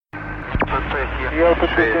Я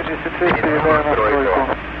подтверждение ситуации, являю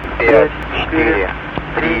настройку. 5, 4,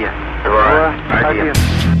 3, 2, 1.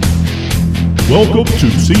 Welcome to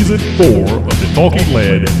Season 4 of the Talking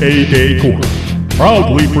Lead AK Corner.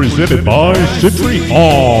 Proudly presented by Century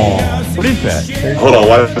Arms. What is that? Hold on,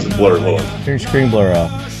 why is it blurred? Hold on. Turn your screen blur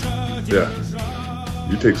off. Yeah.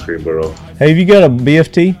 You take screen blur off. Hey, have you got a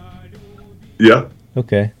BFT? Yeah.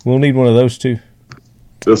 Okay, we'll need one of those too.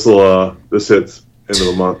 This hits end of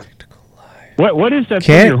the month. What is that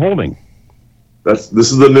thing you're holding? This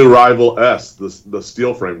is the new Rival S, the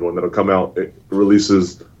steel framed one that'll come out. It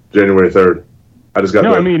releases January 3rd. I just got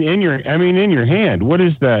I mean in your hand. What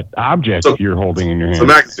is that object you're holding in your hand?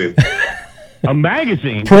 It's a magazine. A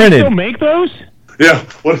magazine. Printed. You still make those? Yeah.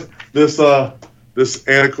 What this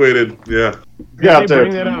antiquated, yeah. Did they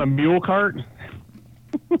bring that on a mule cart?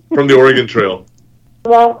 From the Oregon Trail.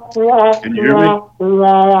 Can you hear me?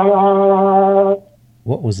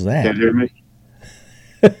 What was that? Can you hear me?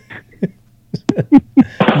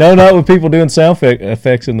 No, not with people doing sound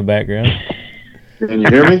effects in the background. Can you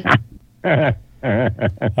hear me? All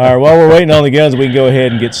right, while we're waiting on the guns, we can go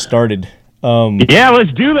ahead and get started. Yeah,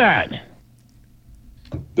 let's do that.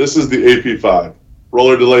 This is the AP5.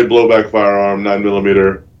 Roller delay blowback firearm,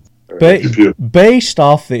 9mm. Based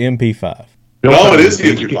off the MP5. No, it is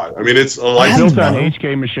the MP5. I mean, it's a Built on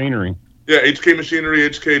HK machinery. Yeah, HK machinery,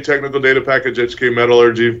 HK technical data package, HK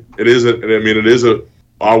metallurgy. It isn't. I mean, it is a.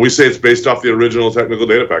 We say it's based off the original technical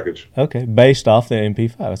data package. Okay, based off the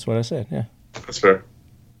MP5. That's what I said. Yeah, that's fair.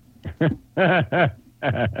 But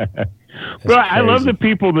I love the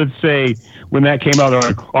people that say when that came out, they're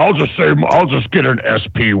like, "I'll just get an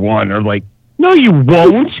SP1." They're like, "No, you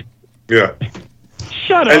won't." Yeah.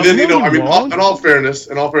 Shut up. And then in all fairness,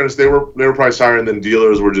 they were priced higher, and then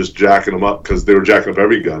dealers were just jacking them up because they were jacking up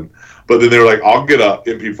every gun. But then they were like, "I'll get a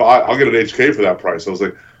MP5, I'll get an HK for that price." I was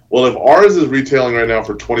like, "Well, if ours is retailing right now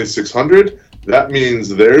for $2,600, that means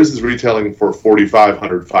theirs is retailing for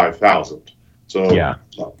 $4,500, $5,000." So yeah.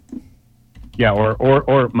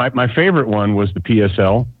 Or my favorite one was the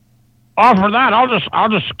PSL. Oh, for that, I'll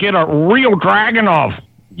just get a real Dragunov.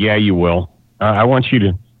 Yeah, you will. I want you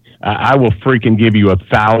to. I will freaking give you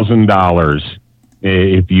 $1,000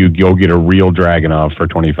 if you go get a real Dragunov for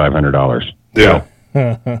 $2,500. Yeah.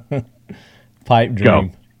 Pipe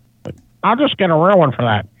dream. Go. I'll just get a real one for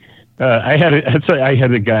that. I had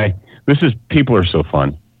a guy. People are so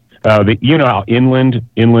fun. You know how Inland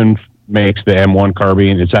makes the M1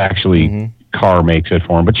 carbine. It's actually Car makes it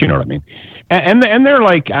for them, but you know what I mean. And they're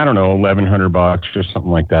like, I don't know, $1,100 or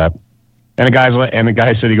something like that. And the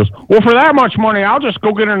guy said, he goes, well, for that much money, I'll just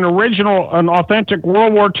go get an authentic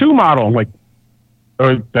World War II model. I'm like,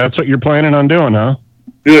 oh, that's what you're planning on doing, huh?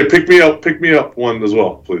 You're like, pick me up one as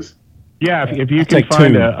well, please. Yeah, if you can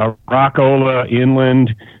find a Rockola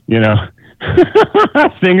Inland,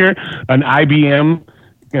 Singer, an IBM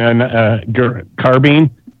carbine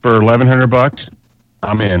for $1,100,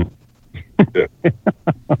 I'm in. Yeah.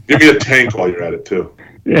 Give me a tank while you're at it too.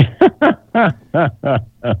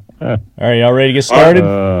 All right, y'all ready to get started?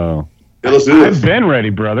 Yeah, let's do this. I've been ready,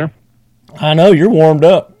 brother. I know you're warmed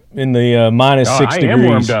up in the minus 6 degrees. I am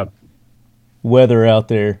warmed up. Weather out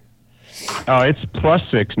there. Oh, it's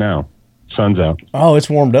 +6 now. Sun's out. Oh, it's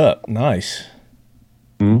warmed up. Nice.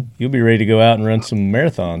 You'll be ready to go out and run some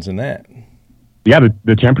marathons in that. Yeah,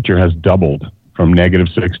 the temperature has doubled from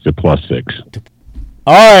 -6 to +6.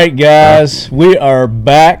 All right, guys, we are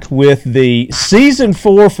back with the Season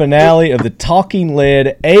 4 finale of the Talking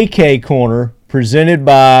Lead AK Corner, presented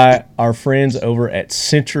by our friends over at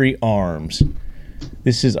Century Arms.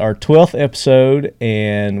 This is our 12th episode,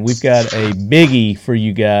 and we've got a biggie for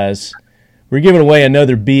you guys. We're giving away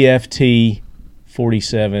another BFT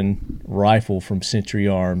 47 rifle from Century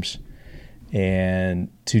Arms. And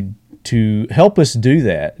to help us do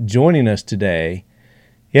that, joining us today,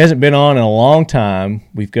 he hasn't been on in a long time.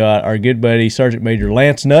 We've got our good buddy, Sergeant Major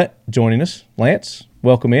Lance Nutt, joining us. Lance,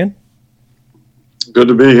 welcome in. Good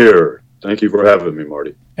to be here. Thank you for having me,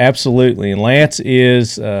 Marty. Absolutely. And Lance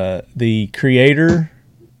is the creator.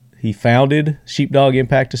 He founded Sheepdog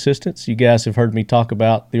Impact Assistance. You guys have heard me talk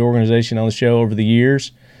about the organization on the show over the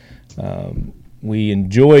years. We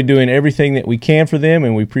enjoy doing everything that we can for them,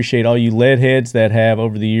 and we appreciate all you lead heads that have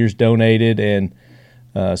over the years donated and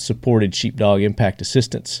supported Sheepdog Impact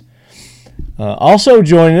Assistance. Also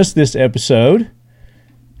joining us this episode,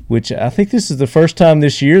 which I think this is the first time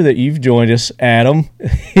this year that you've joined us, Adam,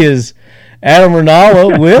 is Adam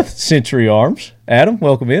Ranallo with Century Arms. Adam,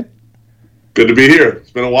 welcome in. Good to be here.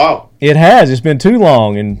 It's been a while. It has. It's been too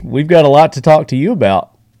long, and we've got a lot to talk to you about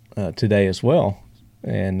today as well.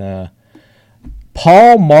 And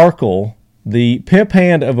Paul Markle the pimp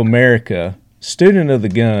hand of America, student of the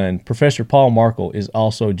gun, Professor Paul Markle, is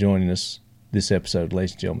also joining us this episode,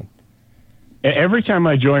 ladies and gentlemen. Every time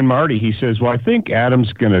I join Marty, he says, "Well, I think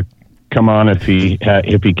Adam's going to come on if he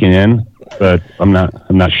can," but I'm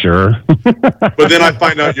not sure. But then I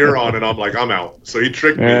find out you're on, and I'm like, I'm out. So he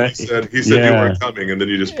tricked me. He said you weren't coming, and then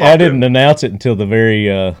you just popped I didn't announce it until the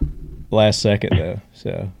very last second, though.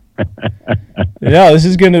 So no, this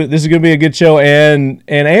is gonna be a good show, and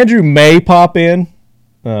Andrew may pop in.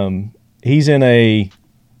 He's in a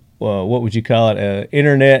what would you call it?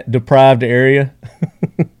 Internet deprived area.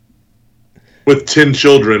 With 10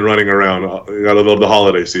 children running around out of the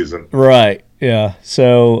holiday season. Right. Yeah.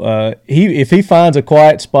 So if he finds a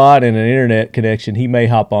quiet spot and an internet connection, he may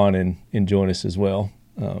hop on and join us as well.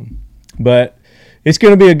 But it's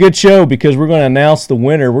going to be a good show because we're going to announce the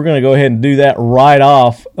winner. We're going to go ahead and do that right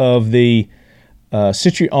off of the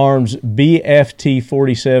Century Arms BFT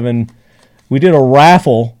 47. We did a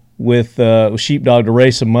raffle with Sheepdog to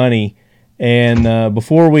raise some money. And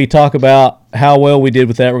before we talk about how well we did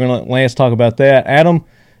with that, we're going to let Lance talk about that. Adam,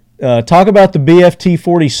 talk about the BFT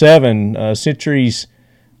 47, Century's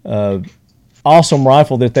awesome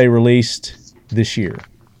rifle that they released this year.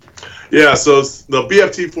 Yeah, so the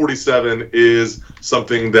BFT 47 is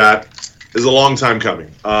something that is a long time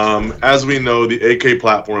coming. As we know, the AK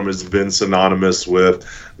platform has been synonymous with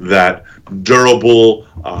that durable,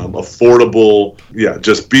 affordable,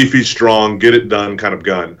 just beefy, strong, get it done kind of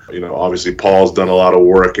gun. Obviously Paul's done a lot of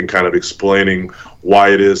work in kind of explaining why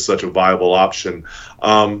it is such a viable option.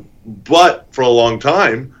 But for a long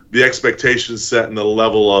time, the expectations set and the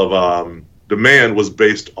level of demand was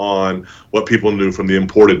based on what people knew from the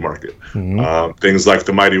imported market. Mm-hmm. Things like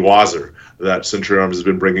the Mighty Wazzer that Century Arms has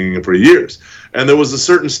been bringing in for years. And there was a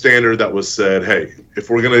certain standard that was said, hey, if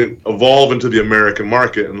we're going to evolve into the American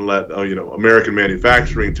market and let American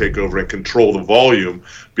manufacturing take over and control the volume,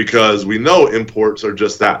 because we know imports are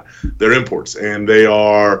just that. They're imports, and they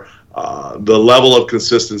are the level of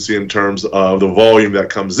consistency in terms of the volume that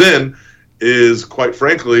comes in is, quite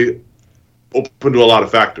frankly, open to a lot of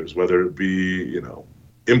factors, whether it be,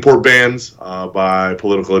 import bans by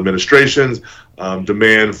political administrations,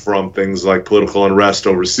 demand from things like political unrest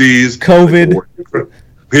overseas, COVID,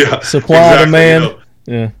 supply, exactly,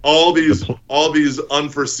 demand, all these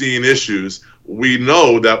unforeseen issues. We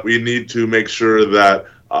know that we need to make sure that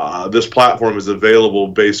this platform is available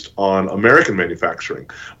based on American manufacturing.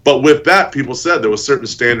 But with that, people said there were certain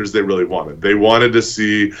standards they really wanted. They wanted to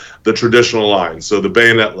see the traditional line, so the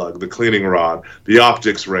bayonet lug, the cleaning rod, the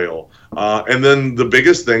optics rail, and then the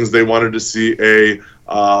biggest things, they wanted to see a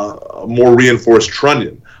more reinforced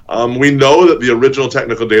trunnion. We know that the original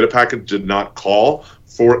technical data package did not call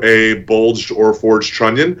for a bulged or forged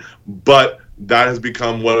trunnion, but that has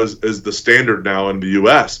become what is the standard now in the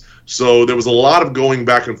U.S. So there was a lot of going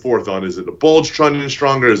back and forth on, is it a bulged trunnion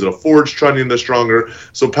stronger? Is it a forged trunnion that's stronger?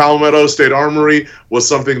 So Palmetto State Armory was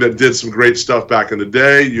something that did some great stuff back in the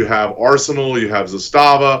day. You have Arsenal, you have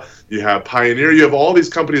Zastava, you have Pioneer, you have all these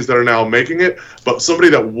companies that are now making it, but somebody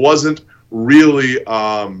that wasn't really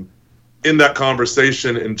in that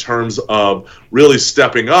conversation in terms of really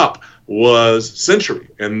stepping up was Century,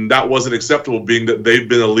 and that wasn't acceptable, being that they've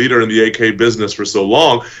been a leader in the AK business for so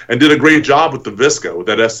long and did a great job with the Visca, with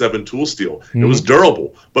that S7 tool steel. Mm-hmm. It was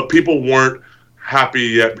durable, but people weren't happy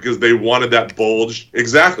yet because they wanted that bulge.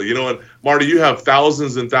 Exactly. And Marty, you have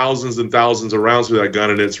thousands and thousands and thousands of rounds for that gun,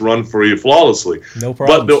 and it's run for you flawlessly. No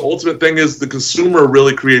problem. But the ultimate thing is the consumer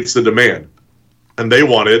really creates the demand, and they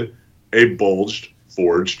wanted a bulged,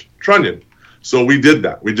 forged trunnion. So we did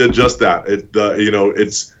that. We did just that. It's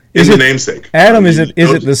Is the it namesake. Adam, is it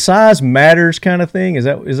the size matters kind of thing? Is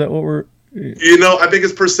that what we're... I think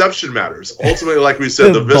it's perception matters. Ultimately, like we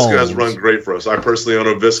said, the Visca has run great for us. I personally own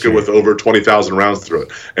a Visca with over 20,000 rounds through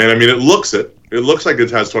it. And I mean, it looks like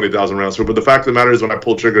it has 20,000 rounds through it, but the fact of the matter is when I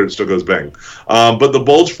pull trigger, it still goes bang. But the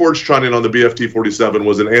bulge forged trunnion on the BFT 47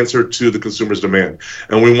 was an answer to the consumer's demand.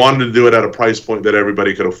 And we wanted to do it at a price point that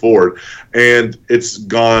everybody could afford. And it's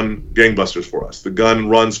gone gangbusters for us. The gun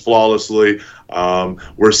runs flawlessly.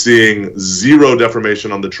 We're seeing zero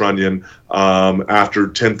deformation on the trunnion after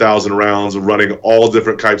 10,000 rounds of running all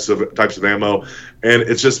different types of ammo, and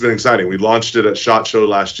it's just been exciting. We launched it at SHOT Show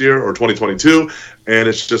last year, or 2022, and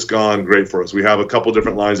it's just gone great for us. We have a couple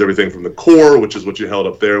different lines, everything from the core, which is what you held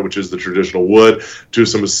up there, which is the traditional wood, to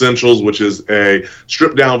some essentials, which is a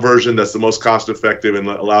stripped down version that's the most cost effective and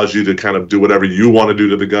allows you to kind of do whatever you want to do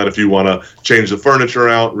to the gun. If you want to change the furniture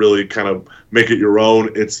out, really kind of make it your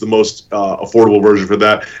own, it's the most affordable version for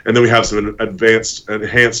that. And then we have some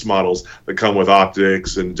enhanced models that come with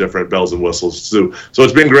optics and different bells and whistles too. So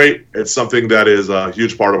it's been great. It's something that is a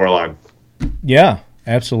huge part of our line. Yeah,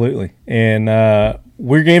 absolutely. And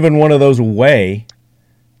we're giving one of those away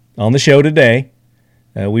on the show today.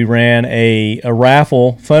 We ran a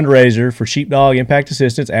raffle fundraiser for Sheepdog Impact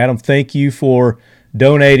Assistance. Adam, thank you for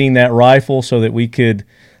donating that rifle so that we could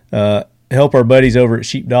help our buddies over at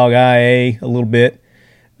Sheepdog IA a little bit.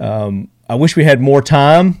 I wish we had more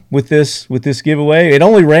time with this giveaway. It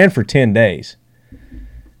only ran for 10 days.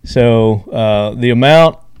 So the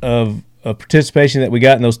amount of participation that we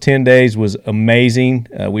got in those 10 days was amazing.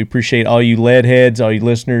 We appreciate all you lead heads, all you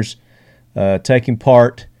listeners taking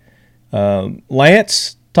part.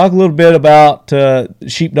 Lance, talk a little bit about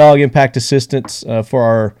Sheepdog Impact Assistance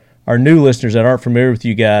for our new listeners that aren't familiar with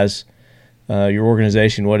you guys, your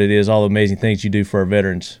organization, what it is, all the amazing things you do for our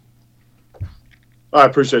veterans. I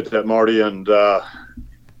appreciate that, Marty. And,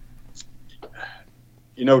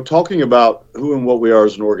 talking about who and what we are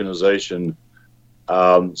as an organization,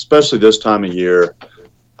 especially this time of year,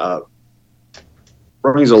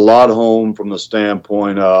 brings a lot home from the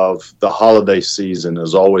standpoint of the holiday season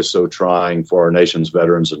is always so trying for our nation's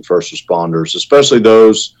veterans and first responders, especially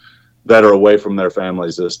those that are away from their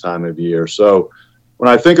families this time of year. So when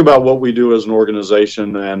I think about what we do as an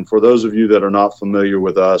organization, and for those of you that are not familiar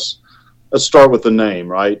with us, let's start with the name,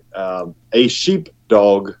 right? A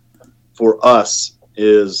sheepdog for us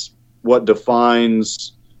is what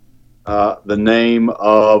defines the name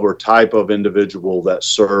of or type of individual that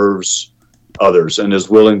serves others and is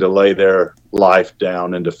willing to lay their life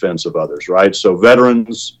down in defense of others, right? So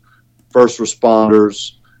veterans, first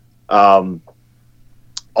responders,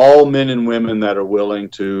 all men and women that are willing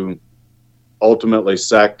to ultimately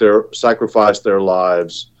sacrifice their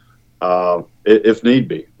lives if need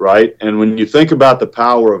be, right? And when you think about the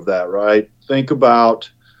power of that, right, think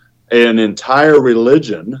about an entire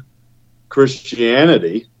religion,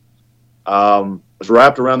 Christianity, was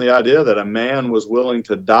wrapped around the idea that a man was willing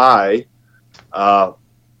to die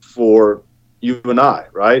for you and I,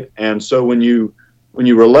 right? And so when you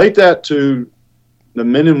relate that to the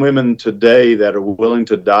men and women today that are willing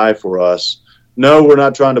to die for us, no, we're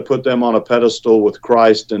not trying to put them on a pedestal with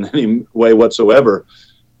Christ in any way whatsoever,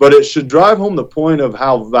 but it should drive home the point of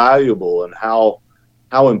how valuable and how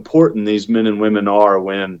important these men and women are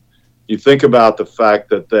when you think about the fact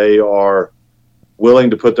that they are willing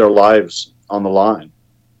to put their lives on the line.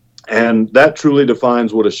 And that truly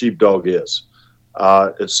defines what a sheepdog is.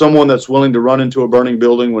 It's someone that's willing to run into a burning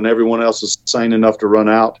building when everyone else is sane enough to run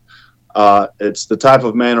out. It's the type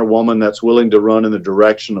of man or woman that's willing to run in the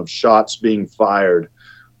direction of shots being fired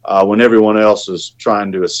when everyone else is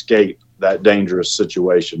trying to escape that dangerous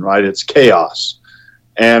situation, right? It's chaos.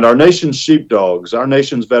 And our nation's sheepdogs, our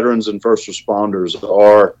nation's veterans and first responders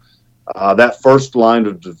are that first line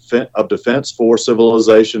of defense for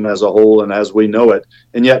civilization as a whole and as we know it.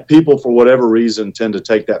 And yet people, for whatever reason, tend to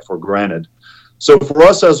take that for granted. So for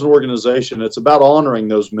us as an organization, it's about honoring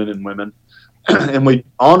those men and women, and we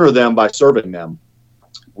honor them by serving them.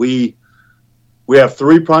 We have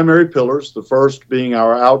three primary pillars, the first being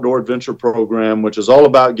our outdoor adventure program, which is all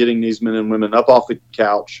about getting these men and women up off the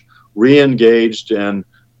couch, re-engaged in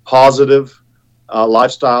positive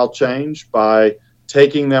lifestyle change by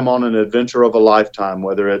taking them on an adventure of a lifetime,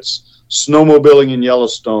 whether it's snowmobiling in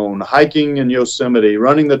Yellowstone, hiking in Yosemite,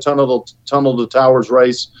 running the Tunnel to Towers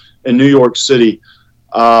race in New York City,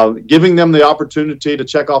 giving them the opportunity to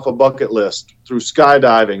check off a bucket list through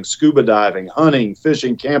skydiving, scuba diving, hunting,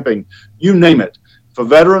 fishing, camping, you name it. If a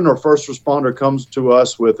veteran or first responder comes to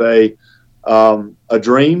us with a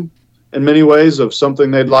dream, in many ways, of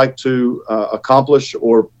something they'd like to accomplish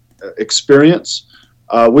or experience,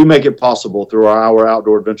 we make it possible through our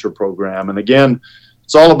outdoor adventure program. And again,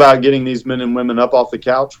 it's all about getting these men and women up off the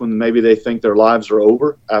couch when maybe they think their lives are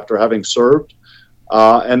over after having served.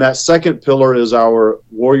 And that second pillar is our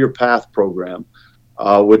Warrior Path program,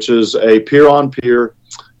 which is a peer-on-peer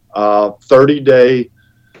 30-day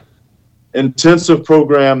intensive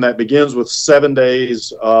program that begins with 7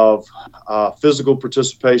 days of physical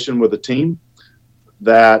participation with a team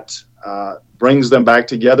that brings them back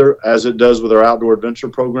together, as it does with our outdoor adventure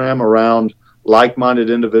program, around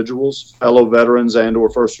like-minded individuals, fellow veterans and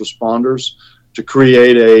or first responders, to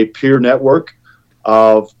create a peer network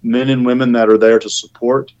of men and women that are there to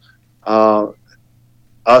support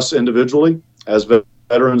us individually as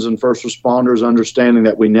veterans and first responders, understanding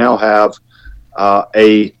that we now have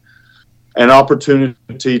an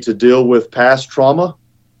opportunity to deal with past trauma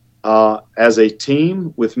as a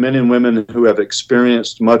team with men and women who have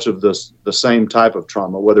experienced much of the same type of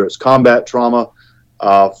trauma, whether it's combat trauma,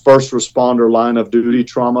 first responder line of duty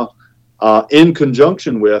trauma, in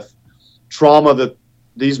conjunction with trauma that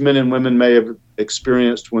these men and women may have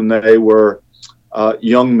experienced when they were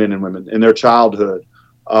young men and women in their childhood,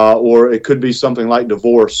 or it could be something like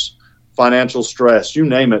divorce, financial stress, you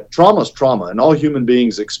name it. Trauma is trauma, and all human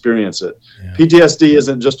beings experience it. Yeah. PTSD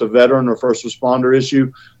isn't just a veteran or first responder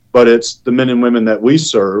issue, but it's the men and women that we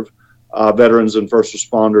serve, veterans and first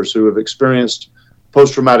responders who have experienced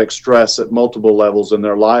post-traumatic stress at multiple levels in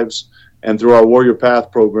their lives. And through our Warrior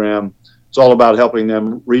Path program, it's all about helping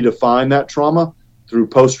them redefine that trauma through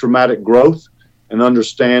post-traumatic growth and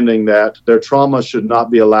understanding that their trauma should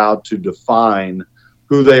not be allowed to define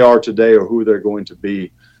who they are today or who they're going to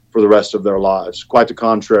be for the rest of their lives. Quite the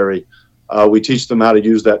contrary, we teach them how to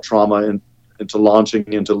use that trauma into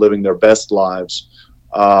launching into living their best lives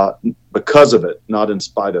because of it, not in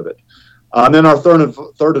spite of it. And then our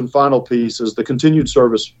third and final piece is the continued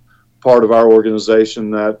service part of our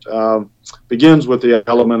organization that begins with the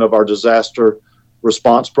element of our disaster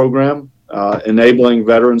response program, enabling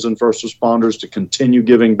veterans and first responders to continue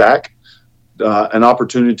giving back, an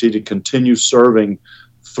opportunity to continue serving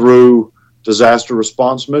through disaster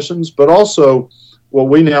response missions, but also what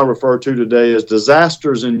we now refer to today as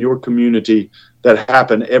disasters in your community that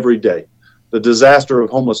happen every day. The disaster of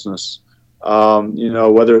homelessness,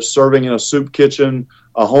 whether it's serving in a soup kitchen,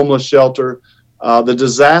 a homeless shelter, the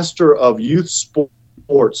disaster of youth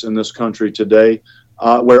sports in this country today,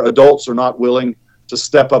 where adults are not willing to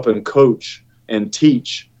step up and coach and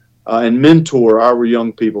teach and mentor our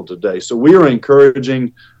young people today. So we are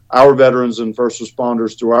encouraging our veterans and first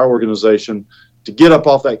responders through our organization to get up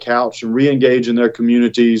off that couch and re-engage in their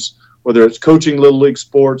communities, whether it's coaching Little League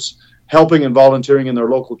sports, helping and volunteering in their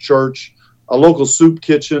local church, a local soup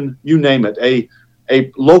kitchen, you name it,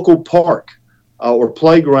 a local park or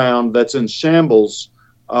playground that's in shambles.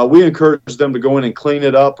 We encourage them to go in and clean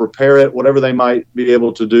it up, repair it, whatever they might be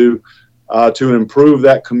able to do to improve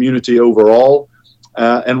that community overall.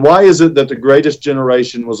 And why is it that the greatest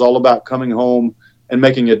generation was all about coming home and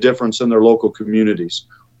making a difference in their local communities?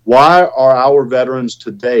 Why are our veterans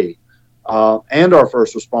today and our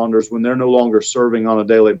first responders, when they're no longer serving on a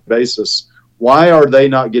daily basis, why are they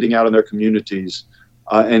not getting out in their communities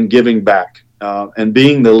and giving back and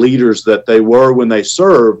being the leaders that they were when they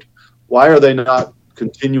served? Why are they not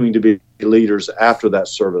continuing to be leaders after that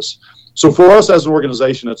service? So for us as an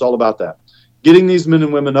organization, it's all about that. Getting these men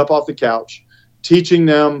and women up off the couch, teaching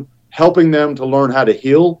them, helping them to learn how to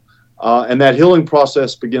heal, and that healing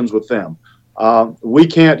process begins with them. We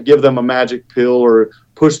can't give them a magic pill or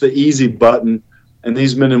push the easy button and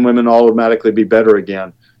these men and women automatically be better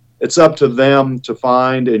again. It's up to them to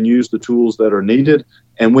find and use the tools that are needed,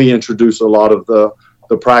 and we introduce a lot of the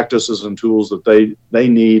practices and tools that they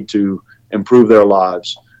need to improve their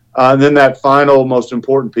lives. And then that final, most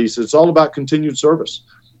important piece, it's all about continued service.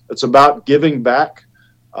 It's about giving back,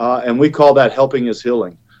 and we call that helping is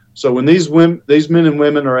healing. So when these men and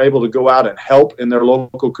women are able to go out and help in their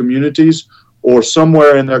local communities or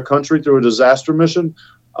somewhere in their country through a disaster mission,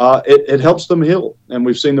 it helps them heal. And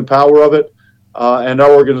we've seen the power of it. And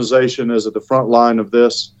our organization is at the front line of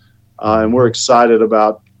this. And we're excited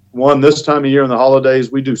about, this time of year in the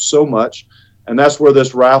holidays, we do so much. And that's where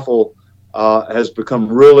this raffle has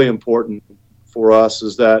become really important for us,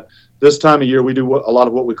 is that this time of year we do a lot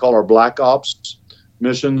of what we call our Black Ops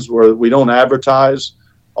missions, where we don't advertise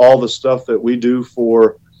all the stuff that we do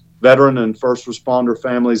for veteran and first responder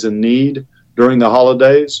families in need during the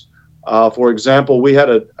holidays. For example, we had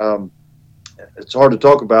it's hard to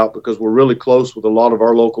talk about because we're really close with a lot of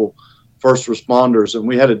our local first responders, and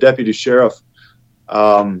we had a deputy sheriff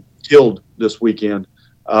killed this weekend,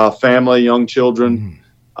 family, young children,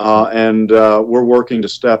 and we're working to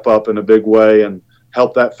step up in a big way and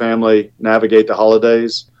help that family navigate the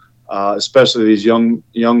holidays, especially these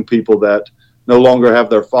young people that no longer have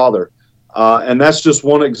their father. And that's just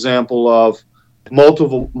one example of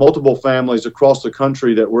multiple families across the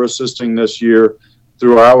country that we're assisting this year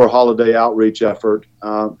through our holiday outreach effort.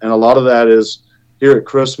 And a lot of that is here at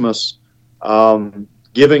Christmas,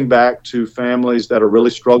 giving back to families that are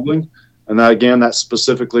really struggling. And that, again, that's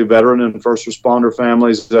specifically veteran and first responder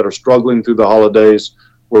families that are struggling through the holidays,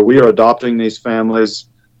 where we are adopting these families,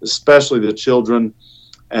 especially the children,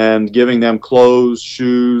 and giving them clothes,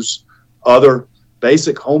 shoes, other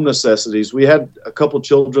basic home necessities. We had a couple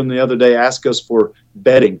children the other day ask us for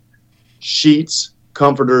bedding, sheets,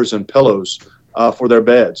 comforters, and pillows for their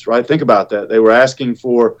beds, right? Think about that. They were asking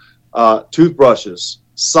for toothbrushes,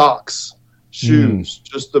 socks, shoes,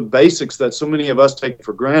 just the basics that so many of us take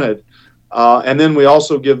for granted. And then we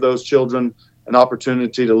also give those children an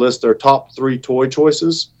opportunity to list their top 3 toy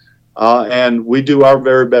choices. And we do our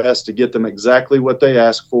very best to get them exactly what they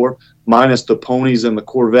ask for, minus the ponies and the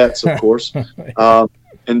Corvettes, of course,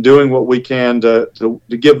 and doing what we can to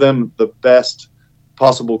give them the best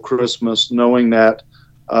possible Christmas, knowing that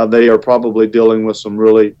they are probably dealing with some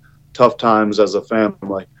really tough times as a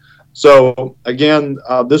family. So again,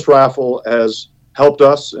 this raffle has helped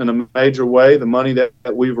us in a major way. The money that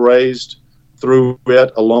we've raised through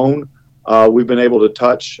it alone, we've been able to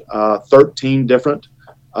touch 13 different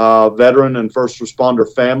veteran and first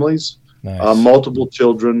responder families, Nice. multiple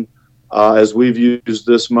children, as we've used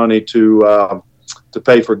this money to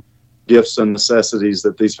pay for gifts and necessities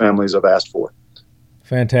that these families have asked for.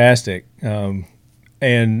 Fantastic.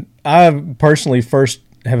 And I personally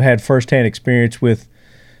have had firsthand experience with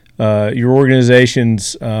your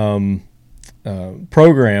organization's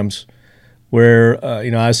programs where,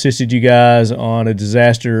 I assisted you guys on a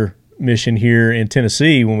disaster mission here in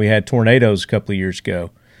Tennessee when we had tornadoes a couple of years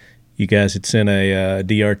ago. You guys had sent a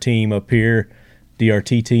DRT team up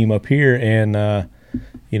here, and,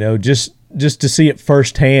 just to see it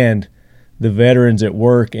firsthand, the veterans at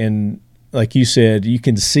work, and like you said, you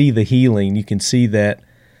can see the healing, you can see that,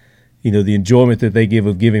 the enjoyment that they give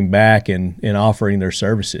of giving back and offering their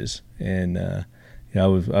services. And, I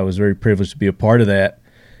was very privileged to be a part of that.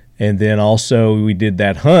 And then also we did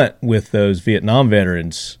that hunt with those Vietnam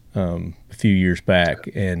veterans a few years back.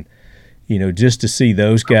 And, just to see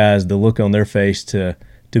those guys, the look on their face to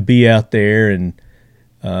be out there, and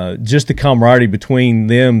just the camaraderie between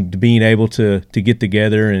them, to being able to get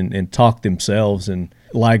together and talk themselves, and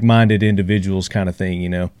like-minded individuals kind of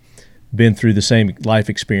thing, been through the same life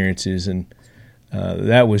experiences. And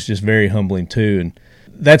that was just very humbling too. And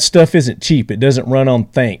that stuff isn't cheap. It doesn't run on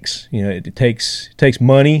thanks. It takes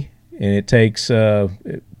money, and it takes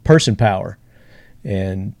person power.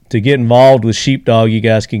 And to get involved with Sheepdog, you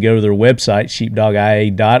guys can go to their website,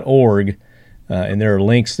 sheepdogia.org, and there are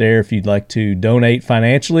links there if you'd like to donate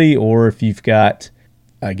financially, or if you've got,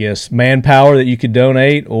 manpower that you could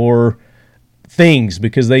donate, or things,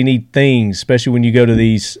 because they need things, especially when you go to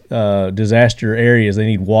these disaster areas. They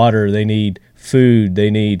need water, they need food,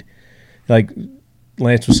 they need, like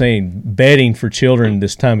Lance was saying, bedding for children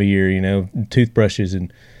this time of year, toothbrushes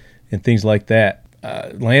and things like that.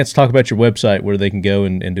 Lance, talk about your website where they can go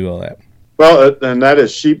and do all that. Well, and that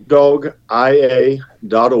is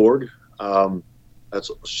sheepdogia.org.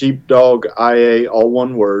 That's sheepdogia, all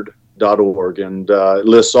one word, .org, and it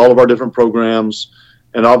lists all of our different programs.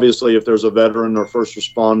 And obviously, if there's a veteran or first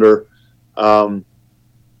responder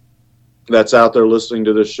that's out there listening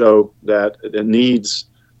to this show that it needs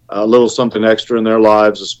a little something extra in their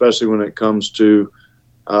lives, especially when it comes to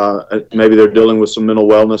maybe they're dealing with some mental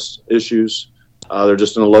wellness issues, they're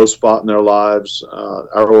just in a low spot in their lives,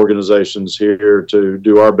 our organization's here to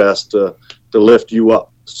do our best to lift you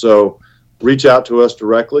up. So reach out to us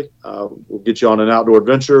directly. We'll get you on an outdoor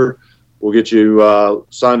adventure. We'll get you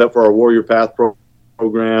signed up for our Warrior Path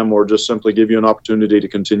program, or just simply give you an opportunity to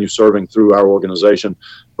continue serving through our organization.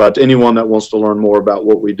 But anyone that wants to learn more about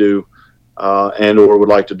what we do and or would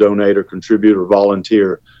like to donate or contribute or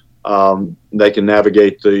volunteer, they can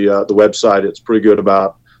navigate the website. It's pretty good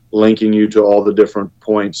about linking you to all the different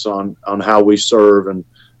points on how we serve and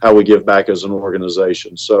how we give back as an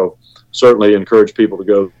organization. So certainly encourage people to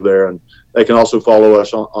go there, and they can also follow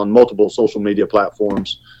us on multiple social media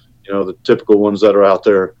platforms, the typical ones that are out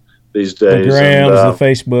there these days. The Grams, the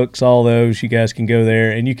Facebooks, all those, you guys can go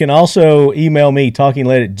there. And you can also email me,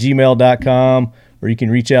 talkingled@gmail.com, or you can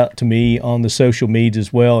reach out to me on the social medias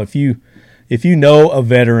as well. If you know a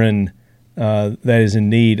veteran that is in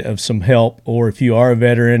need of some help, or if you are a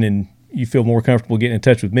veteran and you feel more comfortable getting in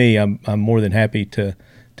touch with me, I'm more than happy to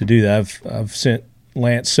do that. I've sent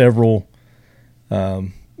Lance several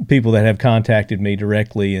people that have contacted me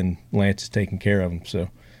directly, and Lance is taking care of them. So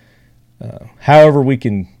however we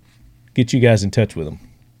can get you guys in touch with them.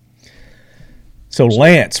 So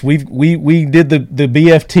Lance, we did the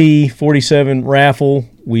BFT 47 raffle.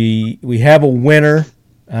 We have a winner.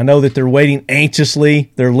 I know that they're waiting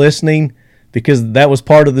anxiously. They're listening, because that was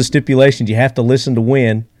part of the stipulations. You have to listen to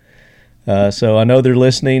win. So I know they're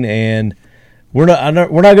listening, and we're not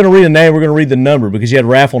going to read a name. We're going to read the number, because you had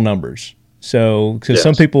raffle numbers. So because Yes.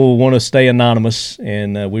 some people want to stay anonymous,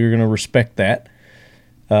 and we're going to respect that.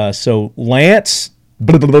 So Lance.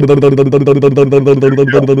 Hey,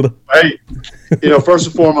 first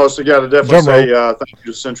and foremost, I got to definitely say thank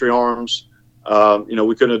you to Century Arms.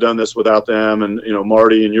 We couldn't have done this without them, and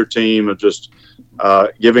Marty and your team of just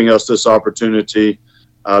giving us this opportunity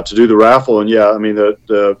to do the raffle. And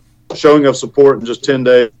the showing of support in just 10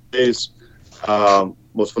 days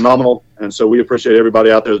was phenomenal, and so we appreciate everybody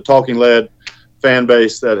out there. The Talking Lead fan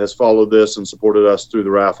base that has followed this and supported us through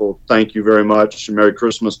the raffle. Thank you very much. Merry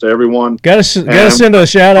Christmas to everyone. Got to send a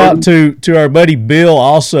shout out to our buddy Bill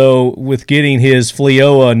also with getting his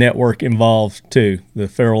FLEOA network involved too, the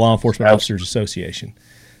Federal Law Enforcement Officers Association.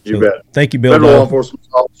 You bet. Thank you, Bill. Federal Law Enforcement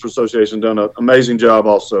Officers Association done an amazing job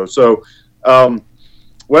also. So,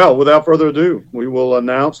 well, without further ado, we will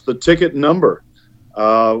announce the ticket number.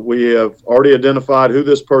 We have already identified who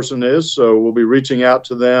this person is, so we'll be reaching out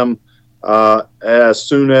to them as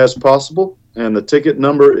soon as possible. And the ticket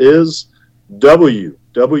number is W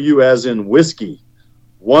as in whiskey,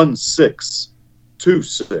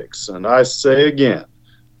 1626. And I say again,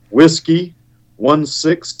 whiskey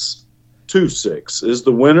 1626 is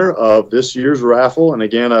the winner of this year's raffle. And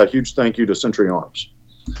again, a huge thank you to Century Arms.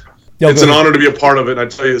 It's an honor to be a part of it. And I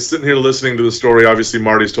tell you, sitting here listening to the story, obviously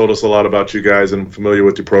Marty's told us a lot about you guys and I'm familiar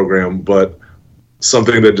with your program, but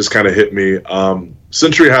something that just kind of hit me.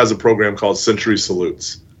 Century has a program called Century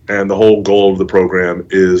Salutes. And the whole goal of the program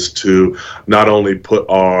is to not only put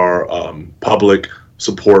our public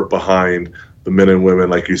support behind the men and women,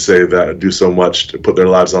 like you say, that do so much to put their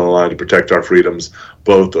lives on the line to protect our freedoms,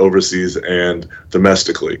 both overseas and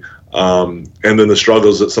domestically. And then the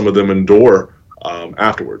struggles that some of them endure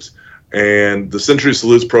afterwards. And the Century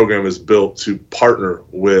Salutes program is built to partner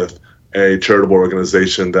with a charitable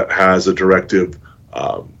organization that has a directive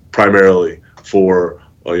primarily for,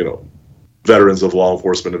 veterans of law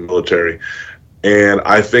enforcement and military. And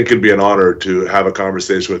I think it'd be an honor to have a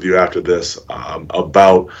conversation with you after this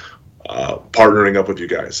about partnering up with you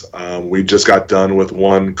guys. We just got done with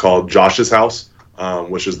one called Josh's House,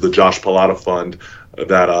 which is the Josh Pallotta Fund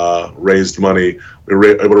that raised money. We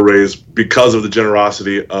were able to raise because of the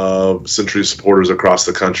generosity of Century supporters across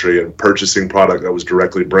the country and purchasing product that was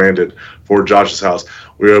directly branded for Josh's House.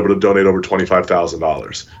 We were able to donate over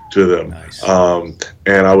 $25,000 to them. Nice.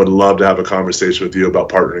 And I would love to have a conversation with you about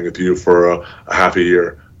partnering with you for a half a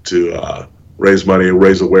year to raise money,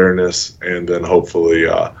 raise awareness, and then hopefully,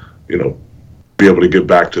 be able to give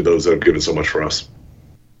back to those that have given so much for us.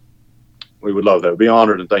 We would love that. We'd be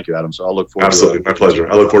honored, and thank you, Adam. So I'll look forward to it. My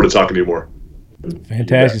pleasure. I look forward to talking to you more.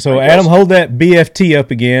 Fantastic. So, Adam, hold that BFT up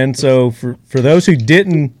again. So, for those who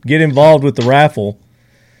didn't get involved with the raffle,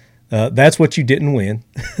 that's what you didn't win.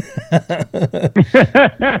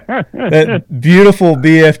 That beautiful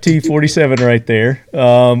BFT 47 right there.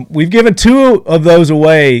 We've given 2 of those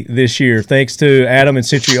away this year, thanks to Adam and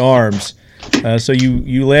Century Arms. So,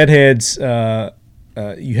 you lead heads,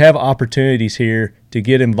 you have opportunities here to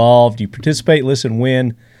get involved. You participate, listen,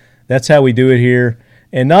 win. That's how we do it here.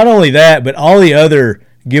 And not only that, but all the other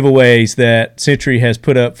giveaways that Century has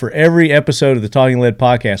put up for every episode of the Talking Lead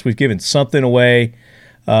podcast. We've given something away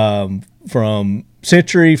from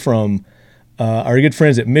Century, from our good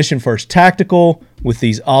friends at Mission First Tactical with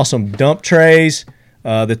these awesome dump trays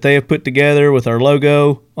that they have put together with our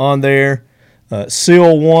logo on there.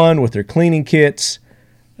 Seal One with their cleaning kits.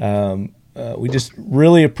 We just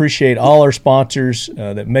really appreciate all our sponsors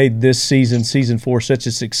that made this season 4, such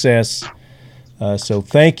a success. So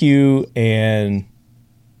thank you, and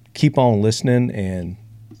keep on listening, and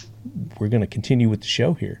we're going to continue with the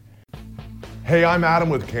show here. Hey, I'm Adam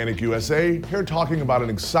with Canik USA, here talking about an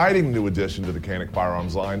exciting new addition to the Canik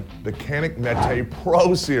firearms line, the Canik Mete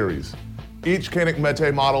Pro Series. Each Canik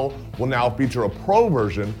Mete model will now feature a Pro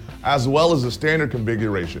version as well as a standard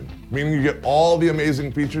configuration, meaning you get all the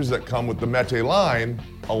amazing features that come with the Mete line,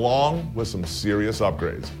 along with some serious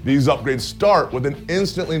upgrades. These upgrades start with an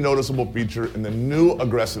instantly noticeable feature in the new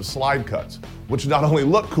aggressive slide cuts, which not only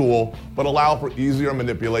look cool, but allow for easier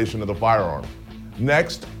manipulation of the firearm.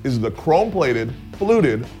 Next is the chrome-plated,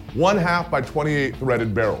 fluted, 1/2 by 28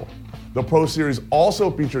 threaded barrel. The Pro Series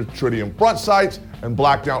also features tritium front sights and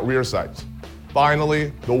blacked out rear sights.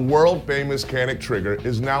 Finally, the world-famous Canik trigger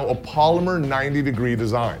is now a polymer 90-degree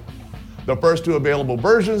design. The first 2 available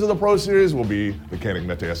versions of the Pro Series will be the Canik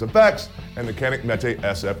Mete SFX and the Canik Mete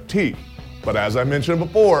SFT. But as I mentioned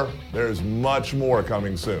before, there's much more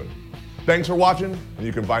coming soon. Thanks for watching, and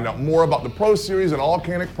you can find out more about the Pro Series and all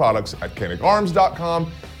Canik products at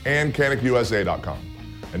canikarms.com and canikusa.com.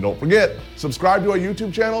 And don't forget, subscribe to our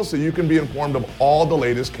YouTube channel so you can be informed of all the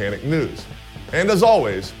latest Canik news. And as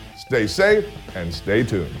always, stay safe and stay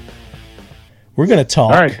tuned. We're going to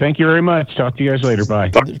talk. All right. Thank you very much. Talk to you guys later. Bye.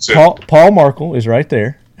 Paul Markle is right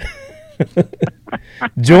there.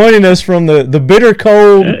 Joining us from the bitter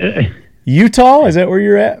cold Utah. Is that where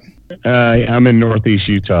you're at? I'm in northeast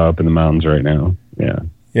Utah up in the mountains right now. Yeah.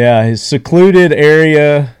 Yeah, his secluded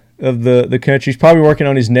area of the country. He's probably working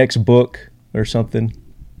on his next book or something.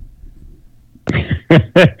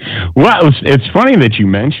 Well, it's funny that you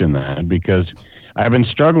mentioned that because I've been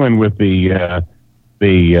struggling with the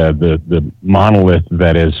monolith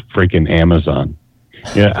that is freaking Amazon.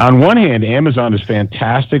 Yeah, on one hand, Amazon is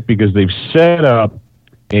fantastic because they've set up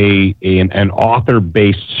an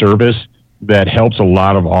author-based service that helps a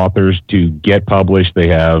lot of authors to get published. They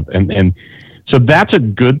have, and so that's a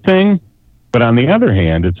good thing. But on the other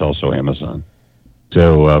hand, it's also Amazon.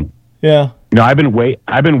 So yeah, I've been waiting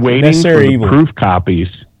necessary for evil. the proof copies.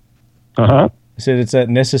 I said it's that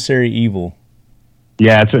necessary evil.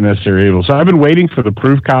 Yeah, it's a necessary evil. So I've been waiting for the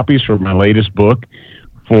proof copies for my latest book.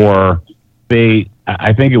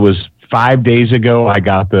 I think it was 5 days ago. I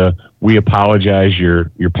got we apologize.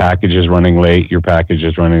 Your package is running late. Your package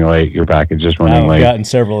is running late. Your package is running late. I've gotten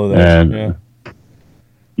several of those. And,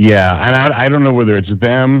 and I don't know whether it's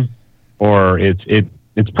them or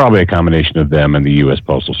it's probably a combination of them and the U.S.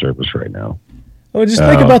 Postal Service right now. Well, just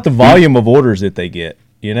think about the volume of orders that they get.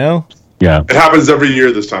 You know. Yeah, it happens every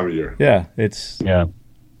year this time of year. Yeah,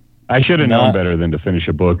 I should have known better than to finish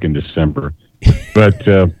a book in December, but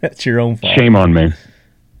that's your own fault. Shame on me.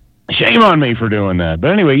 Shame on me for doing that.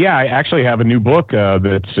 But anyway, I actually have a new book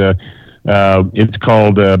that's it's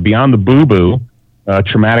called Beyond the Boo Boo,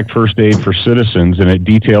 Traumatic First Aid for Citizens, and it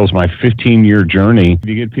details my 15-year journey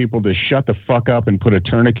to get people to shut the fuck up and put a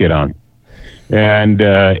tourniquet on. And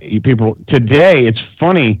people today, it's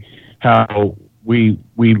funny how we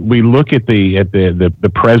look at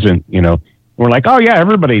the present. We're like, oh yeah,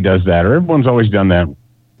 everybody does that, or everyone's always done that,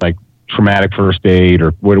 like traumatic first aid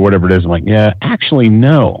or whatever it is. I'm like, yeah, actually,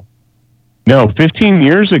 no. 15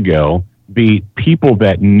 years ago, the people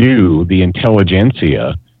that knew the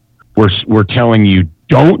intelligentsia were telling you,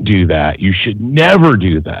 don't do that. You should never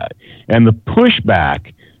do that. And the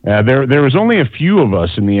pushback, there was only a few of us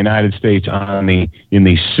in the United States in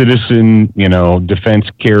the citizen, defense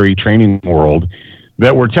carry training world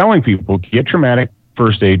that were telling people, get traumatic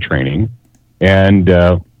first aid training and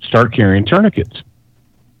start carrying tourniquets.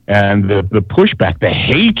 And the pushback, the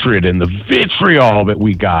hatred and the vitriol that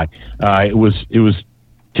we got, it was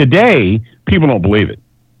today, people don't believe it.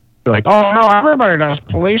 They're like, oh no, everybody does.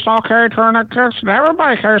 Police all carry tourniquets and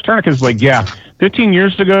everybody carries tourniquets. Like, yeah, 15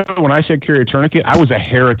 years ago when I said carry a tourniquet, I was a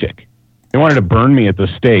heretic. They wanted to burn me at the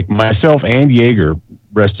stake. Myself and Jaeger,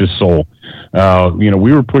 rest his soul.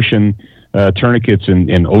 We were pushing tourniquets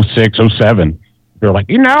in 06, 07. They're like,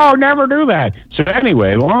 never do that. So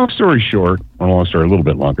anyway, long story short, or long story a little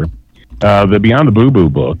bit longer, the Beyond the Boo Boo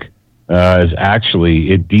book is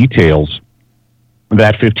actually, it details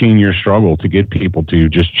that 15-year struggle to get people to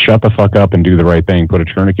just shut the fuck up and do the right thing, put a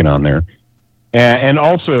tourniquet on there, and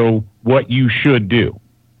also what you should do.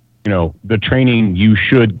 The training you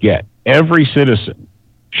should get. Every citizen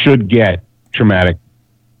should get traumatic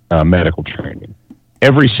medical training.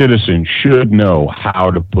 Every citizen should know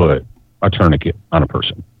how to put a tourniquet on a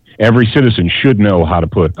person. Every citizen should know how to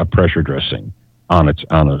put a pressure dressing on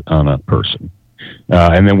a person.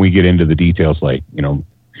 And then we get into the details like,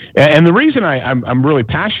 and the reason I'm really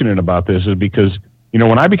passionate about this is because,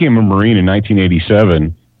 when I became a Marine in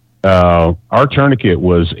 1987, our tourniquet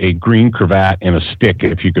was a green cravat and a stick,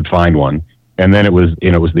 if you could find one. And then it was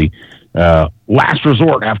the last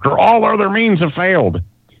resort after all other means have failed.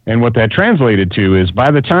 And what that translated to is by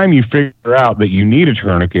the time you figure out that you need a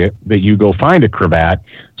tourniquet, that you go find a cravat,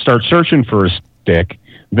 start searching for a stick,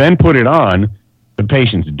 then put it on, the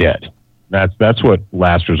patient's dead. That's what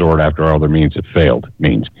last resort after all other means have failed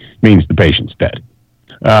means the patient's dead.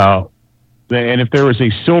 And if there was a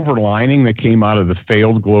silver lining that came out of the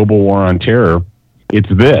failed global war on terror, it's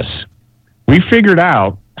this. We figured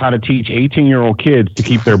out how to teach 18-year-old kids to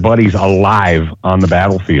keep their buddies alive on the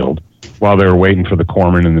battlefield while they were waiting for the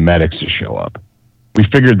corpsmen and the medics to show up. We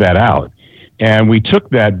figured that out. And we took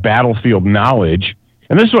that battlefield knowledge,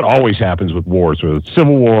 and this is what always happens with wars, whether it's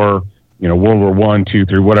Civil War, World War I, II,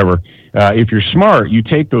 III, whatever. If you're smart, you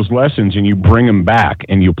take those lessons and you bring them back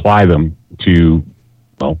and you apply them to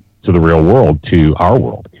the real world, to our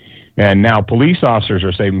world. And now police officers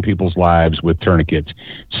are saving people's lives with tourniquets.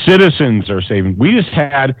 Citizens are saving. We just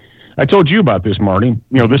had, I told you about this, Marty.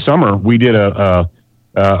 This summer we did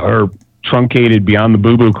our truncated Beyond the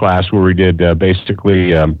Boo Boo class where we did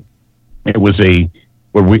basically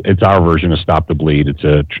it's our version of Stop the Bleed. It's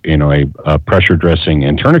a pressure dressing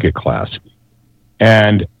and tourniquet class.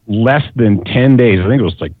 And less than 10 days, I think it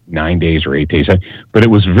was like 9 days or 8 days, but it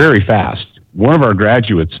was very fast. One of our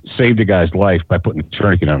graduates saved a guy's life by putting a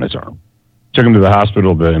tourniquet on his arm. Took him to the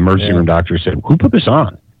hospital. The emergency room doctor said, who put this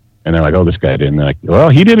on? And they're like, oh, this guy did. And they're like, well,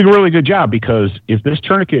 he did a really good job because if this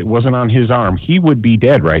tourniquet wasn't on his arm, he would be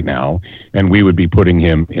dead right now, and we would be putting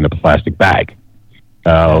him in a plastic bag.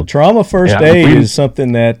 Trauma first aid is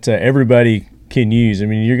something that everybody can use. I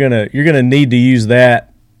mean, you're gonna need to use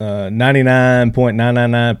that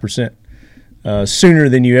 99.999% sooner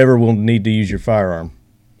than you ever will need to use your firearm.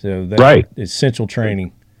 So that's Right. essential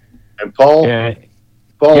training. And Paul, Yeah.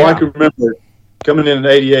 I can remember coming in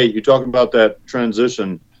 '88. You're talking about that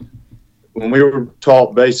transition when we were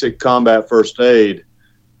taught basic combat first aid.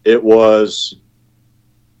 It was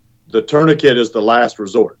the tourniquet is the last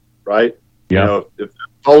resort, right? Yeah. You know, if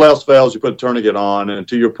all else fails, you put a tourniquet on, and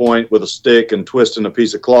to your point, with a stick and twisting a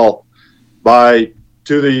piece of cloth.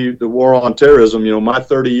 To the war on terrorism, you know, my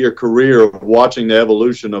 30-year career of watching the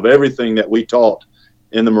evolution of everything that we taught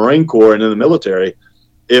in the Marine Corps and in the military,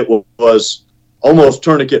 it was almost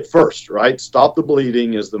tourniquet first, right? Stop the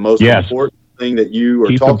bleeding is the most Yes. important thing that you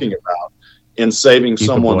are talking about in saving keep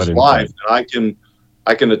the someone's blood life. inside. And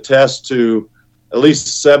I can attest to at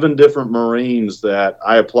least 7 different Marines that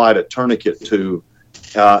I applied a tourniquet to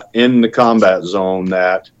in the combat zone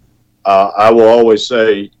that I will always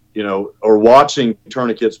say, you know, or watching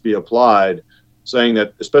tourniquets be applied, saying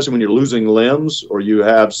that especially when you're losing limbs or you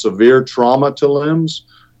have severe trauma to limbs,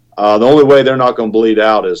 the only way they're not going to bleed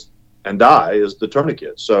out and die is the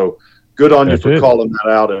tourniquet. So good on That's you for it. calling that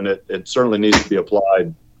out, and it certainly needs to be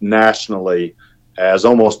applied nationally as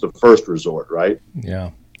almost the first resort, right? Yeah.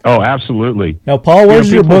 Oh, absolutely. Now, Paul,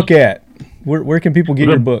 where's You know, your people- book at? Where can people get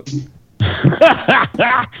your book?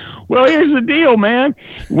 Well, here's the deal, man.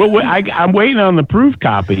 Well, I'm waiting on the proof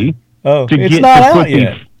copy. Oh, to it's get not to out put the-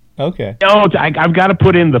 yet. Okay. No, I've got to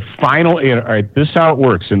put in the final. All right, this is how it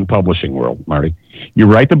works in the publishing world, Marty. You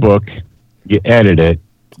write the book, you edit it,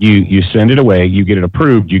 you send it away, you get it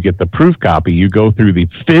approved, you get the proof copy, you go through the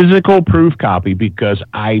physical proof copy because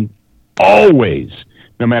I always,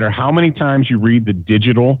 no matter how many times you read the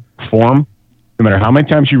digital form, no matter how many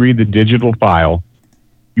times you read the digital file,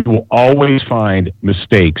 you will always find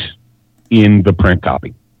mistakes in the print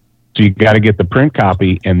copy. So you got to get the print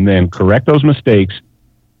copy and then correct those mistakes.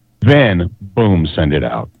 Then, boom, send it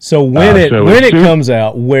out. So when as it soon- comes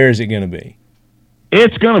out, where is it going to be?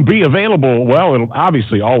 It's going to be available. Well, it'll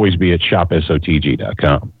obviously always be at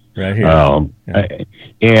shopsotg.com. Right here.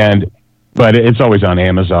 But it's always on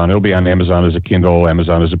Amazon. It'll be on Amazon as a Kindle,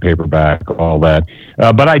 Amazon as a paperback, all that.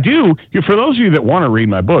 But I do, for those of you that want to read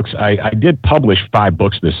my books, I did publish 5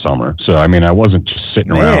 books this summer. So, I mean, I wasn't just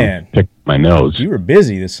sitting around picking my nose. You were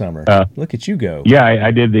busy this summer. Look at you go. Yeah,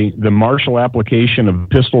 I did the Marshall application of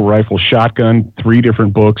pistol, rifle, shotgun, 3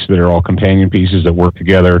 different books that are all companion pieces that work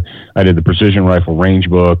together. I did the precision rifle range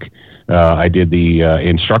book. I did the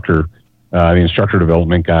instructor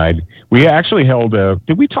development guide. We actually held,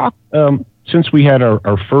 did we talk, since we had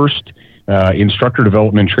our first instructor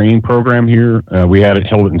development training program here, we held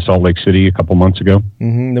it in Salt Lake City a couple months ago.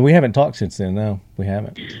 Mm-hmm. We haven't talked since then. No, we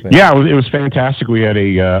haven't. But Yeah, it was fantastic. We had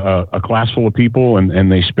a class full of people,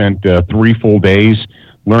 and they spent 3 full days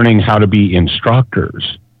learning how to be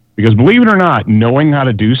instructors. Because believe it or not, knowing how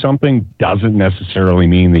to do something doesn't necessarily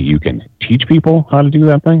mean that you can teach people how to do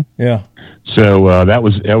that thing. Yeah. So that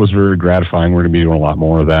was very gratifying. We're going to be doing a lot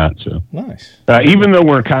more of that. So Nice. even though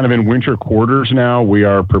we're kind of in winter quarters now, we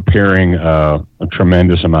are preparing a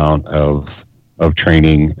tremendous amount of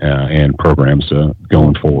training and programs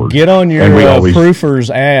going forward. Get on your And we always-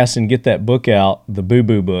 proofer's ass and get that book out, the Boo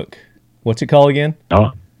Boo book. What's it called again?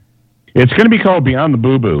 Oh, it's going to be called Beyond the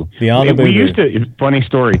Boo Boo. Beyond the Boo We Boo. used to. Funny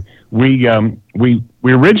story. We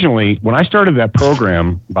originally, when I started that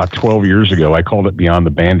program about 12 years ago, I called it Beyond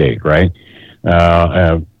the Band-Aid, right?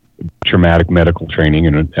 Traumatic medical training,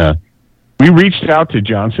 and we reached out to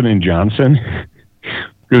Johnson & Johnson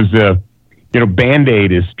because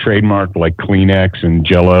Band-Aid is trademarked like Kleenex and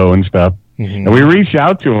Jell-O and stuff. Mm-hmm. And we reached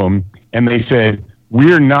out to them, and they said,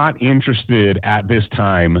 "We're not interested at this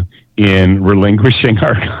time in relinquishing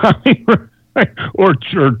our copyright or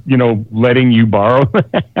letting you borrow."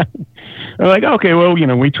 I'm like, okay, well,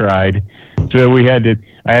 we tried. So I had to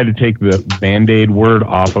take the Band-Aid word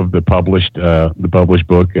off of the published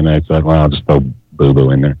book, and I thought, well, I'll just throw Boo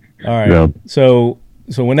Boo in there. All right. So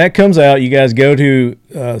when that comes out, you guys go to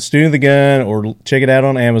Student of the Gun or check it out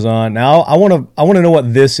on Amazon. Now I want to know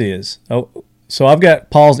what this is. Oh, so I've got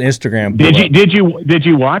Paul's Instagram. Did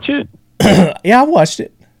you watch it? Yeah, I watched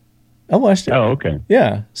it. Oh, okay.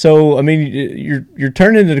 Yeah. So I mean, you're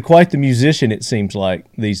turning into quite the musician. It seems like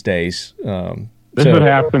these days. This is what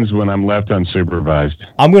happens when I'm left unsupervised.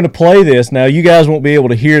 I'm going to play this now. You guys won't be able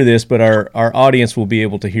to hear this, but our audience will be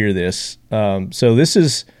able to hear this. So this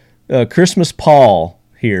is Christmas Paul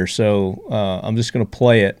here. So I'm just going to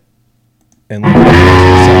play it and let you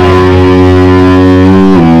decide.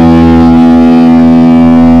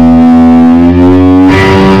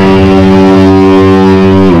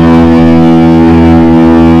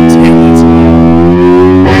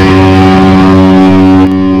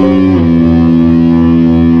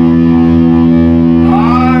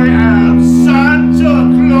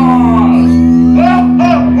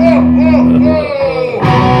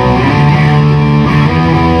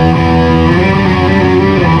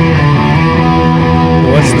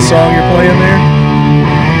 the song you're playing there?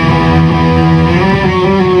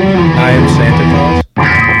 I Am Santa Claus.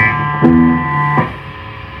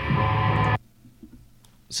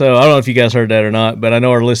 So I don't know if you guys heard that or not, but I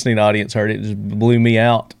know our listening audience heard it. It just blew me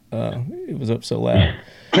out. It was up so loud.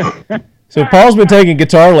 So Paul's been taking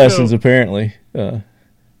guitar lessons, apparently. You've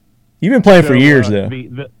been playing for years, though.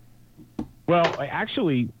 It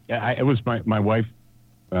was my wife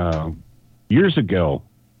years ago.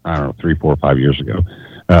 I don't know, 3, 4, 5 years ago.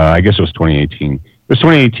 I guess it was 2018. It was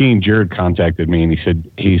 2018. Jared contacted me and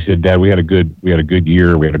he said, Dad, we had a good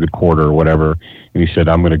year, we had a good quarter or whatever. And he said,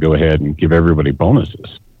 I'm going to go ahead and give everybody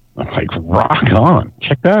bonuses. I'm like, rock on,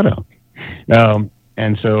 check that out.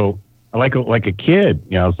 And so, like a kid,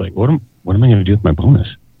 I was like, what am I going to do with my bonus?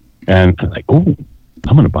 And I'm like, I'm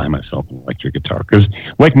going to buy myself an electric guitar. Because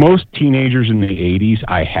like most teenagers in the 80s,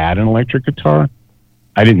 I had an electric guitar.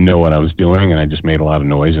 I didn't know what I was doing, and I just made a lot of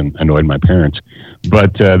noise and annoyed my parents.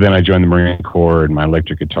 But then I joined the Marine Corps, and my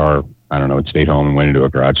electric guitar, I don't know, it stayed home and went into a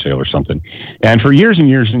garage sale or something. And for years and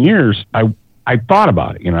years and years, I thought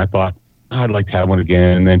about it. I thought, I'd like to have one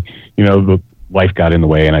again. And then, the life got in the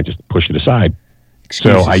way, and I just pushed it aside.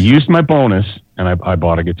 Excuses. So I used my bonus, and I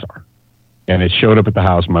bought a guitar. And it showed up at the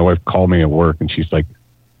house. My wife called me at work, and she's like,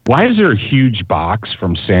 why is there a huge box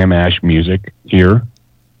from Sam Ash Music here?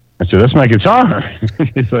 I said, that's my guitar.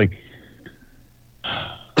 It's like,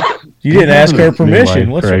 you didn't ask her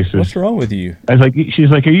permission. What's wrong with you? I was like,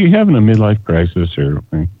 she's like, are you having a midlife crisis or?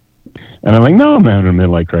 And I'm like, no, I'm having a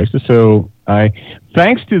midlife crisis. So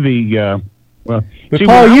thanks to the, but see,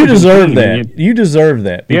 Paul, you deserve that. You deserve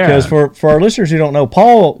that because for our listeners who don't know,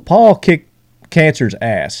 Paul kicked cancer's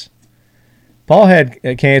ass. Paul had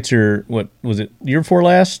cancer. What was it? Year before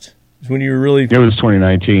last? When you were really? It was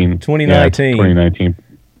 2019. 2019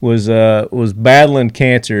 was battling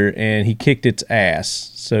cancer, and he kicked its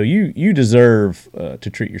ass. So you deserve to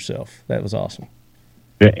treat yourself. That was awesome.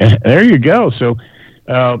 There you go. So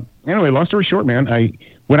anyway, long story short, man,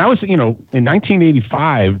 when I was in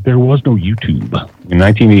 1985, there was no YouTube. In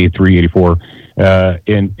 1983, 84,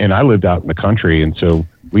 and I lived out in the country, and so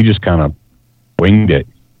we just kind of winged it.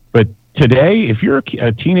 But today, if you're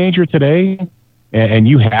a teenager today, and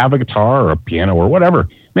you have a guitar or a piano or whatever,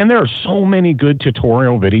 man, there are so many good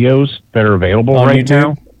tutorial videos that are available on right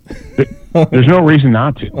YouTube? Now. There's no reason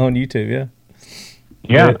not to. On YouTube, yeah.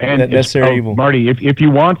 Yeah, and necessary evil. Marty, if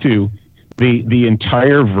you want to, the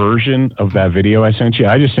entire version of that video I sent you,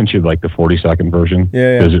 I just sent you like the 40-second version.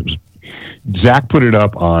 Yeah. Because it was Zach put it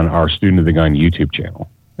up on our Student of the Gun YouTube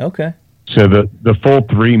channel. Okay. So the full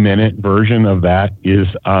 3-minute version of that is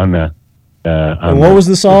on the. And what was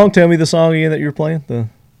the song? Tell me the song again that you were playing. That's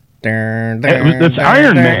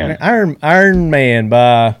Iron Man. Iron Man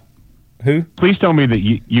by who? Please tell me that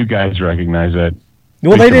you guys recognize that.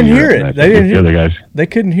 Well, they didn't hear it. They didn't hear it. The other guys. They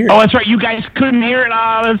couldn't hear it. Oh, that's right. You guys couldn't hear it.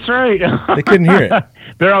 Oh, that's right. They couldn't hear it.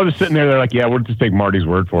 They're all just sitting there. They're like, yeah, we'll just take Marty's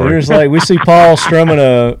word for it. There's like we see Paul strumming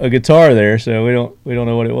a guitar there, so we don't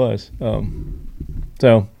know what it was.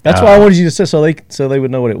 So that's why I wanted you to say so they would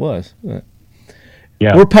know what it was.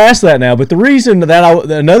 Yeah. We're past that now, but the reason that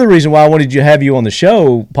another reason why I wanted to have you on the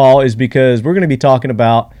show, Paul, is because we're going to be talking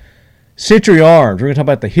about Century Arms. We're going to talk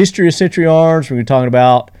about the history of Century Arms. We're going to be talking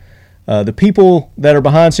about the people that are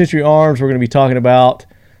behind Century Arms. We're going to be talking about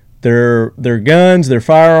their guns, their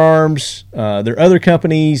firearms, their other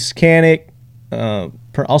companies, Canik,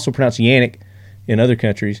 also pronounced Yannick in other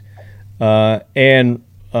countries, and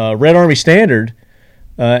Red Army Standard.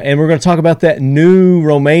 And we're going to talk about that new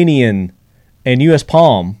Romanian and U.S.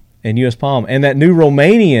 Palm, and that new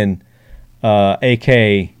Romanian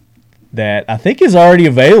AK that I think is already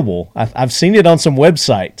available. I've seen it on some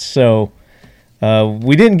websites. So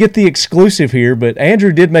we didn't get the exclusive here, but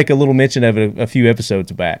Andrew did make a little mention of it a few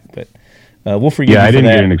episodes back. But we'll forgive you for that. Yeah, I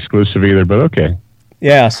didn't get an exclusive either, but okay.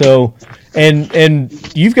 Yeah, so and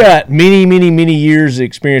you've got many years of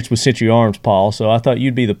experience with Century Arms, Paul. So I thought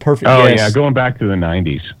you'd be the perfect guest. Oh yeah, going back to the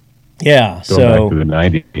 90s. Yeah, going back to the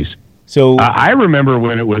 90s. So I remember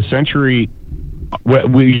when it was Century.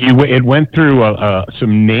 It went through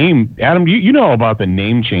some name. Adam, you know about the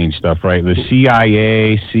name change stuff, right? The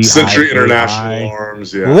CIA, Century International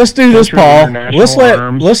Arms. Yeah. Well, let's do this, Paul.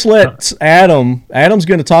 Let's let Adam. Adam's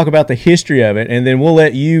going to talk about the history of it, and then we'll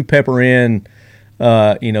let you pepper in,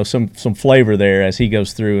 some flavor there as he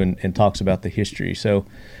goes through and talks about the history. So,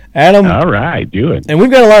 Adam. All right, do it. And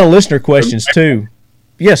we've got a lot of listener questions too.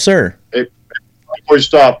 Yes, sir. Before we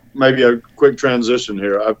stop, maybe a quick transition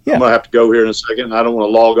here. I'm going to have to go here in a second, and I don't want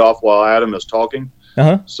to log off while Adam is talking.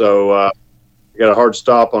 Uh-huh. So I got a hard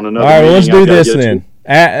stop on another All right, meeting. well, let's do this then.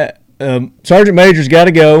 Sergeant Major's got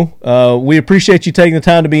to go. We appreciate you taking the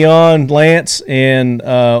time to be on, Lance, and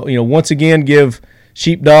once again give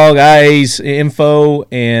Sheepdog IA's info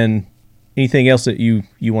and anything else that you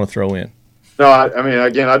want to throw in. No, I mean,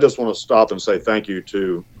 again, I just want to stop and say thank you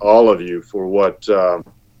to all of you for what y'all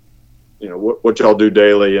do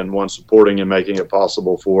daily and supporting and making it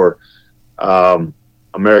possible for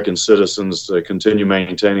American citizens to continue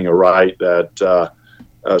maintaining a right that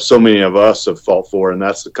so many of us have fought for, and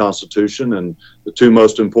that's the Constitution. And the two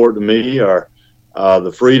most important to me are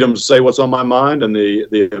the freedom to say what's on my mind and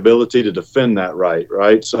the ability to defend that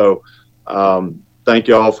right? So thank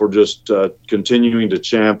you all for just continuing to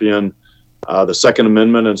champion the Second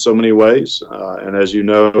Amendment in so many ways. And as you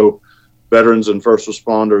know, veterans and first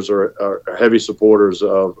responders are heavy supporters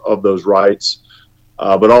of those rights.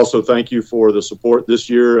 But also thank you for the support this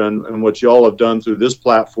year and what you all have done through this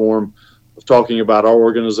platform of talking about our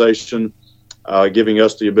organization, giving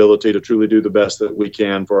us the ability to truly do the best that we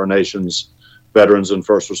can for our nation's veterans and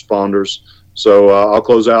first responders. So I'll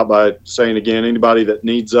close out by saying again, anybody that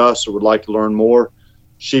needs us or would like to learn more,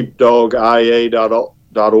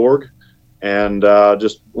 sheepdogia.org. And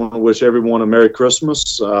just want to wish everyone a Merry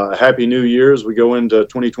Christmas, a Happy New Year as we go into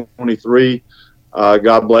 2023.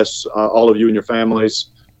 God bless all of you and your families,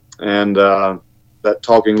 and that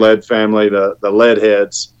Talking Lead family, the Lead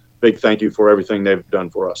Heads. Big thank you for everything they've done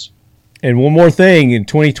for us. And one more thing, in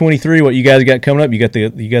 2023, what you guys got coming up? You got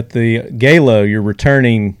the gala. You're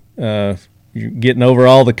returning. You're getting over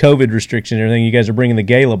all the COVID restrictions and everything. You guys are bringing the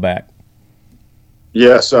gala back.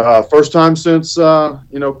 Yes, first time since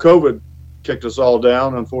COVID kicked us all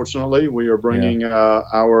down. Unfortunately, we are bringing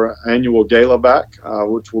our annual gala back,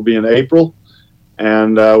 which will be in April,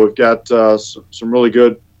 and we've got some really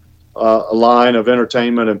good line of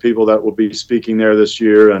entertainment and people that will be speaking there this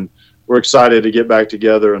year, and we're excited to get back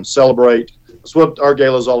together and celebrate. That's what our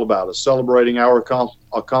gala is all about, is celebrating our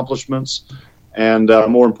accomplishments and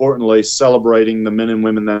more importantly, celebrating the men and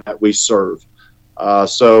women that we serve.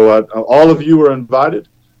 So all of you are invited.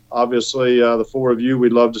 Obviously, the four of you,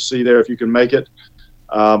 we'd love to see there if you can make it.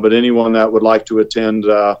 But anyone that would like to attend,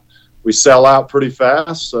 we sell out pretty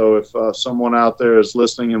fast. So if someone out there is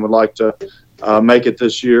listening and would like to make it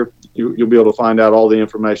this year, you'll be able to find out all the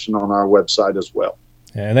information on our website as well.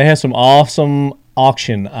 Yeah, and they have some awesome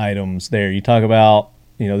auction items there. You talk about,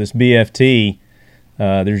 this BFT.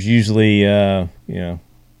 There's usually,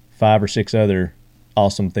 5 or 6 other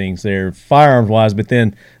awesome things there, firearms-wise. But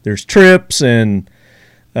then there's trips and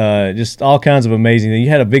just all kinds of amazing things. You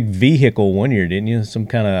had a big vehicle one year, didn't you? Some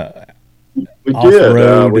kind of we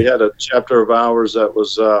off-road. Did. We had a chapter of ours that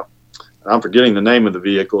was, I'm forgetting the name of the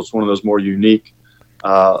vehicle. It's one of those more unique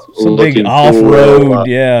some big off-road,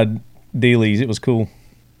 dealies. It was cool.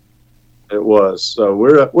 It was. So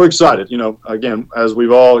we're excited. Again, as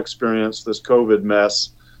we've all experienced this COVID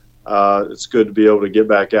mess, it's good to be able to get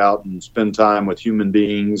back out and spend time with human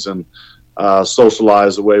beings and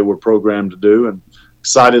socialize the way we're programmed to do, and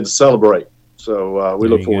excited to celebrate. So we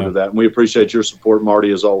look forward to that. And we appreciate your support,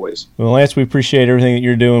 Marty, as always. Well, Lance, we appreciate everything that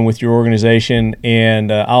you're doing with your organization,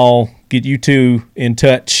 and I'll get you two in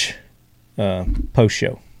touch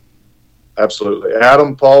post-show. Absolutely.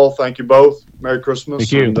 Adam, Paul, thank you both. Merry Christmas.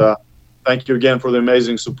 Thank you. And thank you again for the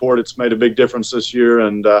amazing support. It's made a big difference this year,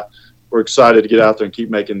 and we're excited to get out there and keep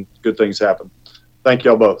making good things happen. Thank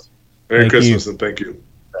y'all both. Merry Christmas, and thank you.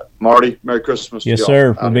 Marty, Merry Christmas. Yes, to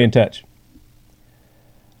y'all. sir. We'll be in touch.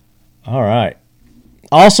 All right.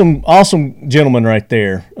 Awesome gentleman right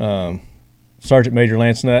there. Sergeant Major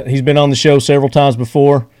Lance Nutt. He's been on the show several times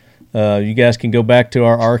before. You guys can go back to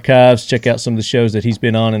our archives, check out some of the shows that he's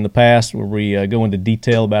been on in the past where we go into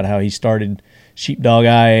detail about how he started Sheepdog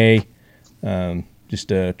IA.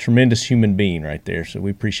 Just a tremendous human being right there, so we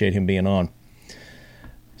appreciate him being on.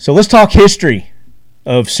 So let's talk history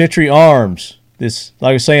of Century Arms. This,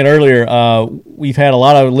 like I was saying earlier, we've had a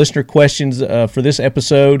lot of listener questions for this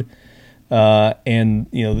episode, and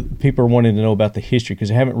people are wanting to know about the history because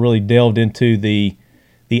they haven't really delved into the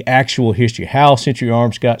actual history, how Century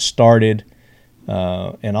Arms got started,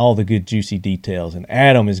 and all the good juicy details. And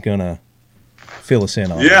Adam is gonna fill us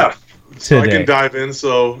in on that. So I can dive in.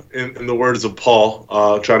 So in the words of Paul,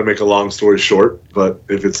 try to make a long story short, but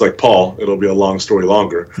if it's like Paul, it'll be a long story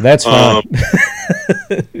longer. That's fine.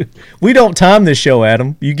 We don't time this show,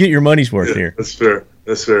 Adam. You get your money's worth here. That's fair.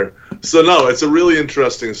 So no, it's a really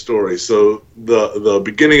interesting story. So the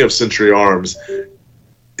beginning of Century Arms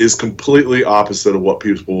is completely opposite of what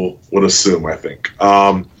people would assume, I think.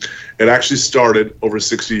 It actually started over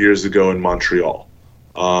 60 years ago in Montreal.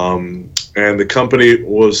 And the company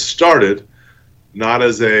was started not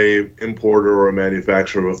as a importer or a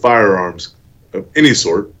manufacturer of firearms of any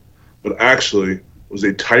sort, but actually was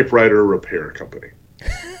a typewriter repair company.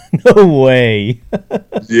 No way.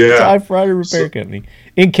 Yeah. Typewriter repair company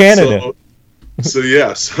in Canada. So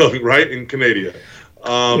right in Canada.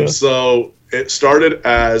 So it started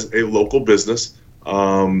as a local business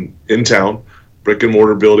in town, brick and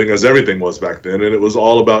mortar building, as everything was back then, and it was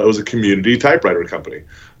a community typewriter company.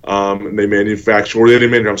 And they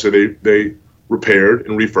repaired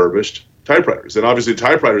and refurbished typewriters, and obviously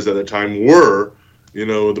typewriters at that time were,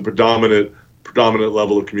 the predominant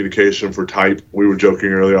level of communication for type. We were joking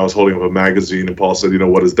earlier, I was holding up a magazine and Paul said,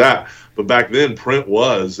 what is that? But back then print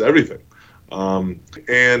was everything. And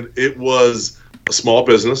it was a small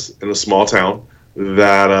business in a small town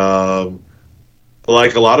that,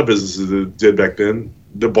 like a lot of businesses that did back then,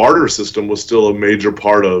 the barter system was still a major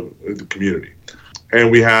part of the community.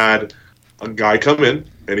 And we had a guy come in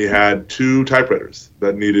and he had 2 typewriters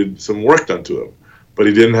that needed some work done to them, but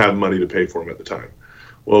he didn't have money to pay for them at the time.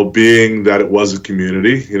 Well, being that it was a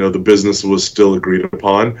community, the business was still agreed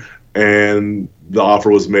upon, and the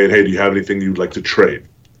offer was made, hey, do you have anything you'd like to trade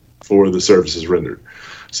for the services rendered?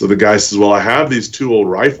 So the guy says, well, I have these 2 old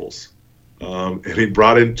rifles. And he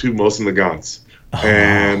brought in 2 Mosin Nagants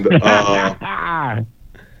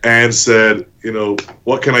and said,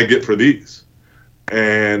 what can I get for these?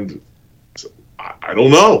 And I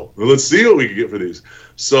don't know. Let's see what we can get for these.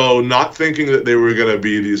 So not thinking that they were going to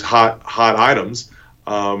be these hot items,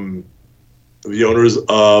 the owners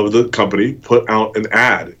of the company put out an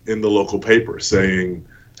ad in the local paper saying,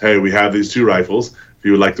 hey, we have these 2 rifles. If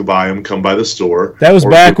you would like to buy them, come by the store. That was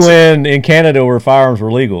back when in Canada where firearms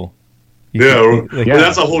were legal. Well,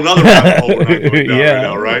 that's a whole nother rabbit hole we're not going down right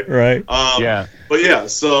now, right? Right. But yeah,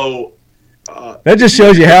 so that just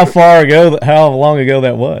shows you how long ago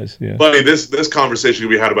that was. Yeah. Buddy, this conversation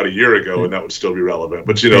we had about a year ago, and that would still be relevant.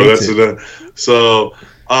 But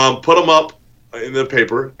put them up in the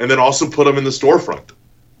paper, and then also put them in the storefront.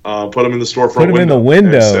 Put them in the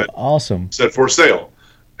window. Awesome. Said for sale.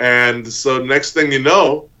 And so next thing you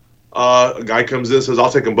know, a guy comes in and says, I'll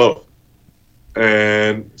take them both.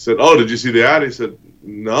 And said, oh, did you see the ad? He said,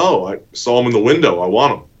 no, I saw them in the window. I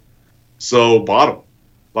want them. So bought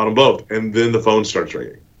them both. And then the phone starts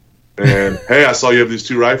ringing. And, hey, I saw you have these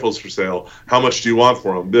 2 rifles for sale. How much do you want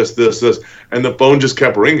for them? This. And the phone just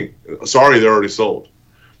kept ringing. Sorry, they're already sold.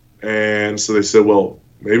 And so they said, well,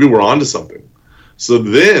 maybe we're on to something. So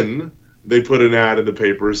then they put an ad in the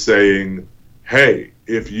paper saying, hey,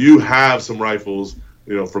 if you have some rifles,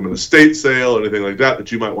 from an estate sale or anything like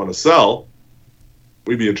that you might want to sell,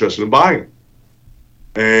 we'd be interested in buying them.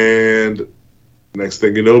 And next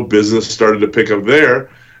thing you know, business started to pick up there.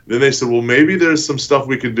 Then they said, well, maybe there's some stuff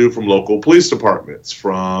we could do from local police departments,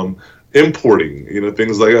 from importing,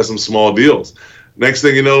 things like that, some small deals. Next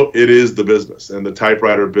thing you know, it is the business, and the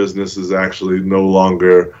typewriter business is actually no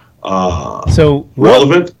longer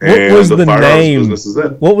relevant. What was the name?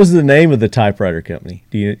 What was the name of the typewriter company?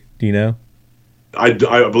 Do you know? I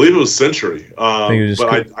believe it was Century, but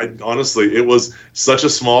I honestly, it was such a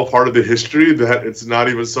small part of the history that it's not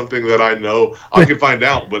even something that I know. I can find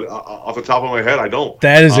out, but off the top of my head, I don't.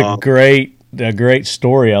 That is a great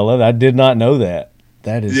story. I love it. I did not know that.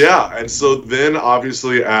 That is and so then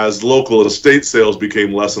obviously as local estate sales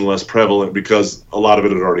became less and less prevalent because a lot of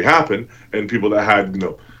it had already happened, and people that had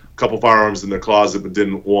a couple firearms in their closet but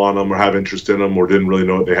didn't want them or have interest in them or didn't really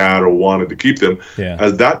know what they had or wanted to keep them.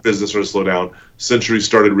 As that business started to slow down, Century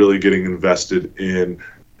started really getting invested in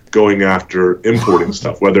going after importing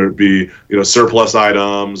stuff, whether it be surplus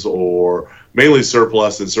items or mainly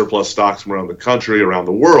surplus stocks from around the country, around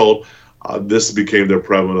the world. This became their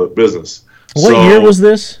prevalent business. What year was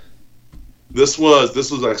this? This was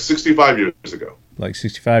like 65 years ago. Like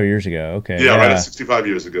 65 years ago, okay. Yeah, right at 65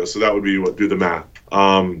 years ago. So that would be do the math.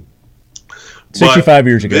 65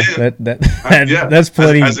 years ago. That's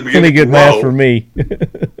plenty good math for me.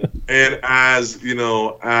 And as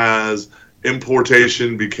as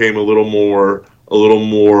importation became a little more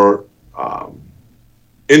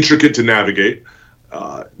intricate to navigate,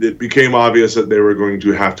 it became obvious that they were going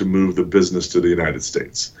to have to move the business to the United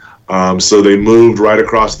States. So they moved right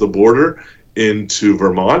across the border into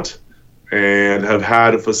Vermont and have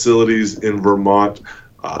had facilities in Vermont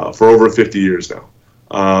for over 50 years now.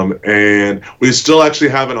 And we still actually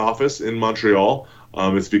have an office in Montreal.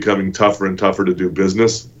 It's becoming tougher and tougher to do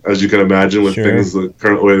business, as you can imagine, with things the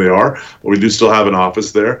current way they are. But we do still have an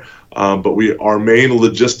office there. But our main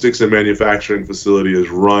logistics and manufacturing facility is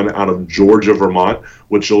run out of Georgia, Vermont,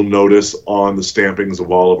 which you'll notice on the stampings of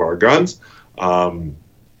all of our guns.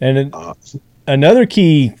 Another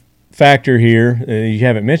key factor here you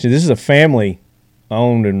haven't mentioned, this is a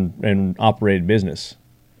family-owned and operated business.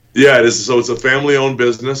 Yeah, it is. So it's a family-owned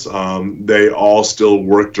business. They all still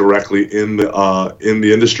work directly in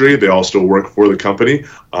the industry. They all still work for the company.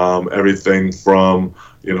 Everything from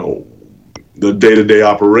the day-to-day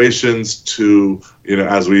operations to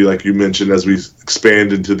as we, like you mentioned, as we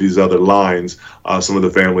expand into these other lines, some of the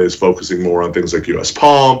family is focusing more on things like US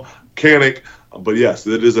Palm, Canik. But yes,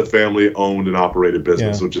 it is a family-owned and operated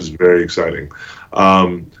business, which is very exciting.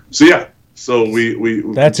 So we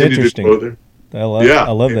that's continue interesting. to go there. I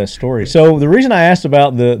love that story. So the reason I asked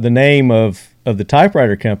about the name of the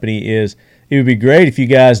typewriter company is it would be great if you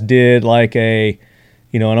guys did like an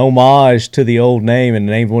homage to the old name and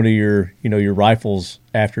named one of your rifles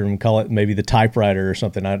after them. Call it maybe the typewriter or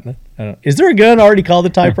something. I don't know. Is there a gun already called the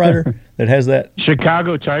typewriter that has that?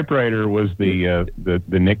 Chicago Typewriter was the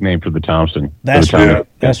nickname for the Thompson. That's right.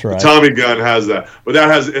 That's right. The Tommy gun has that, but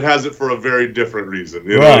it has it for a very different reason.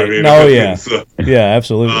 You know right. what I mean? Oh yeah. So, yeah,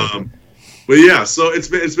 absolutely. But yeah, so it's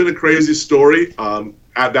been a crazy story.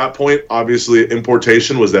 At that point, obviously,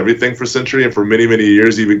 importation was everything for Century, and for many, many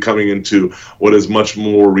years, even coming into what is much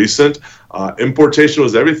more recent, importation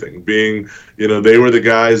was everything. Being, they were the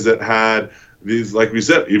guys that had these, like we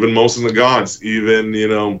said, even Mosin Nagants, even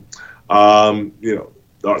the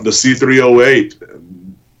C308,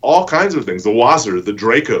 all kinds of things, the Wassers, the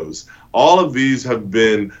Dracos, all of these have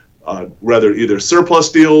been rather either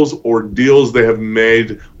surplus deals or deals they have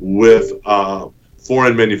made with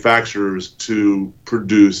foreign manufacturers to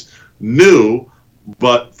produce new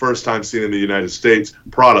but first time seen in the United States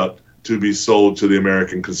product to be sold to the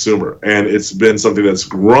American consumer. And it's been something that's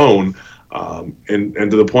grown and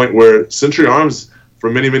to the point where Century Arms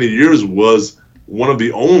for many, many years was one of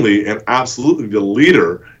the only and absolutely the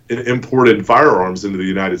leader in imported firearms into the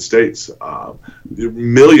United States.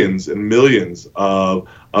 Millions and millions of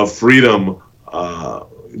Freedom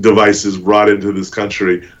devices brought into this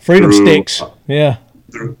country. Freedom sticks.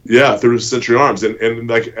 Through Century Arms. And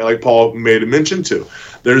like Paul made a mention to,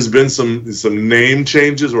 there's been some name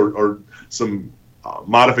changes or some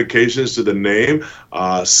modifications to the name.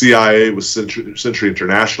 CIA was Century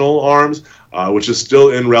International Arms, which is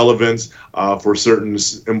still in relevance for certain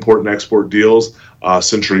import and export deals,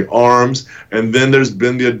 Century Arms. And then there's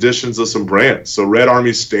been the additions of some brands. So Red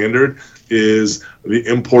Army Standard is the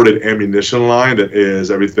imported ammunition line that is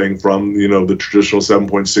everything from the traditional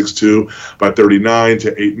 7.62 by 39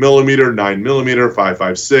 to 8 millimeter, 9 millimeter,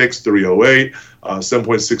 5.56, 308,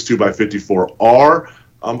 7.62 by 54R,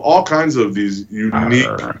 all kinds of these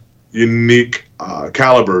unique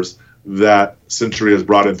calibers that Century has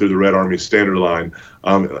brought in through the Red Army Standard line.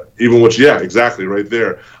 Exactly right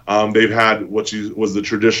there. They've had what was the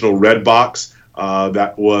traditional red box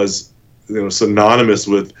that was synonymous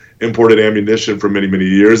with imported ammunition for many, many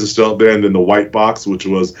years. It's still there. And then the white box, which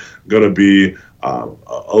was going to be a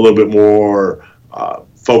little bit more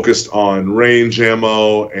focused on range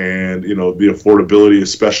ammo and, the affordability,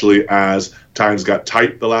 especially as times got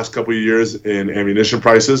tight the last couple of years in ammunition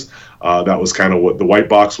prices. That was kind of what the white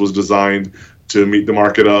box was designed to meet the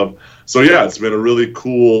market of. So yeah, it's been a really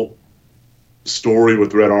cool story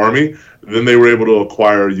with Red Army. Then they were able to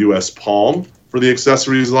acquire US Palm for the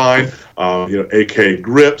accessories line, AK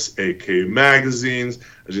grips, AK magazines,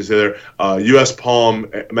 as you say there. US Palm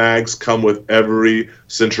mags come with every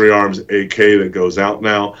Century Arms AK that goes out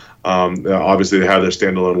now. Obviously, they have their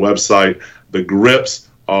standalone website. The grips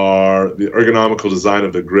are, the ergonomical design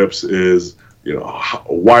of the grips is,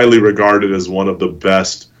 widely regarded as one of the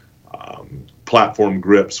best platform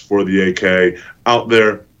grips for the AK out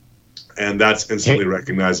there. And that's instantly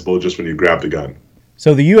recognizable just when you grab the gun.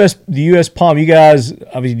 So the US Palm, you guys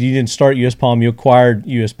obviously you didn't start US Palm, you acquired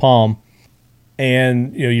US Palm,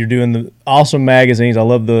 and you're doing the awesome magazines. I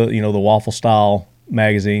love the the waffle style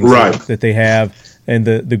magazines that they have, and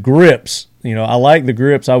the grips. I like the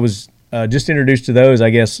grips. I was just introduced to those, I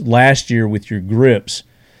guess, last year with your grips.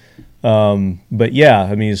 But yeah,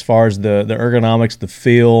 I mean, as far as the ergonomics, the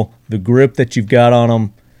feel, the grip that you've got on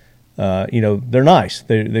them. They're nice.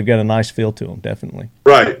 They've got a nice feel to them, definitely.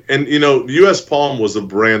 Right. And, US Palm was a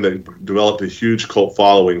brand that developed a huge cult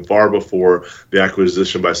following far before the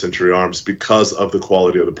acquisition by Century Arms because of the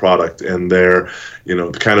quality of the product and their,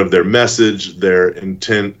 kind of their message, their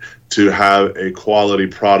intent to have a quality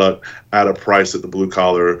product at a price that the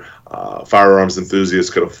blue-collar firearms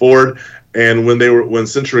enthusiasts could afford. And when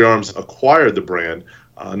Century Arms acquired the brand,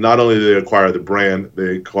 not only did they acquire the brand,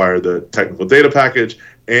 they acquired the technical data package,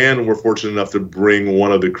 and we're fortunate enough to bring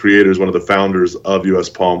one of the creators, one of the founders of US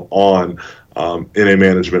Palm on in a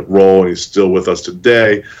management role, and he's still with us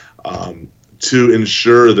today, to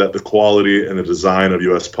ensure that the quality and the design of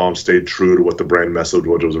US Palm stayed true to what the brand message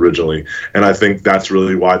was originally. And I think that's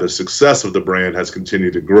really why the success of the brand has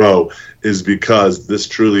continued to grow, is because this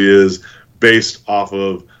truly is based off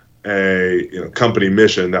of a company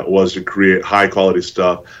mission that was to create high quality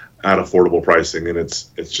stuff at affordable pricing, and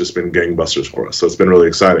it's just been gangbusters for us. So it's been really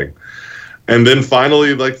exciting. And then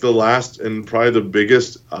finally, like the last and probably the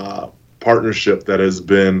biggest partnership that has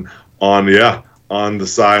been on the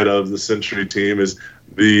side of the Century team is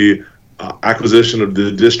the acquisition of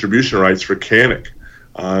the distribution rights for Canik.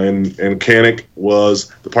 And Canik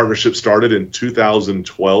was, the partnership started in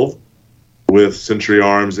 2012 with Century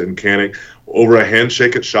Arms and Canik over a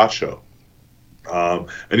handshake at SHOT Show.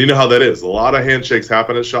 And you know how that is. A lot of handshakes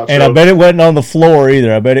happen at SHOT Show. And I bet it wasn't on the floor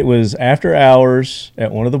either. I bet it was after hours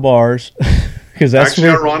at one of the bars. Actually,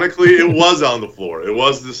 ironically, it was on the floor. It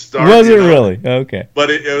was the start. Was it really? Okay. But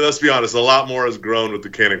let's be honest, a lot more has grown with the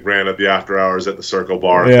Canik brand at the after hours at the Circle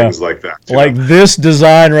Bar and things like that. Like this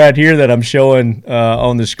design right here that I'm showing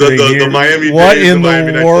on the screen the Miami what days, in the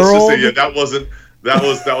Miami world? Nights,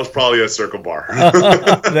 that was probably a Circle Bar.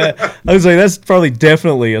 I was like, that's probably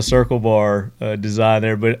definitely a Circle Bar design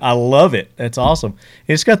there, but I love it. That's awesome.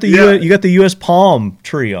 It's got the you got the U.S. palm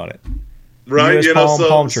tree on it. Right,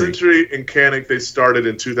 palm tree. Century and Canik, they started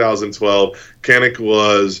in 2012. Canik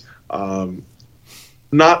was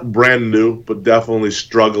not brand new, but definitely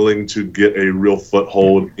struggling to get a real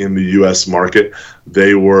foothold in the U.S. market.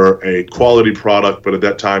 They were a quality product, but at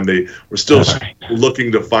that time they were still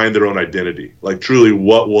looking to find their own identity. Like truly,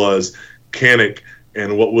 what was Canik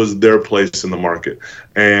and what was their place in the market?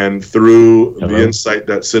 And through the insight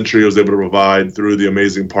that Century was able to provide, through the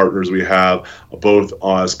amazing partners we have, both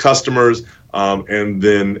as customers and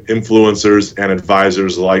then influencers and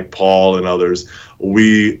advisors like Paul and others,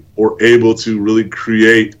 we were able to really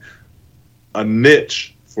create a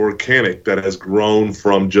niche for Canik that has grown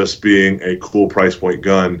from just being a cool price point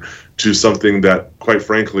gun to something that, quite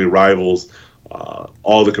frankly, rivals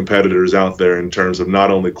all the competitors out there in terms of not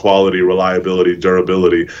only quality, reliability,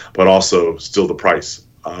 durability, but also still the price.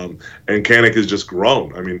 And Canik has just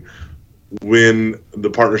grown. I mean, when the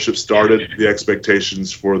partnership started, the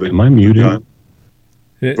expectations for the gun,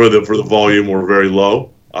 for the volume were very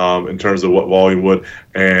low in terms of what volume would,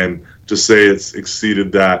 and to say it's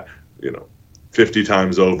exceeded that, 50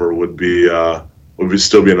 times over would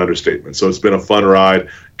still be an understatement. So it's been a fun ride.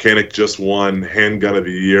 Canik just won Handgun of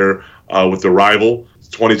the Year with the Rival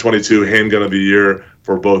 2022 Handgun of the Year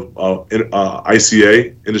for both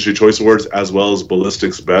ICA Industry Choice Awards as well as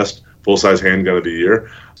Ballistics Best Full-Size Handgun of the Year.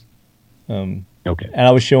 And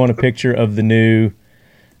I was showing a picture of the new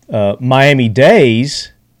Miami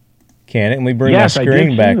Days Canik. Let me bring my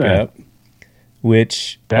screen back up.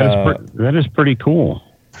 Which that is pretty cool.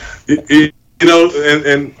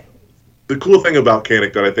 And the cool thing about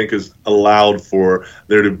Canik that I think has allowed for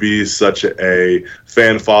there to be such a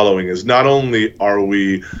fan following is not only are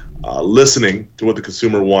we listening to what the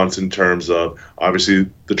consumer wants in terms of, obviously,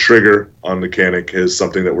 the trigger on the Canik is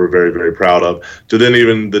something that we're very, very proud of, to then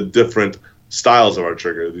even the different styles of our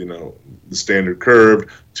trigger, the standard curved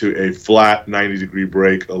to a flat 90-degree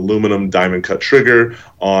break aluminum diamond cut trigger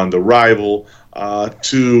on the Rival,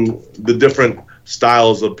 to the different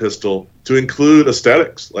styles of pistol, to include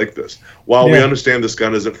aesthetics like this. While we understand this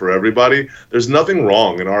gun isn't for everybody, there's nothing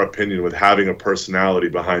wrong, in our opinion, with having a personality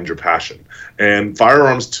behind your passion. And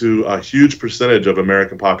firearms, to a huge percentage of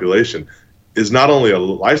American population, is not only a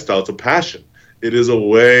lifestyle, it's a passion. It is a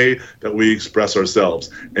way that we express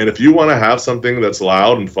ourselves. And if you want to have something that's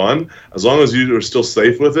loud and fun, as long as you are still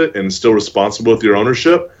safe with it and still responsible with your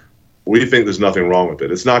ownership, we think there's nothing wrong with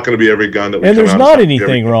it. It's not going to be every gun that we and come there's out not and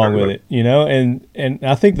anything wrong with it, and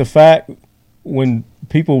I think the fact when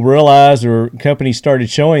people realized or companies started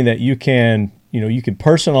showing that you can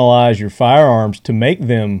personalize your firearms to make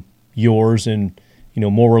them yours and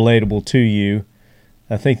more relatable to you,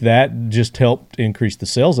 I think that just helped increase the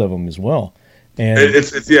sales of them as well. And it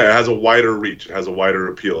has a wider reach, it has a wider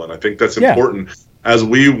appeal, and I think that's important. As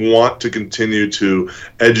we want to continue to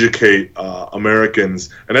educate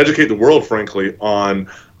Americans and educate the world, frankly, on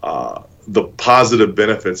the positive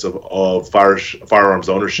benefits of firearms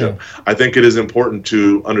ownership, I think it is important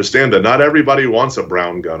to understand that not everybody wants a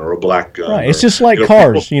brown gun or a black gun. Right. It's just like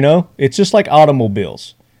cars, It's just like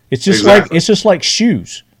automobiles. It's just like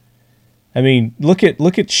shoes. I mean, look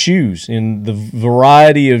at shoes in the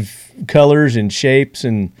variety of colors and shapes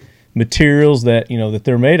and materials that that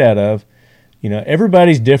they're made out of.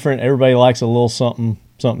 Everybody's different. Everybody likes a little something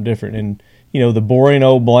different. And, the boring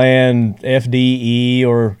old bland FDE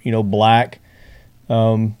or, black,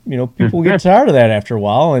 People get tired of that after a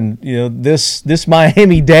while, and this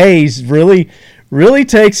Miami Days really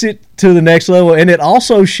takes it to the next level, and it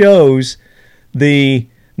also shows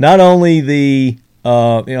not only the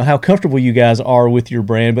how comfortable you guys are with your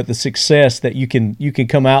brand, but the success that you can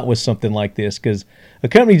come out with something like this, because a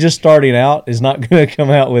company just starting out is not going to come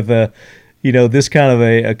out with this kind of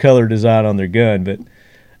a color design on their gun. But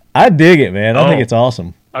I dig it, man. I think it's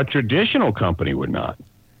awesome. A traditional company would not.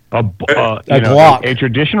 Glock. A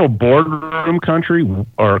traditional boardroom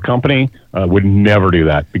company would never do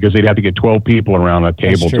that, because they'd have to get 12 people around a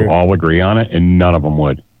table to all agree on it, and none of them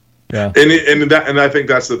would. Yeah. And I think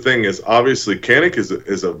that's the thing, is obviously Canik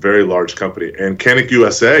is a very large company, and Canik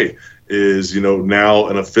USA is now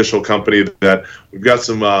an official company that we've got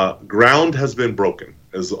some ground has been broken,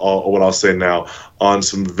 is what I'll say now, on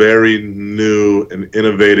some very new and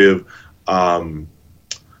innovative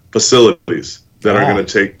facilities that are going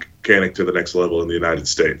to take Canik to the next level in the United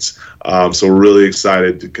States. So we're really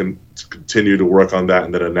excited to continue to work on that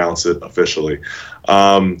and then announce it officially.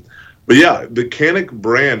 But yeah, the Canik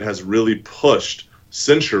brand has really pushed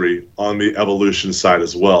Century on the evolution side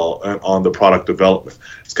as well, and on the product development.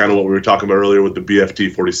 It's kind of what we were talking about earlier with the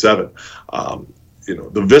BFT 47.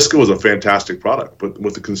 The Visca was a fantastic product, but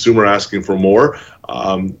with the consumer asking for more,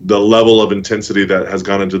 the level of intensity that has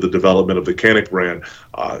gone into the development of the Canik brand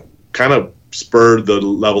kind of spurred the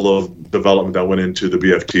level of development that went into the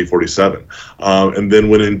BFT 47, and then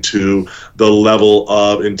went into the level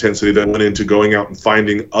of intensity that went into going out and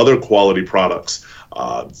finding other quality products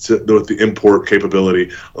with the import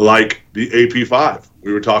capability, like the AP5.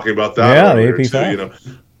 We were talking about that earlier, the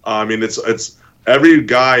AP5. I mean, it's every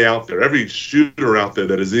guy out there, every shooter out there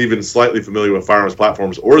that is even slightly familiar with firearms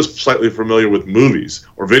platforms or is slightly familiar with movies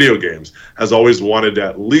or video games has always wanted to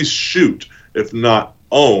at least shoot, if not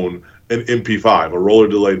own, an MP5, a roller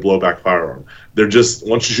delayed blowback firearm. They're just,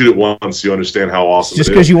 once you shoot it once, you understand how awesome just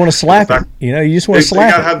it is. Because you want to slap it. You just want to slap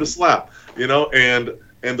it. You gotta have the slap,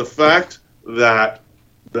 and the fact that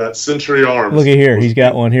Century Arms. Look at here, he's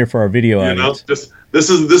got one here for our video audience. This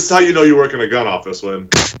is how you know you work in a gun office, when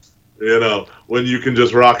you can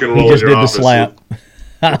just rock and roll he just in your did office the slap.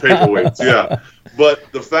 with paperweights. Yeah.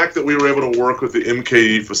 But the fact that we were able to work with the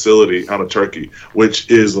MKE facility out of Turkey, which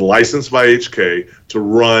is licensed by HK to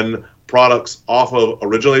run products off of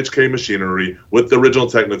original HK machinery with the original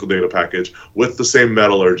technical data package, with the same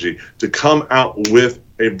metallurgy, to come out with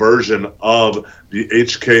a version of the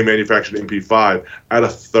HK manufactured MP5 at a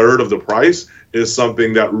third of the price, is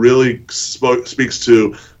something that really speaks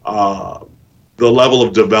to the level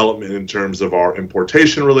of development in terms of our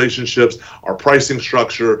importation relationships, our pricing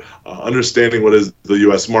structure, understanding what is the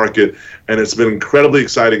U.S. market. And it's been incredibly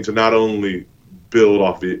exciting to not only build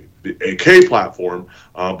off the AK platform,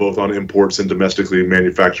 both on imports and domestically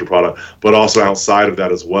manufactured product, but also outside of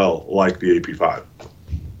that as well, like the AP5.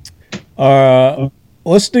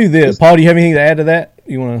 Let's do this. Paul, do you have anything to add to that?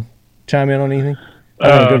 You want to chime in on anything? I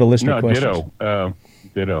want to go to listener questions.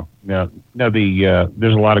 Ditto. Now,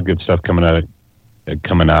 there's a lot of good stuff coming out of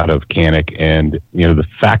Canik, and the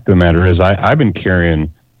fact of the matter is, I've been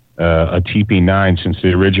carrying a TP9 since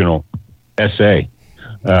the original SA.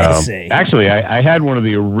 Actually, I had one of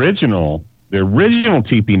the original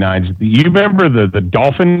TP9s. You remember the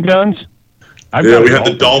Dolphin guns? We had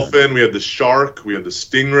the Dolphin, we had the Shark, we had the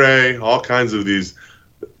Stingray, all kinds of these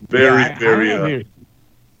very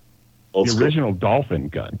old the original Dolphin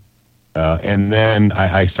gun. And then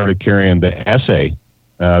I started carrying the SA,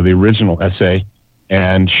 the original SA,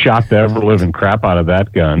 and shot the ever living crap out of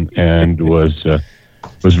that gun, and was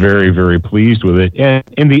very, very pleased with it.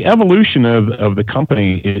 And the evolution of the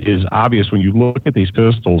company is obvious when you look at these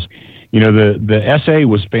pistols. The SA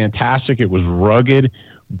was fantastic. It was rugged,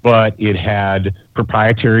 but it had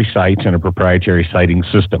proprietary sights and a proprietary sighting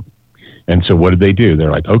system. And so what did they do?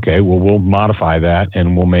 They're like, okay, well, we'll modify that,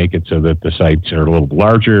 and we'll make it so that the sights are a little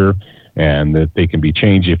larger, and that they can be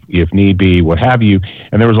changed if need be, what have you.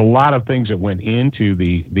 And there was a lot of things that went into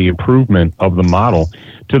the improvement of the model,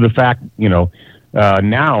 to the fact, now,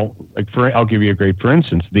 I'll give you a great, for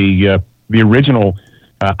instance, the original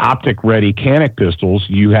optic-ready Canik pistols,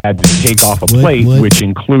 you had to take off a plate, which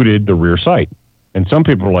included the rear sight. And some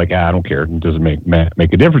people are like, I don't care, it doesn't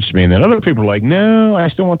make a difference to me. And then other people are like, no, I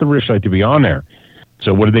still want the rear sight to be on there.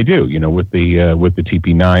 So what did they do? With the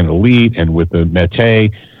TP9 Elite and with the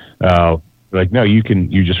Mete, like, no, you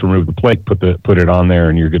just remove the plate, put it on there,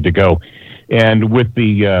 and you're good to go. And with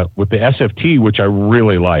the SFT, which I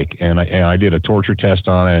really like, and I did a torture test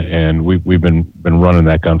on it, and we've been running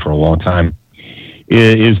that gun for a long time,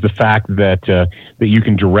 is the fact that you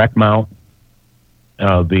can direct mount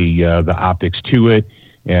the optics to it.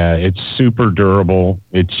 It's super durable.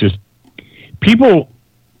 It's just people,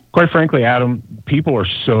 quite frankly, Adam, people are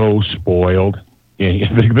so spoiled.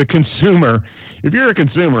 The consumer, if you're a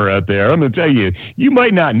consumer out there, I'm going to tell you, you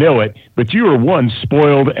might not know it, but you are one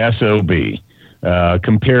spoiled SOB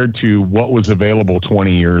compared to what was available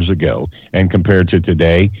 20 years ago and compared to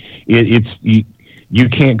today. You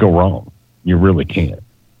can't go wrong. You really can't.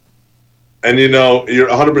 And you're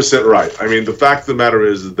 100% right. I mean, the fact of the matter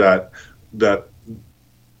is that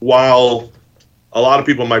while a lot of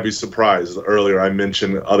people might be surprised, earlier I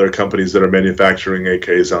mentioned other companies that are manufacturing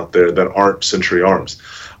AKs out there that aren't Century Arms.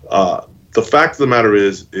 The fact of the matter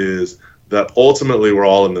is that ultimately we're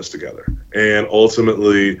all in this together. And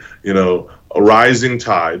ultimately, a rising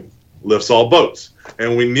tide lifts all boats.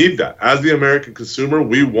 And we need that. As the American consumer,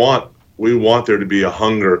 we want there to be a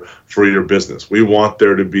hunger for your business. We want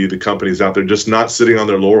there to be the companies out there just not sitting on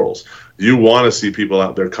their laurels. You want to see people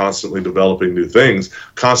out there constantly developing new things,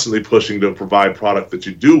 constantly pushing to provide product that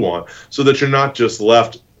you do want, so that you're not just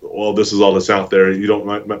left, well, this is all that's out there. You don't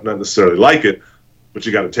not necessarily like it, but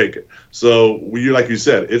you got to take it. So like you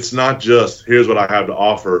said, it's not just, here's what I have to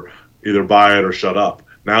offer, either buy it or shut up.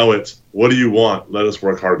 Now it's, what do you want? Let us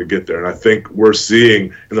work hard to get there. And I think we're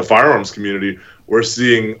seeing in the firearms community, we're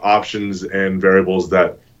seeing options and variables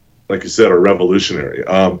that, like you said, are revolutionary.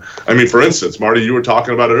 For instance, Marty, you were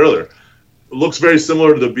talking about it earlier. It looks very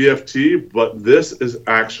similar to the BFT, but this is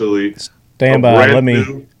actually stand by. Let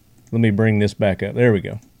me bring this back up. There we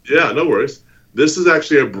go. Yeah, no worries. This is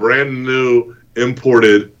actually a brand new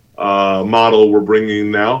imported model we're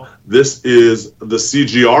bringing now. This is the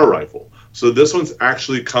CGR rifle. So this one's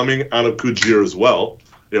actually coming out of Kujir as well.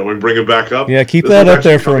 When we bring it back up. Yeah, keep that up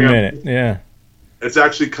there for a minute. Yeah. It's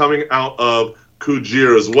actually coming out of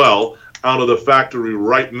Kujir as well, out of the factory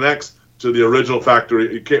right next to the original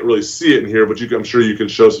factory. You can't really see it in here, but I'm sure you can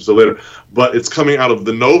show some later. But it's coming out of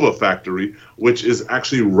the Nova factory, which is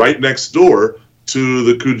actually right next door to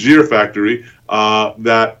the Kujir factory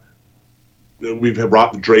that we've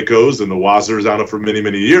brought the Dracos and the Wazers out of for many,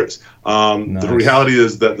 many years. Nice. The reality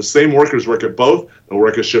is that the same workers work at both. They'll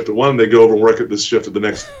work a shift at one, they go over and work at this shift at the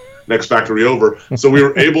next factory over. So we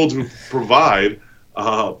were able to provide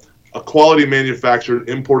a quality manufactured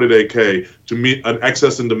imported AK to meet an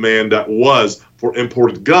excess in demand that was for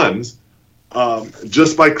imported guns,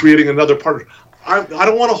 just by creating another part. I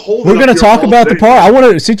don't want to hold. We're going to talk about the part. I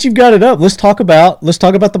want to, since you've got it up, let's talk about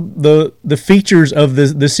the features of the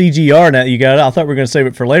CGR. Now that you got it, I thought we were going to save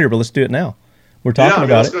it for later, but let's do it now. We're talking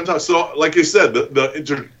about it. So, like you said,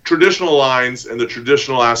 the traditional lines and the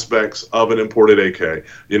traditional aspects of an imported AK.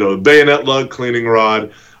 Bayonet lug, cleaning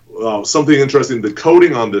rod. Something interesting. The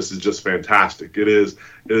coating on this is just fantastic. It is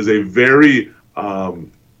a very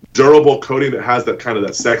durable coating that has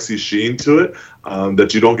that sexy sheen to it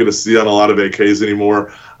that you don't get to see on a lot of AKs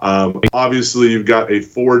anymore. Obviously, you've got a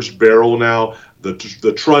forged barrel now.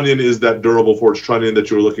 The trunnion is that durable forged trunnion that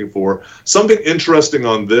you were looking for. Something interesting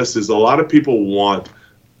on this is a lot of people want,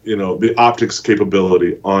 the optics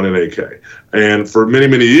capability on an AK, and for many,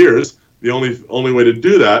 many years, the only way to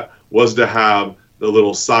do that was to have the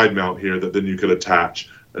little side mount here that then you could attach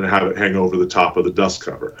and have it hang over the top of the dust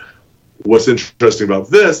cover. What's interesting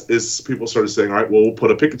about this is people started saying, all right, well, we'll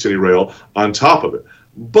put a Picatinny rail on top of it.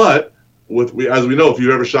 But as we know, if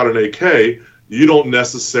you've ever shot an AK, you don't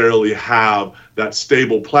necessarily have that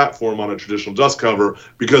stable platform on a traditional dust cover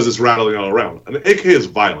because it's rattling all around. An AK is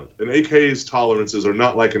violent. An AK's tolerances are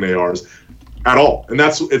not like an AR's at all. And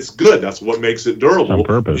it's good. That's what makes it durable. On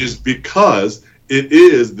purpose. Is because it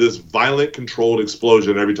is this violent, controlled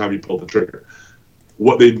explosion every time you pull the trigger.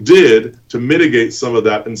 What they did to mitigate some of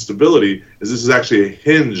that instability is this is actually a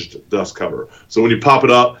hinged dust cover. So when you pop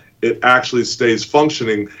it up, it actually stays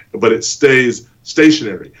functioning, but it stays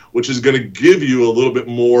stationary, which is going to give you a little bit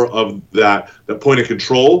more of that point of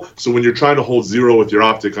control. So when you're trying to hold zero with your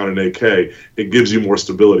optic on an AK, it gives you more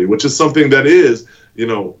stability, which is something that is,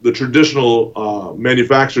 the traditional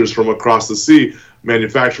manufacturers from across the sea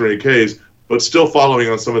manufacturing AKs, but still following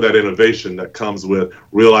on some of that innovation that comes with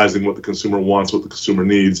realizing what the consumer wants, what the consumer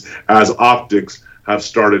needs, as optics have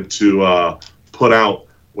started to put out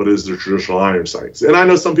what is their traditional iron sights. And I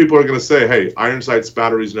know some people are going to say, hey, iron sights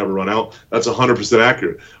batteries never run out. That's 100%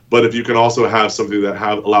 accurate. But if you can also have something that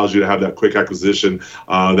allows you to have that quick acquisition,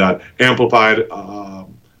 that amplified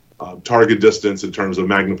target distance in terms of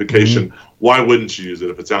magnification, why wouldn't you use it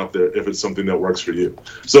if it's out there, if it's something that works for you?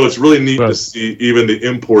 So it's really neat to see even the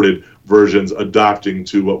imported versions adopting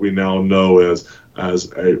to what we now know as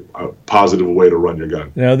a positive way to run your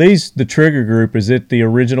gun. Now, the trigger group, is it the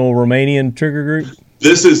original Romanian trigger group?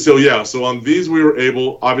 This is so on these we were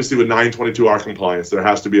able, obviously with 922R compliance, there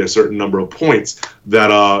has to be a certain number of points that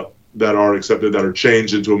are accepted, that are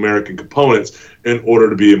changed into American components in order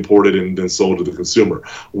to be imported and then sold to the consumer.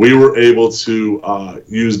 We were able to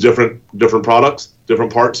use different products,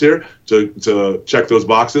 different parts here to check those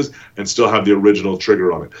boxes and still have the original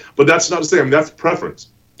trigger on it. But that's not to say, I mean, that's preference.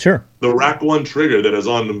 Sure. The Rack 1 trigger that is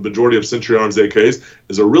on the majority of Century Arms AKs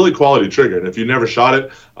is a really quality trigger. And if you never shot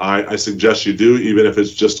it, I suggest you do, even if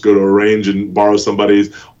it's just go to a range and borrow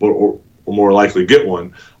somebody's or more likely get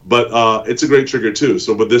one. But it's a great trigger too.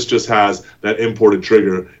 But this just has that imported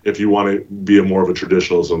trigger if you want to be more of a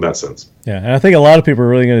traditionalist in that sense. Yeah, and I think a lot of people are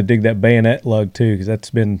really going to dig that bayonet lug too, because that's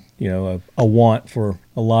been a want for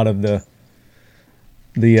a lot of the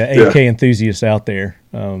AK enthusiasts out there.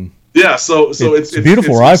 So it's a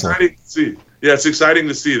beautiful rifle. Exciting to see. Yeah, it's exciting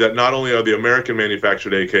to see that not only are the American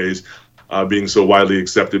manufactured AKs being so widely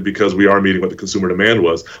accepted because we are meeting what the consumer demand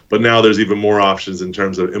was, but now there's even more options in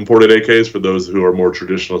terms of imported AKs for those who are more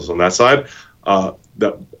traditionalists on that side.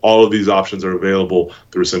 That all of these options are available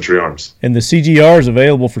through Century Arms. And the CGR is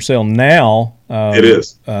available for sale now. It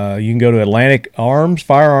is. You can go to Atlantic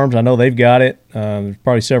Firearms. I know they've got it. There's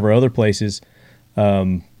probably several other places.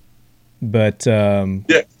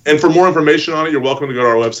 And for more information on it, you're welcome to go to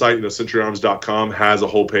our website. CenturyArms.com has a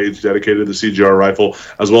whole page dedicated to the CGR rifle,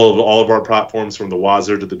 as well as all of our platforms, from the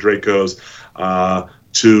Wazer to the Dracos,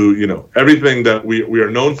 to everything that we are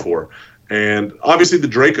known for. And obviously the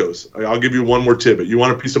Dracos. I'll give you one more tidbit. You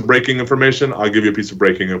want a piece of breaking information? I'll give you a piece of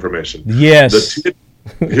breaking information. Yes.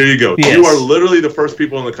 Here you go. Yes. You are literally the first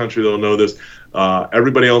people in the country that will know this.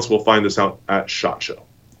 Everybody else will find this out at SHOT Show.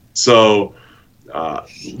 So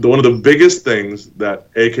one of the biggest things that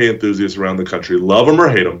AK enthusiasts around the country, love them or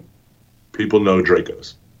hate them, people know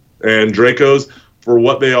Dracos. And Dracos, for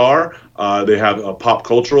what they are, they have a pop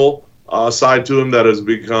cultural side to them that has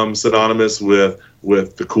become synonymous with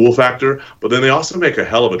the cool factor. But then they also make a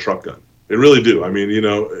hell of a truck gun. They really do. I mean,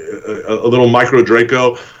 a little micro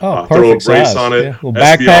Draco, throw a brace size on it. Yeah. Little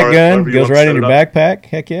backpack SBR, gun, goes right in your backpack.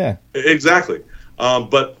 Heck yeah. Exactly.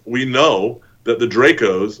 But we know that the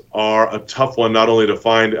Dracos are a tough one not only to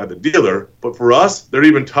find at the dealer, but for us, they're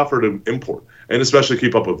even tougher to import, and especially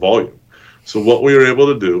keep up with volume. So what we were able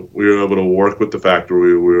to do, we were able to work with the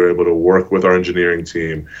factory, we were able to work with our engineering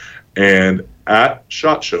team, and at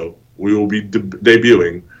SHOT Show, we will be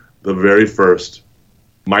debuting the very first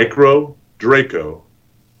micro Draco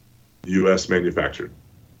U.S. manufactured.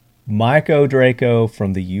 Micro Draco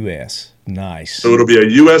from the U.S. Nice. So it'll be a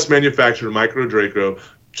U.S. manufactured micro Draco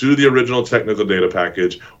to the original technical data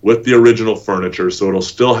package with the original furniture. So it'll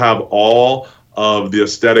still have all of the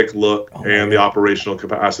aesthetic look and the operational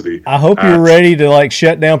capacity. I hope you're ready to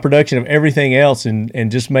shut down production of everything else and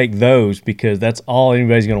just make those, because that's all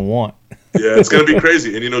anybody's going to want. Yeah, it's going to be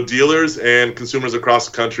crazy. And, dealers and consumers across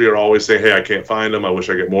the country are always saying, hey, I can't find them. I wish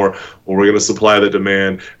I get more. Well, we're going to supply the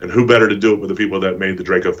demand. And who better to do it with the people that made the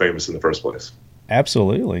Draco famous in the first place?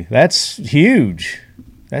 Absolutely. That's huge.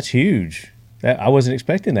 That's huge. I wasn't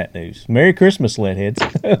expecting that news. Merry Christmas, leadheads.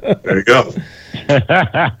 There you go.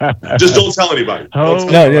 Just don't tell anybody.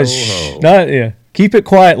 Keep it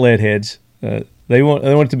quiet, leadheads. They want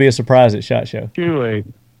it to be a surprise at SHOT Show. Too late.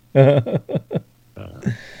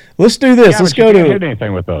 Let's do this. Let's go you to. Can't hit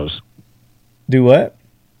anything with those. Do what?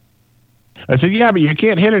 I said, yeah, but you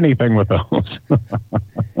can't hit anything with those.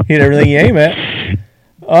 Hit everything you aim at.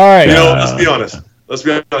 All right. Let's be honest.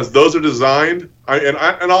 Those are designed.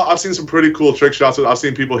 I've seen some pretty cool trick shots. I've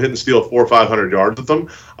seen people hit and steal 400 or 500 yards with them.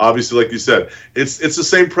 Obviously, like you said, it's the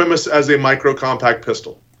same premise as a micro compact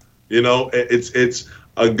pistol. It's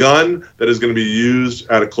a gun that is going to be used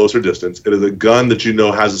at a closer distance. It is a gun that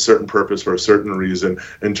has a certain purpose for a certain reason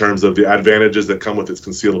in terms of the advantages that come with its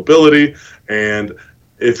concealability. And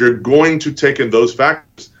if you're going to take in those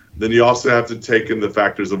factors, then you also have to take in the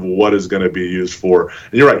factors of what is going to be used for.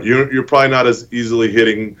 And you're right, you're probably not as easily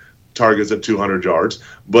hitting targets at 200 yards,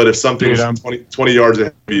 but if something's 20 yards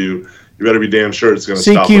ahead of you, you better be damn sure it's going to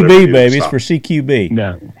stop. CQB, baby, it's for CQB.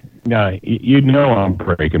 No, I'm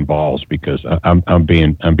breaking balls because I'm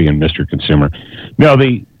being Mr. Consumer. No,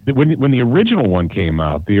 when the original one came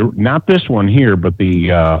out, not this one here, but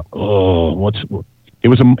it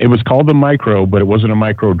was called the Micro, but it wasn't a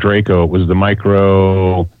Micro Draco. It was the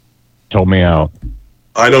Micro. Help me out.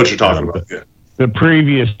 I know what you're talking about. Yeah. The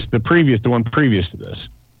one previous to this.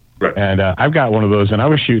 Right. And I've got one of those, and I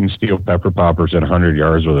was shooting steel pepper poppers at 100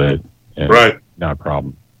 yards with it. And right. Not a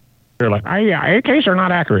problem. They're like, AKs are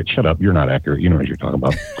not accurate. Shut up. You're not accurate. You know what you're talking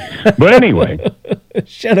about. But anyway.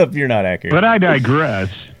 Shut up. You're not accurate. But I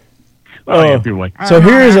digress. So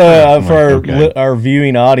here's for our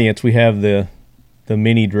viewing audience, we have the the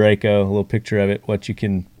mini Draco, a little picture of it, what you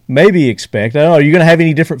can maybe expect. I don't know. Are you going to have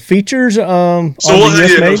any different features on the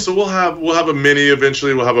US made? So we'll have a mini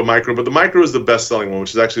eventually. We'll have a micro, but the micro is the best selling one,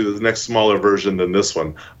 which is actually the next smaller version than this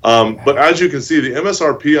one. But as you can see, the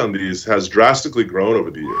MSRP on these has drastically grown over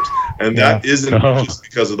the years, and that isn't just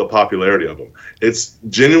because of the popularity of them. It's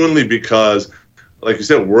genuinely because, like you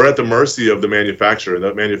said, we're at the mercy of the manufacturer, and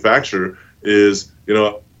that manufacturer is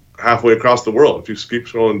halfway across the world. If you keep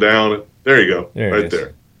scrolling down, there you go, right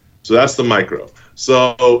there. So that's the micro.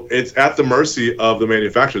 So it's at the mercy of the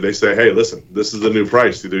manufacturer. They say, hey, listen, this is the new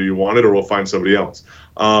price. Either you want it or we'll find somebody else.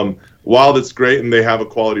 While that's great and they have a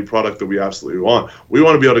quality product that we absolutely want, we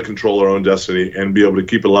want to be able to control our own destiny and be able to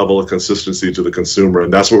keep a level of consistency to the consumer.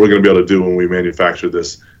 And that's what we're going to be able to do when we manufacture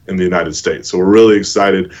this in the United States. So we're really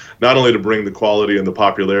excited not only to bring the quality and the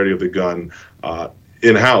popularity of the gun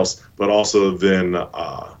in-house, but also then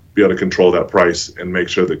be able to control that price and make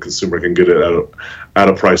sure the consumer can get it at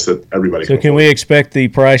a price that everybody can afford. So can we expect the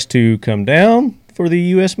price to come down for the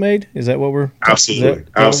U.S. made? Is that what we're Absolutely.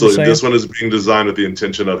 Absolutely. This one is being designed with the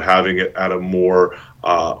intention of having it at a more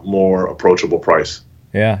approachable price.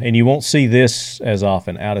 Yeah, and you won't see this as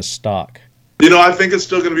often out of stock. I think it's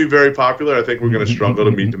still going to be very popular. I think we're going to struggle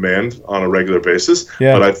to meet demand on a regular basis.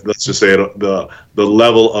 Yeah. But let's just say the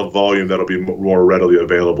level of volume that'll be more readily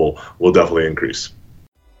available will definitely increase.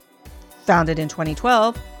 Founded in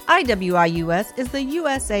 2012, IWI US is the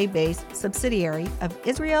USA-based subsidiary of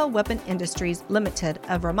Israel Weapon Industries Limited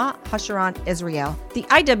of Ramat Hasharon, Israel. The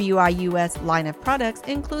IWI US line of products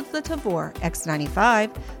includes the Tavor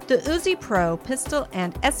X95, the Uzi Pro pistol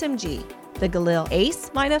and SMG, the Galil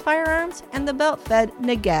Ace line of firearms, and the belt-fed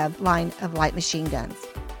Negev line of light machine guns.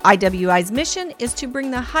 IWI's mission is to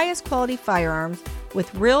bring the highest quality firearms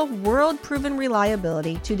with real world-proven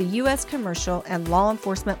reliability to the U.S. commercial and law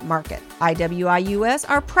enforcement market. IWI US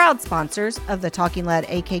are proud sponsors of the Talking Lead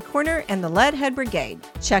AK Corner and the Leadhead Brigade.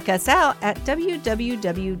 Check us out at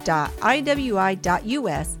www.iwi.us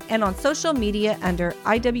and on social media under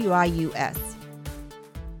IWI US.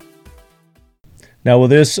 Now, will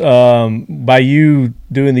this, by you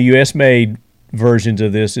doing the U.S.-made versions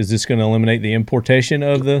of this, is this going to eliminate the importation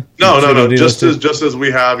of the? No. Just as we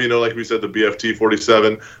have, like we said, the BFT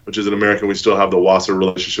 47, which is an American, we still have the Wasser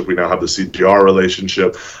relationship. We now have the CGR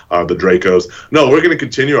relationship, the Dracos. No, we're going to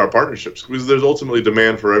continue our partnerships because there's ultimately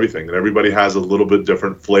demand for everything, and everybody has a little bit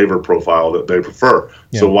different flavor profile that they prefer.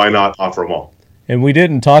 Yeah. So why not offer them all? And we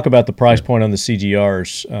didn't talk about the price point on the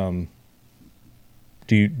CGRs.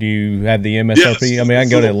 Do you have the MSRP? Yes. I mean, I can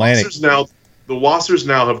go to Atlantic. The Wassers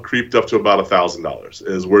now have creeped up to about $1,000.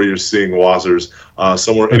 Is where you're seeing Wassers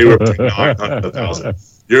somewhere anywhere between 900 and 1,000.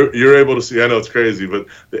 You're able to see. I know it's crazy, but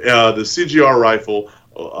the CGR rifle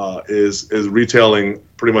is retailing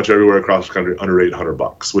pretty much everywhere across the country under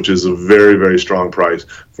 $800, which is a very, very strong price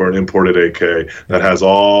for an imported AK that has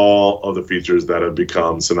all of the features that have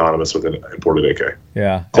become synonymous with an imported AK.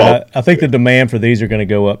 Yeah, I think the demand for these are going to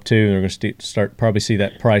go up too. They're going to start probably see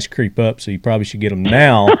that price creep up. So you probably should get them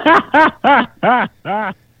now.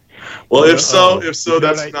 Well, if so,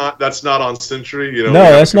 that's not on Century. No,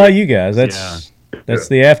 that's not you guys. That's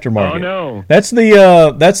the aftermarket. Oh no, that's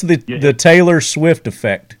the Taylor Swift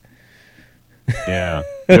effect. Yeah,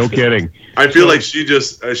 no kidding. I feel like she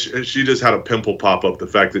just had a pimple pop up. The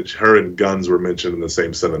fact that her and guns were mentioned in the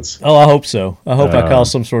same sentence. Oh, I hope so. I hope I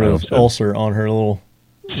caused some sort of ulcer on her little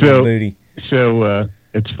booty. So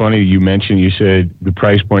it's funny you said the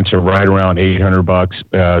price points are right around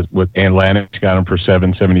 $800. With Atlantic's got them for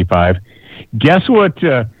 $775. Guess what?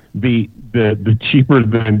 The cheaper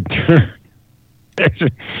than.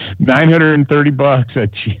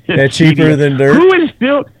 $930. That's cheaper than dirt.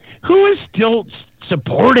 Who is still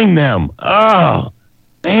supporting them? Oh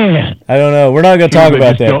man, I don't know. We're not going to talk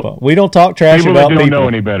about that. We don't talk trash about people. Don't know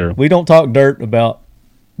any better. We don't talk dirt about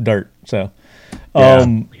dirt. So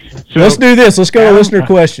let's do this. Let's go to listener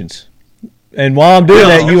questions. And while I'm doing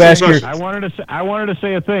that, you ask your. I wanted to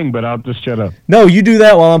say a thing, but I'll just shut up. No, you do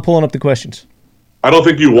that while I'm pulling up the questions. I don't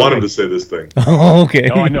think you wanted to say this thing. Oh, okay.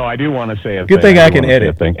 No, I do want to say a Good thing I can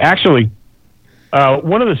edit. Actually,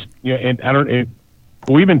 one of the and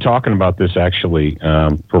we've been talking about this actually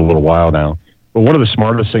for a little while now. But one of the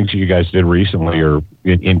smartest things you guys did recently, or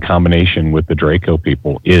in combination with the Draco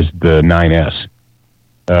people, is the 9S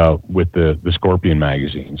with the Scorpion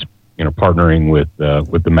magazines. Partnering with the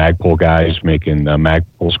Magpul guys, making the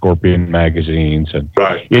Magpul Scorpion magazines, and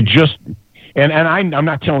right. It just. And I'm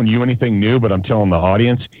not telling you anything new, but I'm telling the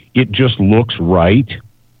audience, it just looks right.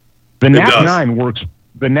 The NAC 9 works.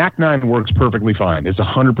 The NAC 9 works perfectly fine. It's a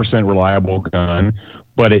 100% reliable gun,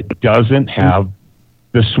 but it doesn't have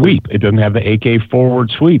the sweep. It doesn't have the AK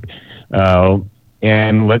forward sweep.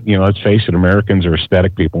 And let's face it, Americans are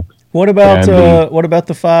aesthetic people. What about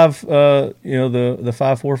the 5? The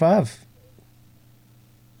 5.45.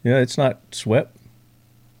 It's not swept.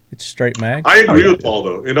 It's straight mag. I agree with Paul,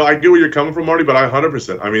 though. I get where you're coming from, Marty, but I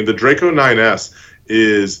 100%. I mean, the Draco 9S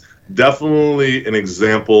is definitely an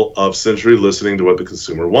example of Century listening to what the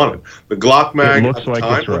consumer wanted. The Glock mag at the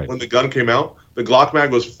time, when the gun came out, the Glock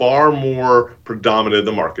mag was far more predominant in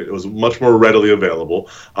the market. It was much more readily available.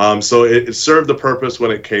 So it served the purpose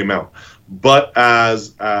when it came out. But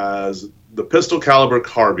as the pistol caliber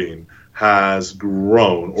carbine has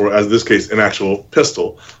grown, or as this case, an actual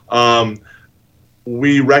pistol,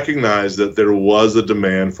 we recognized that there was a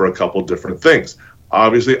demand for a couple different things.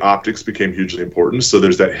 Obviously, optics became hugely important. So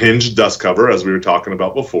there's that hinged dust cover, as we were talking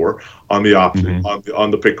about before, on the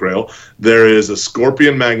on the pick rail. There is a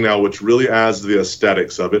Scorpion mag now, which really adds to the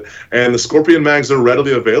aesthetics of it. And the Scorpion mags are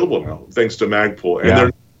readily available now, thanks to Magpul.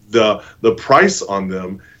 And the price on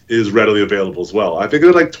them is readily available as well. I think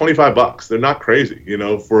they're like $25. They're not crazy, and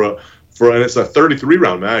it's a 33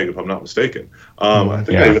 round mag, if I'm not mistaken. I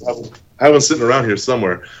think I have one sitting around here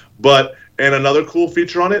somewhere. And another cool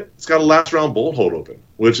feature on it, it's got a last round bolt hold open,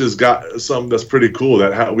 which has got something that's pretty cool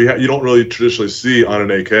that you don't really traditionally see on an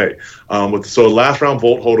AK. So a last round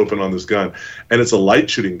bolt hold open on this gun, and it's a light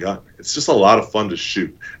shooting gun. It's just a lot of fun to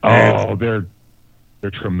shoot. They're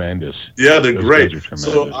tremendous. Yeah, they're great.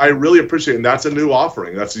 So I really appreciate it. And that's a new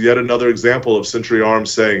offering. That's yet another example of Century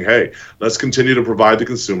Arms saying, hey, let's continue to provide the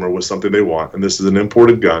consumer with something they want. And this is an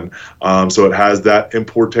imported gun. So it has that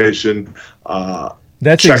importation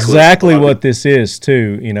That's exactly what this is,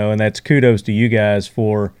 too, and that's kudos to you guys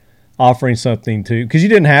for offering something because you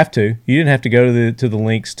didn't have to. You didn't have to go to the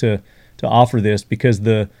links to offer this because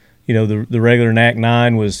the regular NAC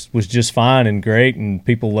 9 was just fine and great, and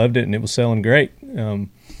people loved it, and it was selling great. You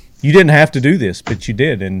didn't have to do this, but you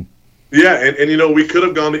did, and we could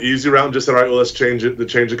have gone the easy route and just said, all right, well, let's change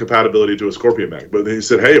the compatibility to a Scorpion mag. But then he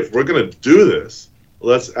said, hey, if we're going to do this,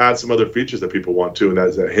 let's add some other features that people want too, and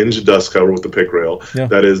that's that hinged dust cover with the pick rail. Yeah.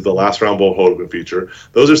 That is the last round bolt hold open feature.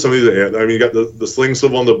 Those are some of these. You got the sling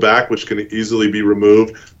swivel on the back, which can easily be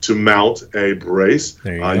removed to mount a brace.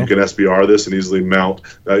 You can SBR this and easily mount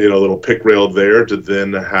a little pick rail there to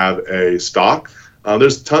then have a stock.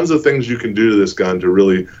 There's tons of things you can do to this gun to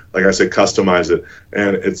really, like I said, customize it,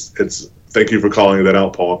 and it's. Thank you for calling that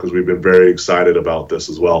out, Paul, because we've been very excited about this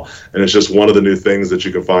as well. And it's just one of the new things that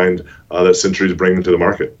you can find that Century's bringing to the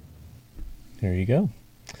market. There you go.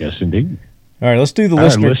 Yes, indeed. All right, let's do the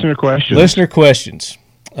listener questions. Listener questions.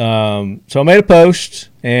 So I made a post,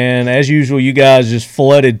 and as usual, you guys just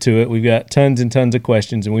flooded to it. We've got tons and tons of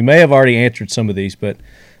questions, and we may have already answered some of these, but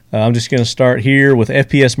I'm just going to start here with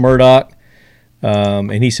FPS Murdoch.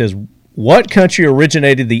 And he says, what country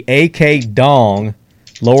originated the AK Dong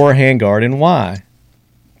lower handguard and why?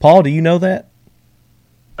 Paul, do you know that?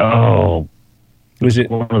 Oh, was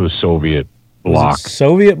it one of the Soviet bloc?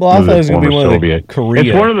 Soviet bloc? I thought it was going to be one of the Korea.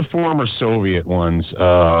 It's one of the former Soviet ones.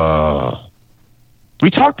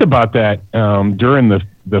 We talked about that during the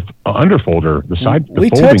underfolder, the side.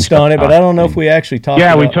 We touched on it, but I don't know if we actually talked.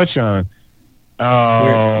 Yeah, we touched on it.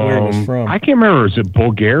 Where it was from? I can't remember. Is it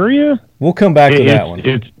Bulgaria? We'll come back to that one.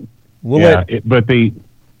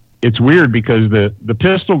 It's weird because the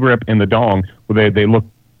pistol grip and the dong,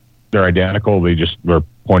 they're identical. They just were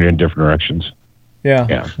pointed in different directions.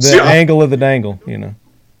 Yeah. The angle of the dangle,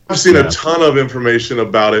 I've seen a ton of information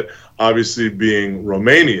about it, obviously being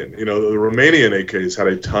Romanian. The Romanian AKs had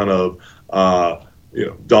a ton of,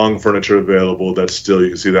 dong furniture available that still you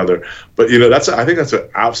can see that there. But, I think that's an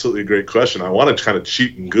absolutely great question. I want to kind of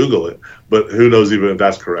cheat and Google it, but who knows even if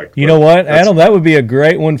that's correct. You know what, Adam? That would be a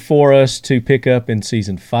great one for us to pick up in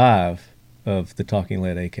Season 5 of the Talking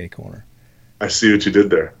Lead AK Corner. I see what you did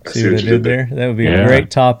there. See what I did there? That would be a great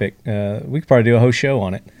topic. We could probably do a whole show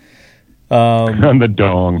on it. On the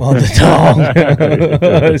dong. On the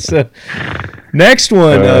dong. So, next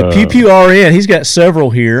one, PPRN. He's got several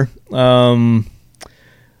here.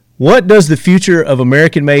 What does the future of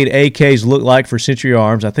American-made AKs look like for Century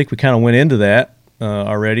Arms? I think we kind of went into that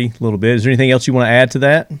already a little bit. Is there anything else you want to add to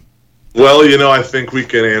that? Well, I think we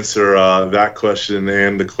can answer that question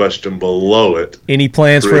and the question below it. Any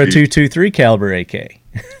plans for a .223 caliber AK?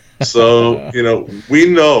 So, we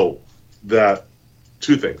know that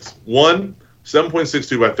two things. One,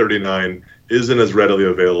 7.62 by 39 isn't as readily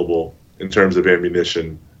available in terms of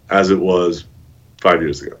ammunition as it was 5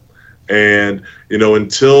 years ago. And,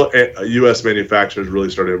 until U.S. manufacturers really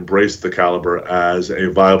started to embrace the caliber as a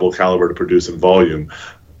viable caliber to produce in volume,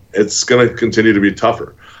 it's going to continue to be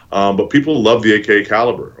tougher. But people love the AK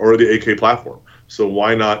caliber or the AK platform. So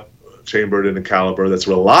why not chamber it in a caliber that's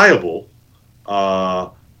reliable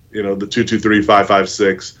the 223,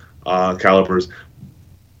 556 calibers.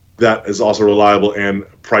 That is also reliable and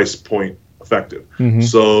price point effective. Mm-hmm.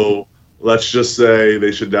 So let's just say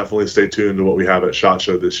they should definitely stay tuned to what we have at SHOT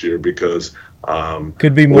Show this year, because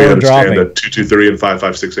could be we more understand dropping. that 223 and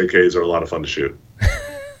 556 AKs are a lot of fun to shoot.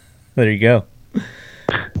 There you go.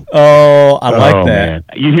 Oh, I like that. Man.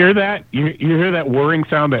 You hear that? You hear that whirring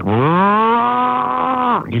sound? That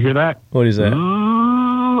you hear that? What is that?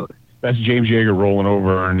 That's James Yeager rolling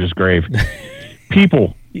over in his grave.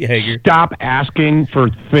 People, Yeager. Stop asking for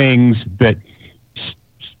things that.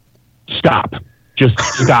 Stop. Just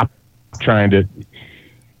stop trying to.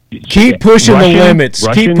 Keep pushing the limits.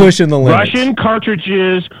 Keep pushing the limits. Russian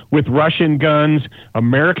cartridges with Russian guns,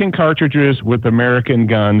 American cartridges with American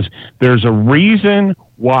guns. There's a reason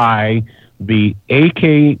why the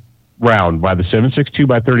AK round by the 7.62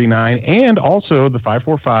 by 39 and also the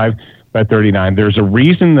 5.45 by 39, there's a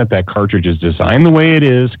reason that cartridge is designed the way it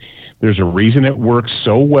is. There's a reason it works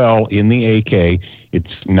so well in the AK.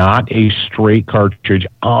 It's not a straight cartridge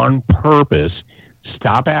on purpose.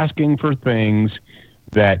 Stop asking for things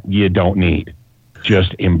that you don't need.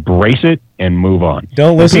 Just embrace it and move on.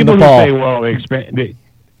 Don't listen to Paul. Say, well,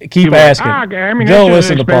 keep asking. Don't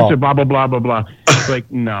listen to Paul. Blah, blah, blah, blah, blah. It's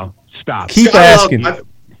like, no, stop. Keep asking.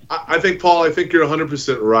 I think, Paul, I think you're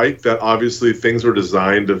 100% right that obviously things were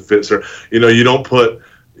designed to fit. You don't put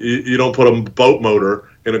a boat motor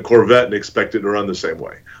in a Corvette and expect it to run the same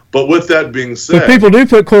way. But with that being said, but people do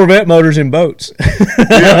put Corvette motors in boats.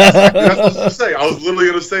 Yeah, that's what I was going to say. I was literally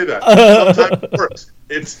going to say that. Sometimes it works.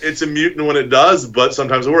 It's a mutant when it does, but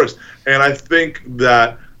sometimes it works. And I think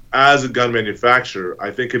that as a gun manufacturer,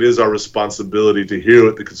 I think it is our responsibility to hear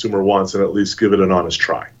what the consumer wants and at least give it an honest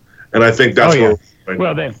try. And I think that's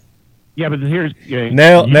well, then, yeah, but here's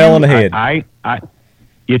nail on the head.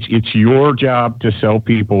 It's your job to sell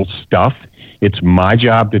people stuff. It's my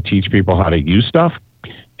job to teach people how to use stuff.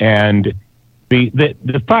 And the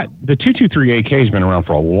 223 AK has been around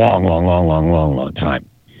for a long time.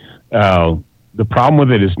 The problem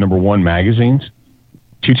with it is, number one, magazines.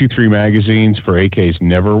 223 magazines for AKs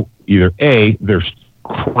never either A, they're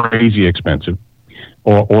crazy expensive,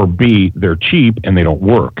 or B, they're cheap and they don't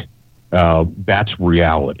work. That's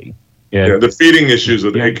reality. The feeding issues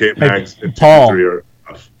with AK mags and Paul, 223 are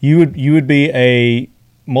tough. You would be a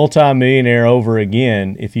multi-millionaire over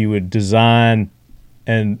again if you would design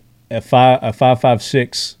a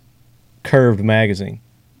 5.56 curved magazine.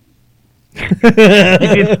 You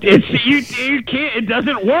can't. It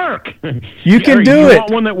doesn't work. You can do it. You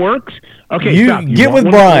want one that works? Okay, stop. Get with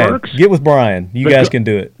Brian. Get with Brian. You guys can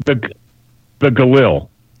do it. The Galil.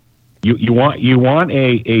 You want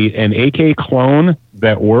an AK clone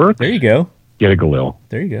that works? There you go. Get a Galil.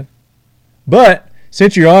 There you go. But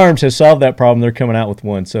Century Arms has solved that problem. They're coming out with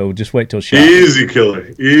one, so just wait till SHOT. Easy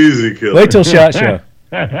killer. Wait till SHOT Show.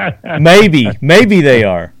 Maybe they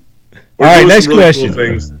are. We're all right, next really question. Cool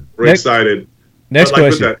things. We're excited. Next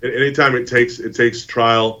question. With that, anytime it takes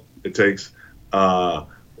trial, it takes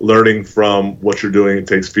learning from what you're doing. It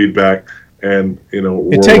takes feedback, and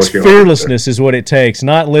it takes fearlessness is what it takes.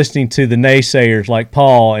 Not listening to the naysayers like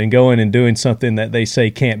Paul and going and doing something that they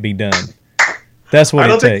say can't be done. That's what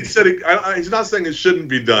it takes. He's not saying it shouldn't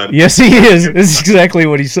be done. Yes, he is. That's exactly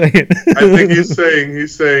what he's saying. I think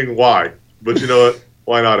he's saying why, but you know what?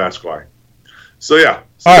 Why not ask why? So yeah,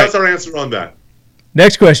 that's our answer on that.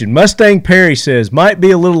 Next question. Mustang Perry says, might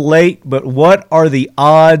be a little late, but what are the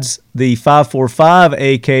odds the 5.45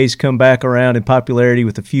 AKs come back around in popularity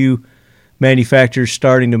with a few manufacturers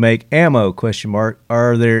starting to make ammo? ?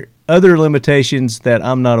 Are there other limitations that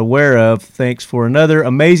I'm not aware of? Thanks for another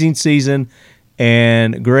amazing season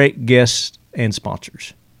and great guests and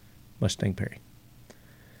sponsors. Mustang Perry.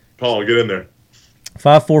 Paul, get in there.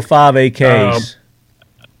 5.45 AKs.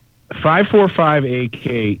 5.45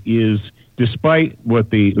 AK is, despite what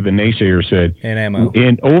the naysayer said, and ammo.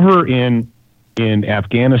 Over in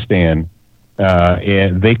Afghanistan,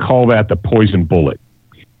 and they call that the poison bullet.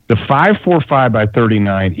 The 5.45 by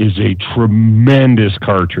 39 is a tremendous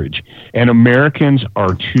cartridge, and Americans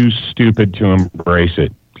are too stupid to embrace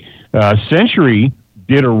it. Century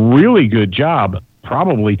did a really good job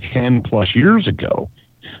probably 10 plus years ago.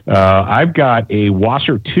 I've got a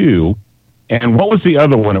Wasser 2, and what was the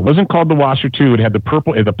other one? It wasn't called the Wasser 2. It had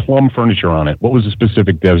the plum furniture on it. What was the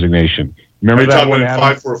specific designation? Remember that one?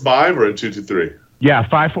 5.45 or a 223? Yeah,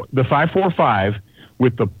 the 5.45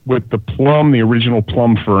 with the plum, the original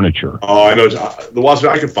plum furniture. Oh, I know the Wasser.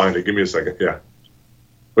 I can find it. Give me a second. Yeah,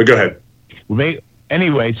 but go ahead. Well,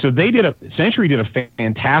 anyway, so Century did a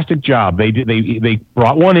fantastic job. They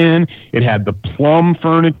brought one in. It had the plum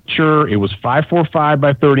furniture. It was 5.45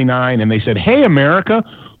 by 39, and they said, "Hey, America,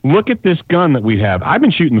 look at this gun that we have." I've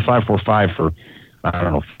been shooting the 5.45 for, I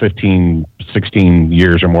don't know, 15, 16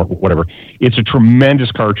 years or more, whatever. It's a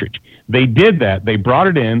tremendous cartridge. They did that. They brought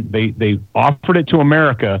it in. They offered it to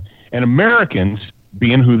America, and Americans,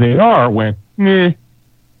 being who they are, went, meh.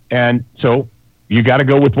 And so you got to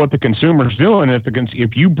go with what the consumer's doing.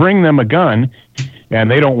 If you bring them a gun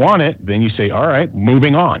and they don't want it, then you say, all right,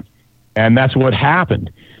 moving on. And that's what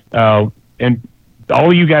happened. And all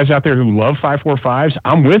of you guys out there who love 5.45s,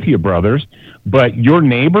 I'm with you, brothers. But your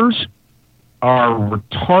neighbors are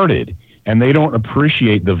retarded, and they don't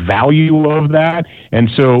appreciate the value of that. And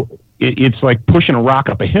so it's like pushing a rock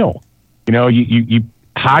up a hill. You know, you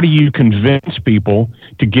how do you convince people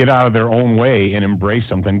to get out of their own way and embrace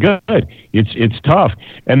something good? It's tough.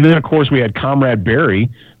 And then, of course, we had Comrade Barry,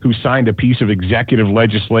 who signed a piece of executive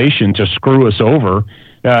legislation to screw us over.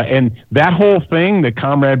 And that whole thing that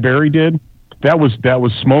Comrade Barry did, that was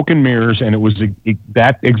smoke and mirrors, and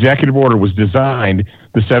that executive order was designed,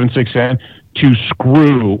 the 767, to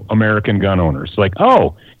screw American gun owners. Like,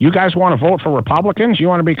 oh, you guys want to vote for Republicans? You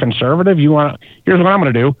want to be conservative? Here's what I'm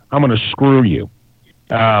going to do. I'm going to screw you.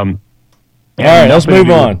 All right, let's move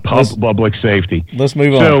on. Public safety. Let's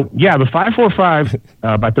move on. So, yeah, the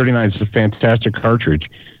 5.45 by 39 is a fantastic cartridge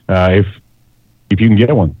if you can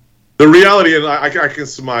get one. The reality, and I can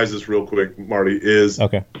surmise this real quick, Marty, is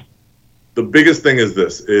okay. The biggest thing is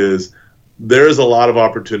this, is there is a lot of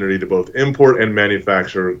opportunity to both import and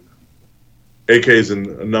manufacture AKs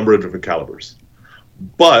in a number of different calibers.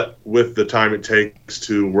 But with the time it takes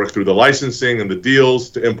to work through the licensing and the deals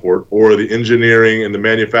to import, or the engineering and the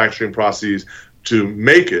manufacturing processes to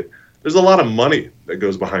make it, there's a lot of money that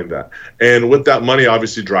goes behind that. And with that money,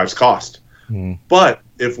 obviously drives cost. But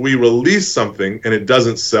if we release something and it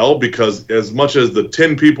doesn't sell, because as much as the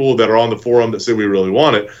 10 people that are on the forum that say we really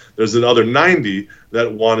want it, there's another 90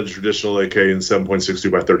 that want a traditional AK in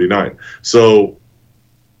 7.62 by 39. So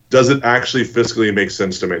does it actually fiscally make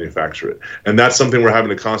sense to manufacture it? And that's something we're having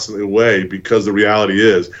to constantly weigh, because the reality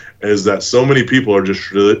is that so many people are just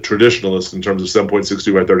traditionalists in terms of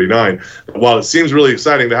 7.62 by 39. While it seems really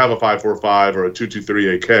exciting to have a 5.45 or a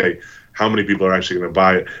 223 AK, how many people are actually going to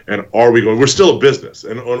buy it? And are we going? We're still a business.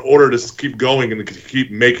 And in order to keep going and to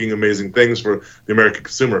keep making amazing things for the American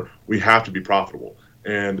consumer, we have to be profitable.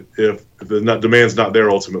 And if the demand's not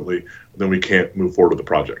there ultimately, then we can't move forward with the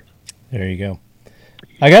project. There you go.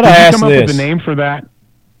 I got to ask come this. Up with the name for that?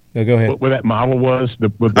 No, go ahead. What that model was?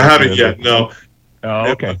 I haven't yet, no.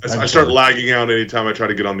 Oh, okay. I start lagging out anytime I try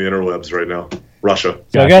to get on the interwebs right now. Russia.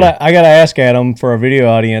 So gotcha. I gotta ask Adam, for our video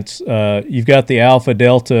audience. You've got the Alpha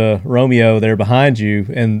Delta Romeo there behind you,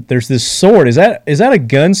 and there's this sword. Is that a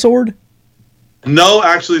gun sword? No,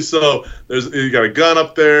 actually. So you got a gun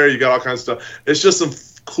up there. You got all kinds of stuff. It's just some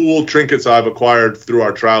cool trinkets I've acquired through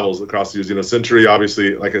our travels across the years. You know, Century,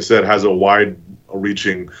 obviously, like I said, has a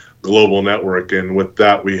wide-reaching global network, and with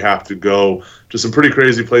that, we have to go to some pretty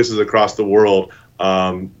crazy places across the world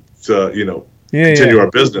to continue our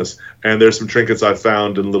business. And there's some trinkets I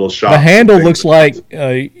found in little shops. The handle looks like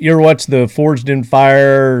you ever watch the Forged in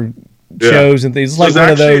Fire shows and things. It's like one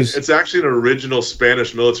of those. It's actually an original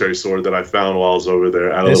Spanish military sword that I found while I was over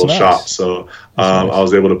there at a little shop. So I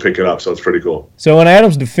was able to pick it up. So it's pretty cool. So in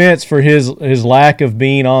Adam's defense, for his lack of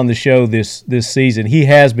being on the show this season, he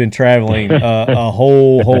has been traveling a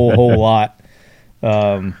whole lot.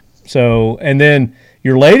 And then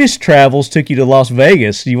your latest travels took you to Las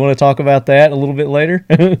Vegas. Do you want to talk about that a little bit later?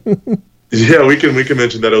 Yeah, we can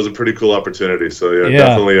mention that. It was a pretty cool opportunity. So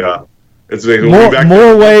definitely. It's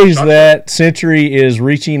more ways that Century is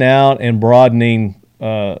reaching out and broadening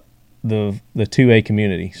the 2A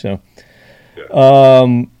community. So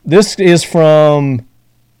this is from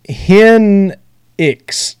Heinix,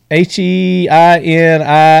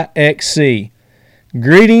 Heinixc.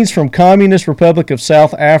 Greetings from Communist Republic of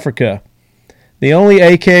South Africa. The only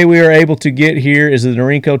AK we are able to get here is the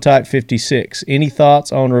Norinco Type 56. Any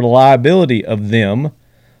thoughts on reliability of them?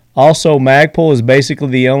 Also, Magpul is basically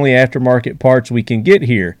the only aftermarket parts we can get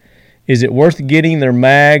here. Is it worth getting their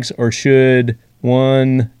mags, or should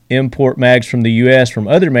one import mags from the U.S. from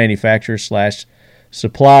other manufacturers /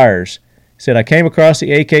 suppliers? Said, I came across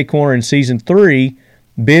the AK Corner in Season 3,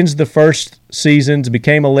 binged the first seasons,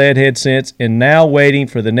 became a leadhead since, and now waiting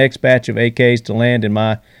for the next batch of AKs to land in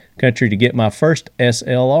my country to get my first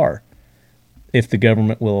SLR, if the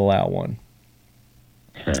government will allow one.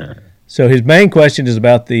 So his main question is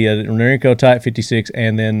about the Norinco Type 56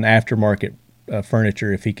 and then aftermarket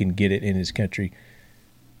furniture, if he can get it in his country.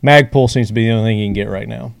 Magpul seems to be the only thing you can get right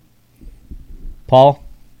now. Paul?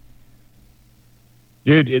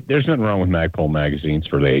 Dude, there's nothing wrong with Magpul magazines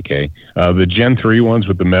for the AK. The Gen 3 ones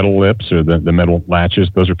with the metal lips or the metal latches,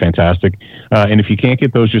 those are fantastic. And if you can't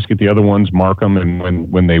get those, just get the other ones, mark them,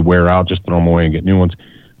 and when they wear out, just throw them away and get new ones.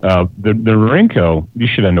 The Norinco, you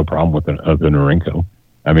should have no problem with the Norinco.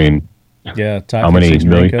 I mean, yeah, how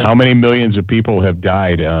many millions of people have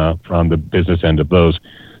died from the business end of those?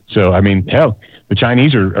 So, I mean, hell, the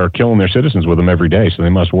Chinese are killing their citizens with them every day, so they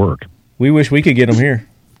must work. We wish we could get them here.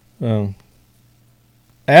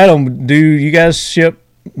 Adam, do you guys ship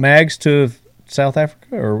mags to South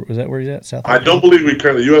Africa, or is that where he's at? South Africa? I don't believe we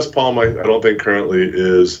currently. U.S. Palm, I don't think currently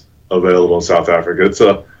is available in South Africa.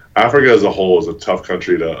 Africa as a whole is a tough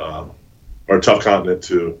country or a tough continent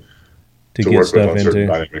to get work stuff with on certain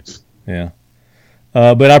into. dynamics. Yeah,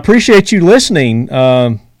 but I appreciate you listening.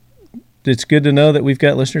 It's good to know that we've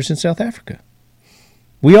got listeners in South Africa.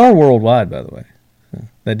 We are worldwide, by the way.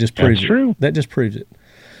 That just proves That's true. That just proves it.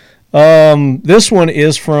 This one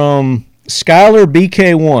is from Skylar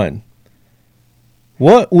BK1.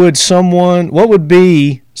 What would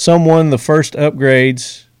be the first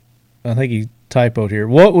upgrades? I think he typoed here.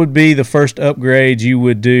 What would be the first upgrades you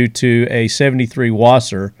would do to a 73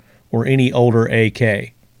 Wasser or any older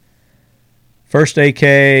AK? First AK,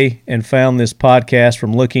 and found this podcast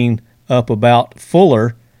from looking up about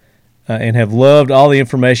Fuller and have loved all the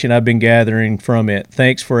information I've been gathering from it.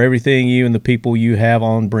 Thanks for everything you and the people you have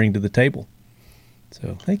on bring to the table.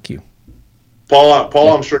 So, thank you. Paul,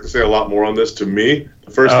 I'm sure can say a lot more on this. To me,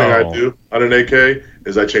 the first thing I do on an AK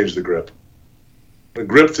is I change the grip. The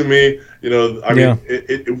grip to me,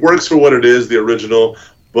 it works for what it is, the original,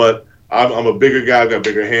 but I'm a bigger guy, I've got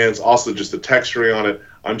bigger hands. Also, just the texturing on it,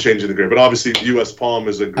 I'm changing the grip. But obviously, U.S. Palm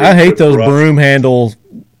is a grip. I hate those broom handle.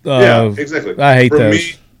 Yeah, exactly. I hate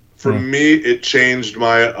those. For me, it changed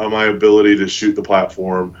my ability to shoot the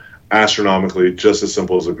platform astronomically, just as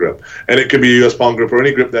simple as a grip. And it could be a U.S. Palm grip or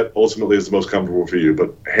any grip that ultimately is the most comfortable for you.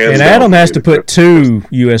 But hands down, Adam has to put 2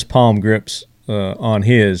 U.S. Palm grips on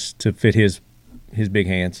his to fit his big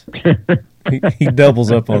hands. he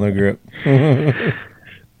doubles up on the grip.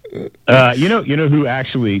 You know who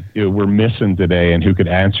actually we're missing today and who could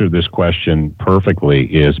answer this question perfectly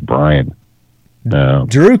is Brian.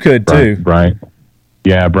 Drew could too. Brian.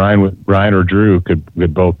 Yeah, Brian or Drew could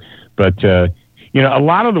both. But a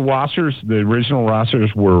lot of the Wassers, the original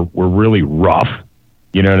Wassers, were really rough.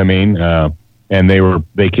 You know what I mean? And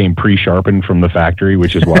they came pre-sharpened from the factory,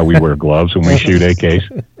 which is why we wear gloves when we shoot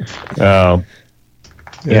AKs.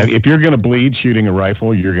 Yeah, if you're going to bleed shooting a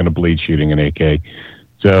rifle, you're going to bleed shooting an AK.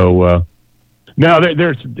 So no,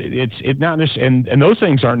 it's not this, and those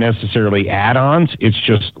things aren't necessarily add-ons. It's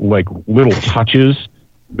just like little touches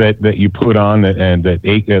that you put on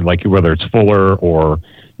that like whether it's Fuller or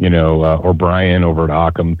or Brian over at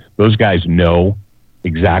Occam, those guys know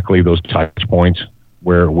exactly those touch points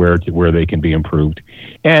where they can be improved.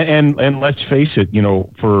 And let's face it,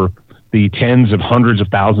 for the tens of hundreds of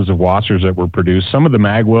thousands of Wassers that were produced, some of the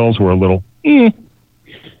magwells were a little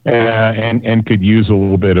and could use a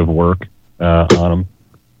little bit of work on them.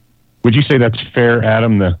 Would you say that's fair,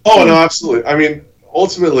 Adam? Oh no, absolutely. I mean,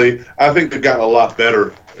 ultimately, I think they've gotten a lot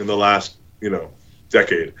better in the last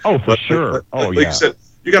decade. Oh, for sure. Like you said,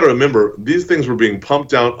 you got to remember these things were being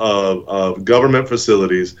pumped out of government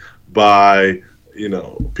facilities by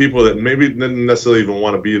people that maybe didn't necessarily even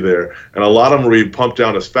want to be there, and a lot of them were being pumped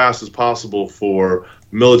down as fast as possible for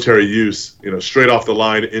military use, straight off the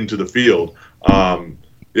line into the field.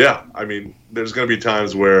 Yeah, I mean, there's going to be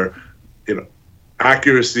times where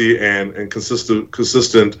accuracy and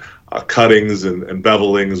consistent cuttings and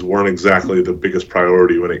bevelings weren't exactly the biggest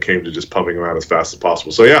priority when it came to just pumping them out as fast as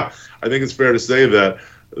possible. So yeah, I think it's fair to say that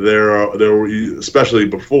there were, especially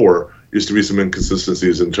before, used to be some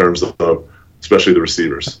inconsistencies in terms of especially the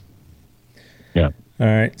receivers. Yeah. All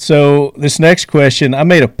right. So this next question, I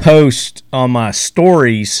made a post on my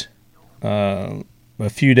stories a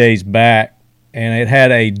few days back, and it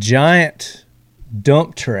had a giant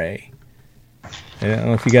dump tray. I don't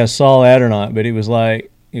know if you guys saw that or not, but it was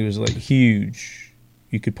like huge.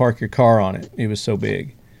 You could park your car on it. It was so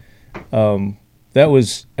big. That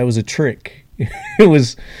was a trick. It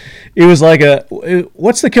was like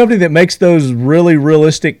what's the company that makes those really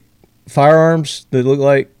realistic firearms that look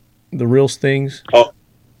like the real things? Oh,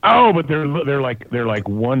 but they're like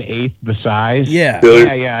 1/8 the size. Yeah.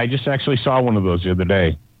 Yeah. I just actually saw one of those the other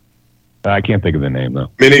day. I can't think of the name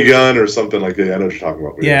though. Minigun or something like that. I know what you're talking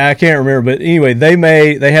about. Yeah, I can't remember, but anyway,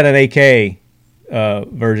 they had an AK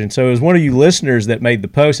version. So it was one of you listeners that made the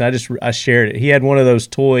post. And I shared it. He had one of those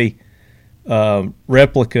toy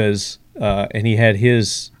replicas, and he had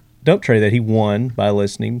his dump tray that he won by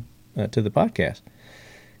listening to the podcast.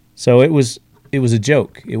 So it was a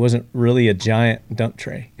joke. It wasn't really a giant dump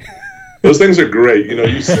tray. Those things are great. You know,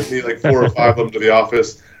 you sent me like 4 or 5 of them to the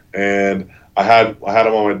office, and I had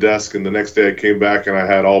them on my desk, and the next day I came back and I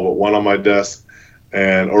had all but one on my desk,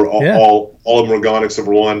 and all of them were gone except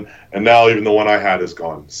for one, and now even the one I had is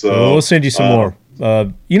gone. So we'll send you some more.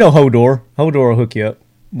 You know Hodor. Hodor will hook you up.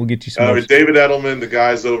 We'll get you some more. David Edelman, the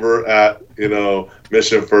guys over at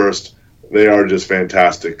Mission First, they are just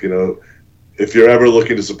fantastic. You know, if you're ever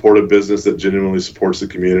looking to support a business that genuinely supports the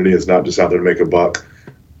community, it's not just out there to make a buck.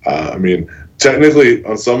 I mean, technically,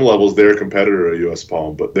 on some levels, they're a competitor at US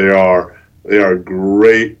Palm, but they are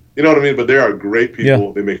great. You know what I mean? But they are great people.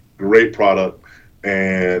 Yeah. They make great product,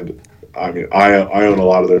 and I mean, I own a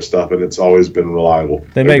lot of their stuff, and it's always been reliable.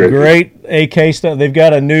 They make great AK stuff. They've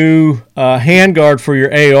got a new handguard for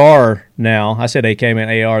your AR now. I said AK,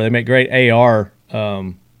 meant AR. They make great AR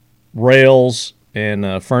rails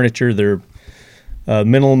and furniture. They're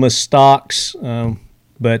minimalist stocks, and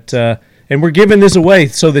we're giving this away.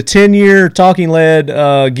 So the 10-year Talking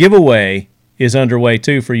Lead giveaway is underway,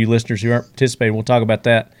 too, for you listeners who aren't participating. We'll talk about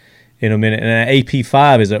that in a minute. And an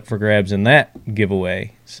AP5 is up for grabs in that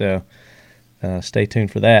giveaway. So stay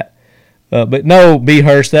tuned for that. But no, B.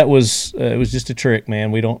 Hurst, that was it was just a trick,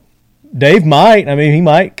 man. We don't. Dave might. I mean, he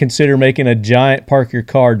might consider making a giant park your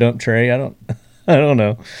car dump tray. I don't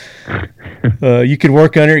know. You could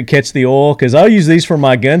work under it and catch the oil, because I'll use these for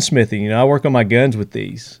my gunsmithing. You know, I work on my guns with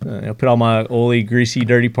these. I put all my oily, greasy,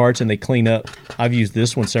 dirty parts, and they clean up. I've used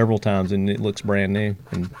this one several times, and it looks brand new.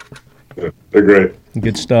 And they're great.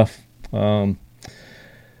 Good stuff.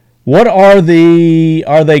 What are they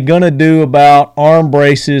going to do about arm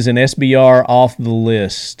braces and SBR off the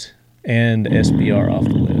list? And SBR off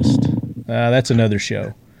the list. That's another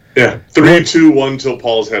show. Yeah, 3, 2, 1 till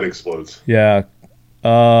Paul's head explodes. Yeah.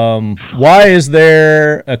 Why is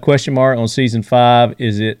there a question mark on season 5?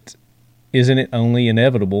 Isn't it only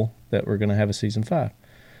inevitable that we're going to have a season 5?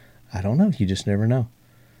 I don't know. You just never know.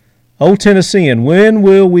 Old Tennessean, when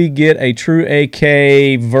will we get a true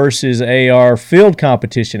AK versus AR field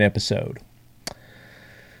competition episode?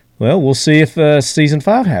 Well, we'll see if season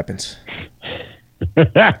 5 happens.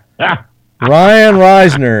 Ryan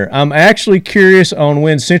Reisner, I'm actually curious on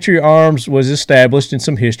when Century Arms was established and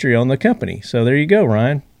some history on the company. So there you go,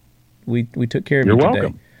 Ryan. We took care of you today. You're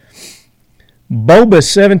welcome. Bobus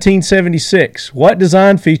 1776, what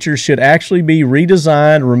design features should actually be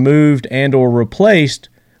redesigned, removed, and or replaced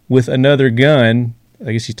with another gun?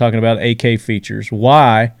 I guess he's talking about AK features.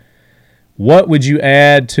 Why? What would you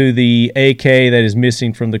add to the AK that is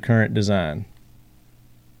missing from the current design?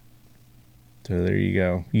 So there you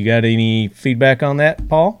go. You got any feedback on that,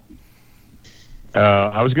 Paul?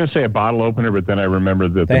 I was going to say a bottle opener, but then I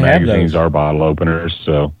remembered that the magazines are bottle openers,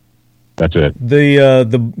 so that's it.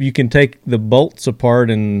 You can take the bolts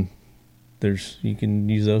apart, and you can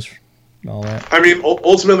use those and all that. I mean,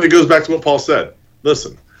 ultimately, it goes back to what Paul said.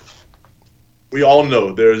 Listen, we all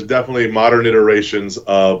know there's definitely modern iterations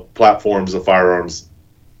of platforms of firearms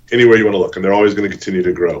anywhere you want to look, and they're always going to continue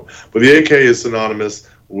to grow. But the AK is synonymous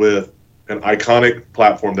with an iconic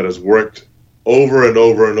platform that has worked over and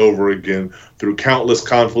over and over again through countless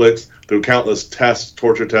conflicts, through countless tests,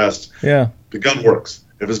 torture tests. Yeah. The gun works.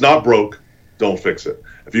 If it's not broke, don't fix it.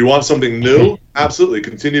 If you want something new, absolutely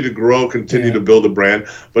continue to grow, continue to build a brand.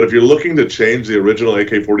 But if you're looking to change the original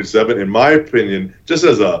AK-47, in my opinion, just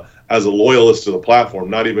as a loyalist to the platform,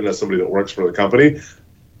 not even as somebody that works for the company,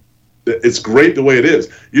 it's great the way it is.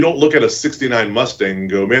 You don't look at a 69 Mustang and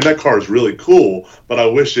go, man, that car is really cool, but I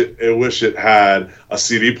wish it had a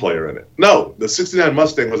CD player in it. No, the 69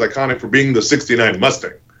 Mustang was iconic for being the 69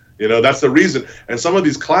 Mustang. You know, that's the reason. And some of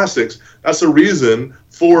these classics, that's the reason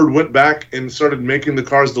Ford went back and started making the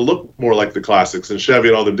cars to look more like the classics, and Chevy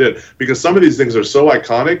and all them did. Because some of these things are so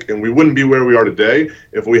iconic, and we wouldn't be where we are today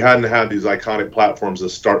if we hadn't had these iconic platforms that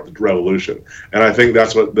start the revolution. And I think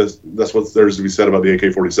that's what there's to be said about the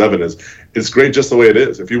AK-47 is it's great just the way it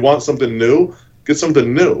is. If you want something new, get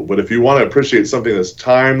something new. But if you want to appreciate something that's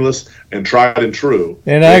timeless and tried and true,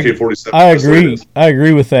 and AK-47. I agree. I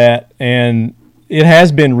agree with that. And it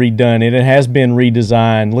has been redone, and it has been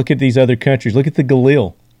redesigned. Look at these other countries. Look at the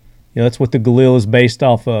Galil. You know, that's what the Galil is based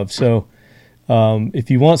off of. So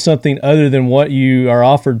if you want something other than what you are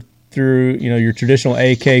offered through, you know, your traditional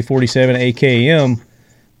AK-47, AKM,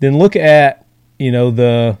 then look at, you know,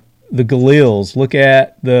 the Galils. Look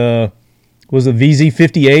at the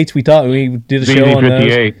VZ58s. We did a show on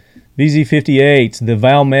those. VZ58s, the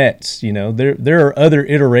Valmets, you know, there are other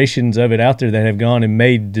iterations of it out there that have gone and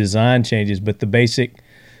made design changes, but the basic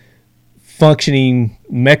functioning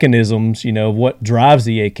mechanisms, what drives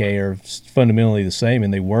the AK are fundamentally the same,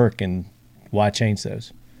 and they work, and why change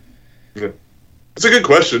those? Yeah. It's a good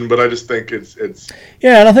question, but I just think it's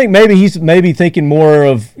Yeah, and I think maybe he's thinking more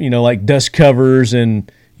of, like dust covers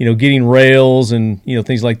and, getting rails and,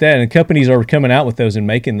 things like that. And companies are coming out with those and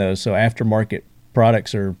making those, so aftermarket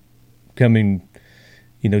products are coming,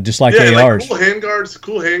 just like ARs. Like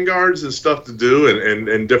cool handguards and stuff to do,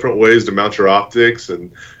 and different ways to mount your optics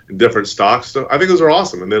and different stock stuff. I think those are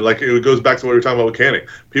awesome. And then it goes back to what we were talking about with Canik.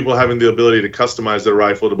 People having the ability to customize their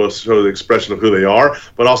rifle to both show the expression of who they are,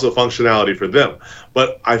 but also functionality for them.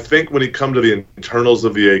 But I think when it comes to the internals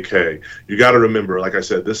of the AK, you got to remember, like I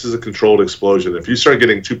said, this is a controlled explosion. If you start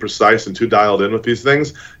getting too precise and too dialed in with these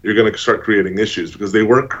things, you're going to start creating issues, because they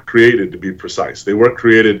weren't created to be precise. They weren't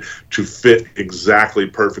created to fit exactly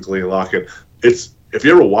perfectly and lock in. If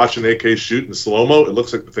you ever watch an AK shoot in slow-mo, it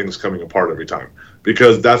looks like the thing's coming apart every time,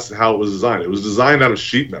 because that's how it was designed. It was designed out of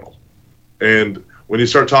sheet metal. And when you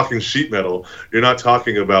start talking sheet metal, you're not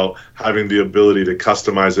talking about having the ability to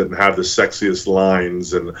customize it and have the sexiest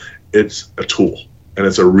lines. And it's a tool, and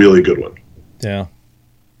it's a really good one. Yeah.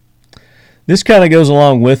 This kind of goes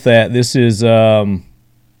along with that. This is J.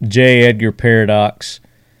 Edgar Paradox.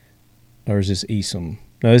 Or is this ESOM?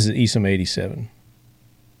 No, this is ESOM 87.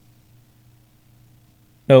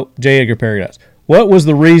 No, J. Edgar Paradox. What was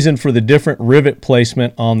the reason for the different rivet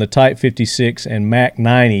placement on the Type 56 and Mac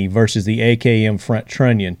 90 versus the AKM front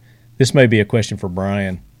trunnion? This may be a question for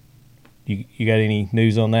Brian. You got any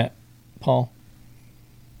news on that, Paul?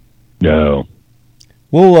 No.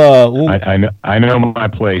 We'll I know my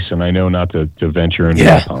place, and I know not to venture into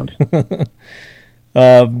that pond.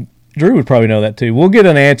 Drew would probably know that too. We'll get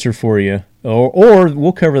an answer for you, or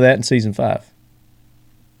we'll cover that in Season 5.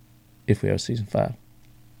 If we have Season 5.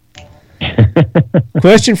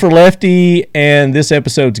 Question for Lefty and this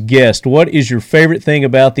episode's guest. What is your favorite thing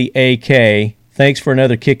about the AK? Thanks for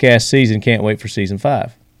another kick-ass season. Can't wait for Season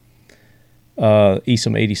 5.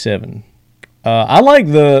 ESOM 87. I like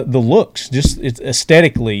the looks. Just it's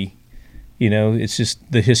aesthetically, it's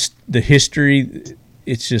just the history.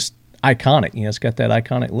 It's just iconic. It's got that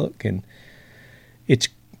iconic look, and it's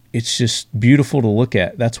just beautiful to look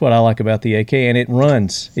at. That's what I like about the AK, and it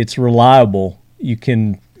runs. It's reliable. You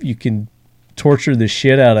can torture the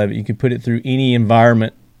shit out of it. You can put it through any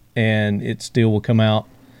environment, and it still will come out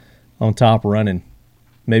on top running.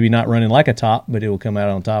 Maybe not running like a top, but it will come out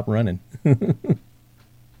on top running.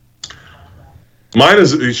 Mine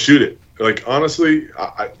is you shoot it. Like, honestly,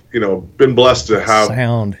 I been blessed to have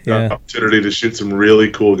the opportunity to shoot some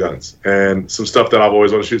really cool guns and some stuff that I've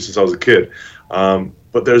always wanted to shoot since I was a kid.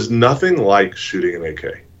 But there's nothing like shooting an AK.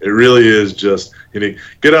 It really is just,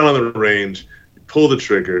 get out on the range, you pull the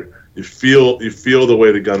trigger, you feel the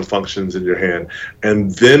way the gun functions in your hand,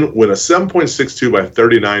 and then when a 7.62 by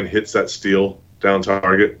 39 hits that steel down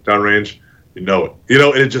target, down range, you know it.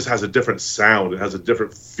 And it just has a different sound. It has a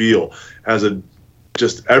different feel.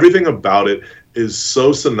 Just everything about it is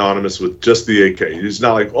so synonymous with just the AK. It's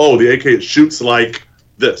not like, oh, the AK shoots like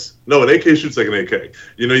this. No, an AK shoots like an AK.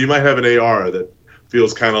 You might have an AR that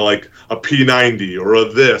feels kind of like a P90 or a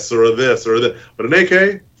this or a this or a this, but an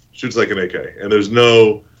AK shoots like an AK, and there's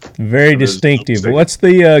no... Very distinctive. What's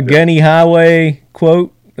the Gunny Highway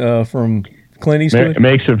quote from Clint Eastwood? It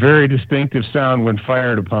makes a very distinctive sound when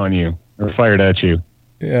fired upon you, or fired at you.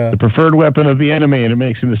 Yeah. The preferred weapon of the enemy, and it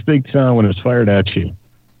makes a distinct sound when it's fired at you.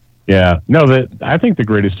 Yeah. No, I think the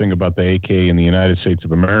greatest thing about the AK in the United States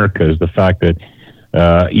of America is the fact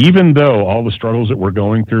that even though all the struggles that we're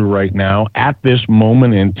going through right now, at this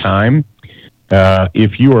moment in time,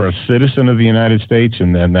 if you are a citizen of the United States,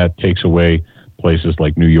 and then that takes away places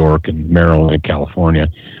like New York and Maryland and California,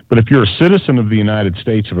 but if you're a citizen of the United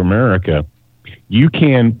States of America, you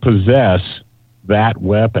can possess that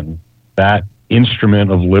weapon, that instrument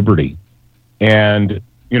of liberty. And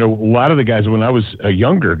a lot of the guys, when I was a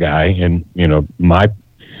younger guy, and my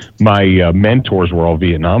mentors were all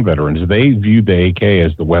Vietnam veterans, they viewed the AK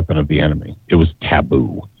as the weapon of the enemy. It was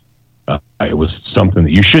taboo. It was something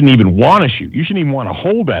that you shouldn't even want to shoot. You shouldn't even want to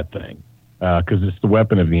hold that thing because it's the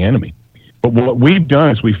weapon of the enemy. But what we've done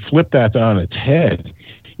is we flipped that on its head.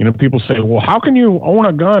 People say, well, how can you own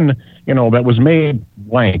a gun, that was made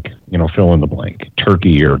blank, fill in the blank,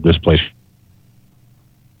 Turkey or this place.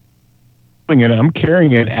 I'm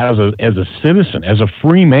carrying it as a citizen, as a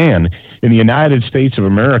free man in the United States of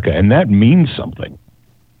America, and that means something.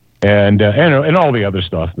 And all the other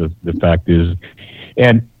stuff. The fact is,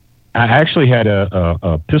 and I actually had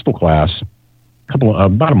a pistol class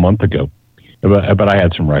about a month ago, but I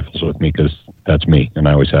had some rifles with me because that's me, and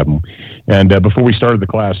I always have them. And before we started the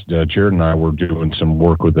class, Jared and I were doing some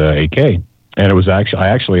work with the AK, and it was I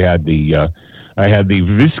actually had the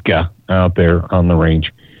Visca out there on the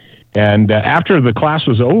range, and after the class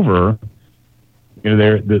was over, you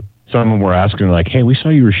know, some of them were asking like, "Hey, we saw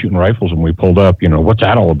you were shooting rifles when we pulled up. You know, what's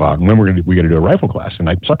that all about? And when we going to do a rifle class?" And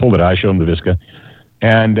so I pulled it out. I showed them the Visca,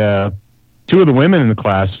 and two of the women in the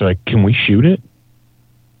class were like, "Can we shoot it?"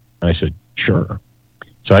 And I said, "Sure."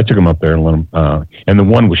 So I took them up there and let them. And the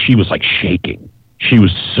one she was like shaking. She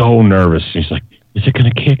was so nervous. She's like, "Is it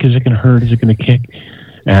going to kick? Is it going to hurt? Is it going to kick?"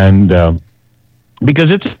 And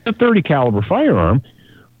because it's a .30 caliber firearm,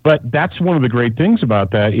 but that's one of the great things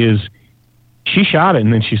about that is she shot it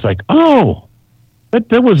and then she's like, "Oh, that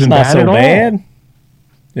wasn't bad at all." Bad.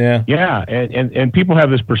 Yeah. Yeah, and people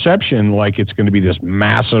have this perception like it's going to be this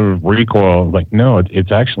massive recoil. Like, no,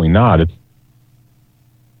 it's actually not. It's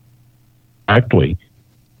actually,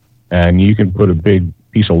 and you can put a big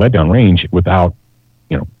piece of lead down range without,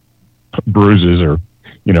 you know, bruises or,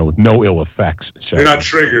 you know, with no ill effects. So, You're not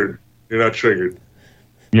triggered. Yeah,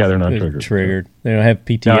 they're not triggered. Triggered. They don't have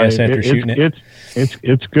PTS after shooting it.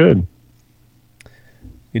 It's good.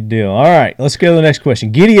 Good deal. All right, let's go to the next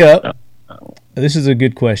question. Giddy up. This is a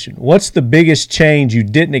good question. What's the biggest change you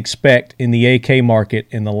didn't expect in the AK market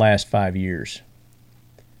in the last 5 years?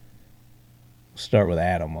 We'll start with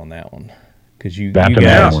Adam on that one, because That's you an guys.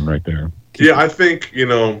 Adam one right there. Yeah, I think, you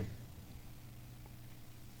know,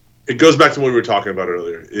 it goes back to what we were talking about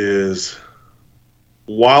earlier, is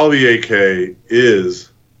while the AK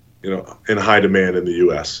is, you know, in high demand in the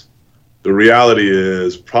U.S., the reality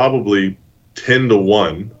is probably 10 to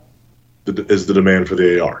 1 is the demand for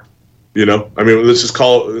the AR. You know, I mean, let's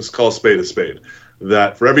call a spade.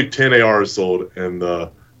 That for every 10 ARs sold in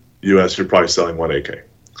the U.S., you're probably selling one AK.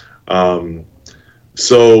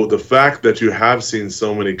 So the fact that you have seen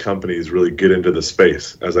so many companies really get into the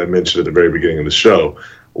space, as I mentioned at the very beginning of the show,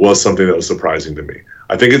 was something that was surprising to me.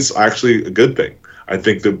 I think it's actually a good thing. I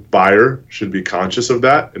think the buyer should be conscious of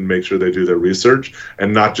that and make sure they do their research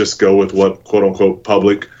and not just go with what quote unquote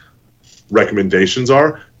public recommendations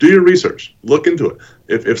are. Do your research, look into it.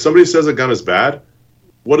 If somebody says a gun is bad,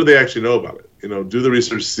 what do they actually know about it? You know, do the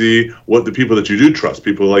research, see what the people that you do trust,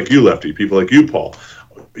 people like you, Lefty, people like you, Paul.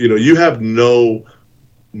 You know, you have no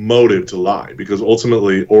motive to lie because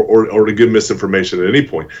ultimately, or to give misinformation at any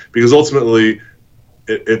point, because ultimately,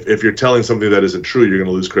 if you're telling something that isn't true, you're going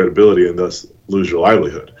to lose credibility and thus lose your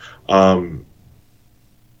livelihood.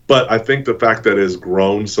 But I think the fact that it has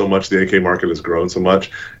grown so much, the AK market has grown so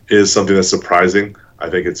much, is something that's surprising. I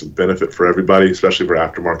think it's a benefit for everybody, especially for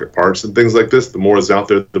aftermarket parts and things like this. The more is out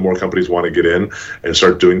there, the more companies want to get in and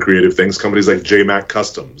start doing creative things. Companies like JMac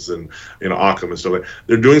Customs and, you know, Occam and stuff like that.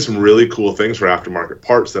 They're doing some really cool things for aftermarket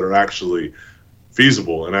parts that are actually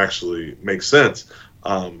feasible and actually make sense.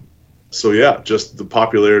 So yeah, just the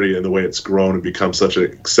popularity and the way it's grown and become such an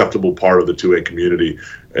acceptable part of the 2A community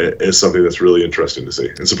is something that's really interesting to see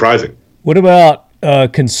and surprising. What about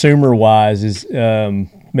consumer-wise? Is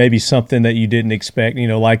maybe something that you didn't expect? You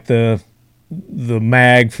know, like the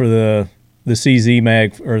mag for the CZ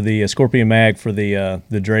mag or the Scorpion mag for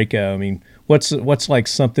the Draco. I mean, what's like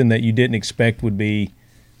something that you didn't expect would be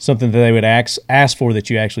something that they would ask for that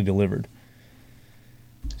you actually delivered?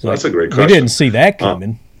 So that's a great question. We didn't see that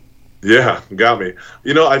coming. Yeah, got me.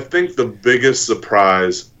 You know, I think the biggest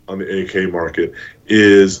surprise on the AK market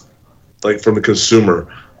is, like, from the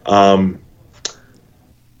consumer,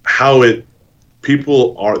 how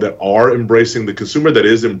people are embracing, the consumer that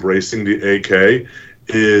is embracing the AK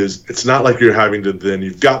is, it's not like you're having to, then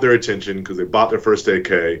you've got their attention because they bought their first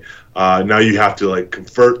AK. Now you have to like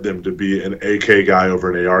convert them to be an AK guy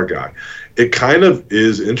over an AR guy. It kind of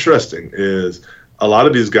is interesting is a lot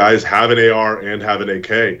of these guys have an AR and have an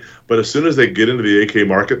AK, but as soon as they get into the AK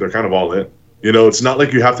market, they're kind of all in. You know, it's not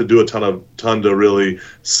like you have to do a ton to really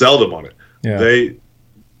sell them on it. Yeah. They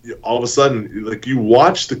all of a sudden, like, you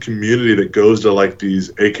watch the community that goes to like these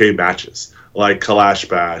AK matches, like Kalash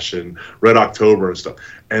Bash and Red October and stuff,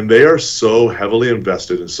 and they are so heavily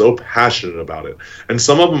invested and so passionate about it. And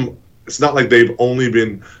some of them, it's not like they've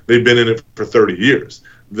been in it for 30 years.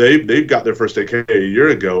 They've got their first AK a year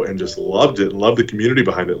ago and just loved it and loved the community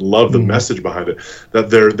behind it and loved the message behind it, that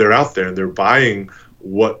they're out there and they're buying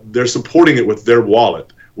they're supporting it with their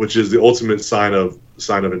wallet, which is the ultimate sign of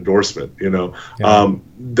endorsement, you know. Yeah.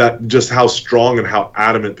 That just how strong and how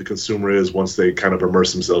adamant the consumer is once they kind of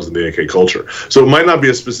immerse themselves in the AK culture. So it might not be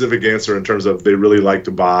a specific answer in terms of they really like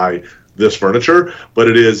to buy this furniture, but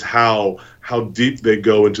it is how deep they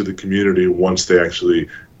go into the community once they actually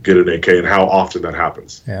get an AK and how often that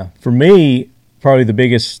happens. Yeah. For me, probably the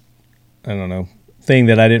biggest, thing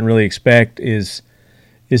that I didn't really expect is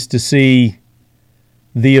to see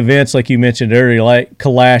the events like you mentioned earlier, like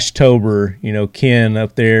Kalashtober, Ken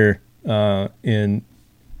up there in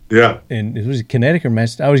was it Connecticut or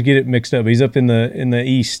Massachusetts? I always get it mixed up. He's up in the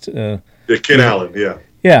east. Ken Allen, yeah.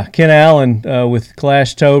 Yeah, Ken Allen with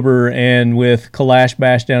Kalashtober and with Kalash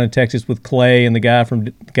Bash down in Texas with Clay and the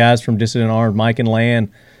guys from Dissident Arms, Mike and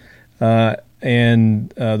Lan, and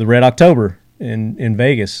the Red October in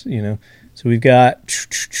Vegas. So we've got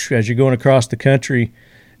as you're going across the country,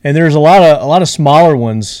 and there's a lot of smaller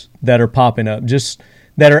ones that are popping up, just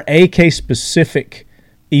that are AK specific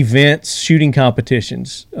events, shooting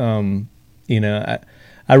competitions. I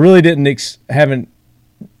really didn't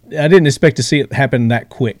I didn't expect to see it happen that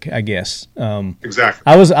quick, I guess. Exactly.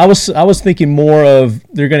 I was thinking more of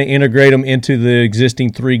they're going to integrate them into the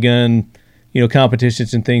existing 3-gun,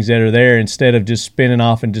 competitions and things that are there instead of just spinning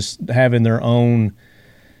off and just having their own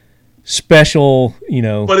special,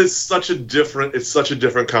 But it's such a different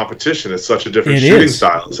competition. It's such a different shooting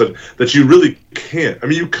style, so that you really can't. I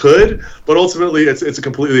mean, you could, but ultimately, it's a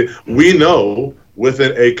completely. We know with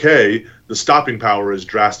an AK, the stopping power is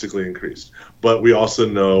drastically increased, but we also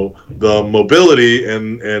know the mobility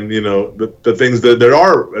and the things that there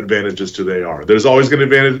are advantages to the AR. There's always going to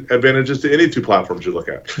be advantages to any two platforms you look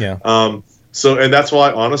at. Yeah. And that's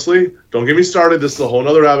why, honestly, don't get me started. This is a whole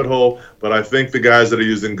other rabbit hole. But I think the guys that are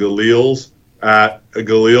using Galils at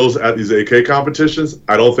these AK competitions,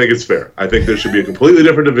 I don't think it's fair. I think there should be a completely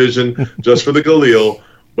different division just for the Galil.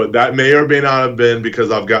 But that may or may not have been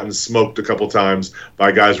because I've gotten smoked a couple times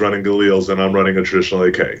by guys running Galils and I'm running a traditional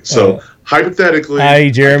AK. So hypothetically, hi,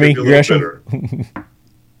 Jeremy Gresham.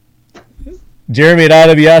 Jeremy at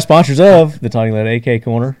IWI, sponsors of the Talking Lead AK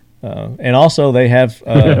Corner. And also they have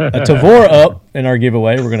a Tavor up in our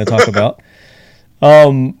giveaway we're going to talk about.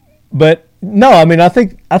 But no, I mean, I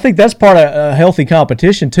think that's part of a healthy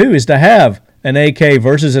competition too, is to have an AK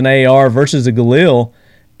versus an AR versus a Galil,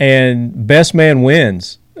 and best man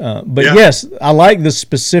wins. Yes, I like the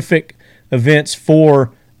specific events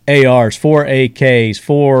for ARs, for AKs,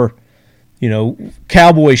 for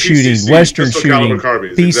cowboy shooting, PCC, Western shooting,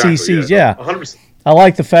 PCCs. Exactly, yeah. 100%. I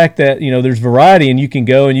like the fact that there's variety, and you can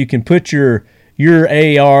go and you can put your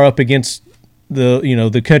AR up against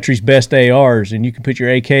the country's best ARs, and you can put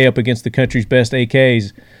your AK up against the country's best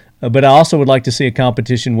AKs. But I also would like to see a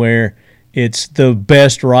competition where it's the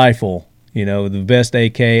best rifle, the best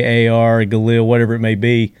AK, AR, Galil, whatever it may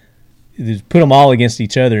be. Just put them all against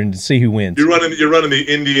each other and see who wins. You're running the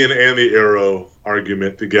Indian and the Arrow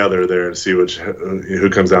argument together there and see who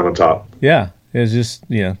comes down on top. Yeah, it's just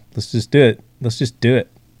let's just do it. Let's just do it.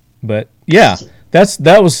 But yeah,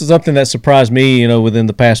 that was something that surprised me. Within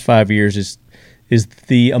the past 5 years is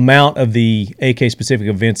the amount of the AK specific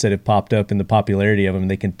events that have popped up and the popularity of them.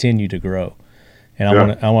 They continue to grow, and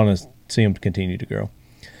I want to see them continue to grow.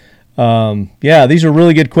 These are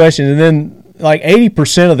really good questions, and then like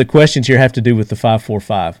 80% of the questions here have to do with the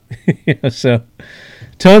 5.45. So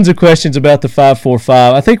tons of questions about the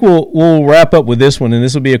 5.45. I think we'll wrap up with this one, and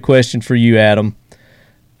this will be a question for you, Adam.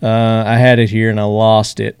 I had it here and I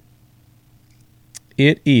lost it.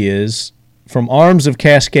 It is from Arms of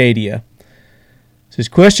Cascadia. It says,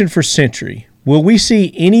 question for Century. Will we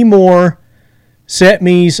see any more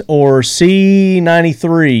Setmes or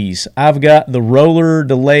C93s? I've got the roller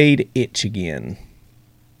delayed itch again.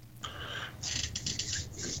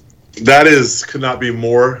 That could not be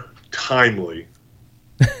more timely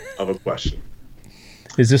of a question.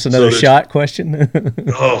 Is this another shot question?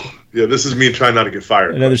 Oh, yeah, this is me trying not to get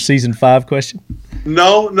fired. Another season 5 question?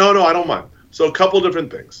 No, I don't mind. So a couple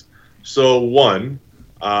different things. So one,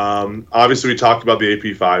 obviously we talked about the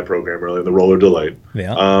AP5 program earlier, the roller delayed.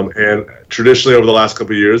 Yeah. And traditionally over the last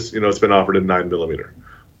couple of years, it's been offered in 9mm.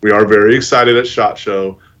 We are very excited at SHOT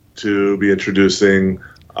Show to be introducing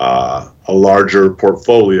a larger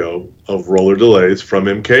portfolio of roller delays from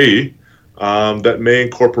MKE that may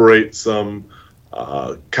incorporate some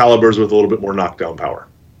calibers with a little bit more knockdown power.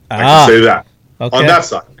 I can say that on that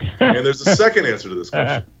side. And there's a second answer to this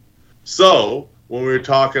question. So when we were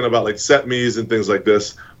talking about like Setmes and things like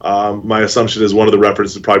this, my assumption is one of the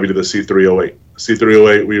references would probably be to the C308.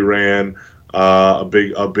 C308 we ran a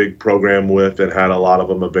big program with and had a lot of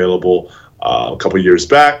them available a couple years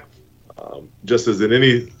back. Just as in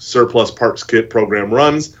any surplus parts kit program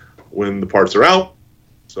runs, when the parts are out,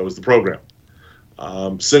 so is the program.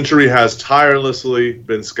 Century has tirelessly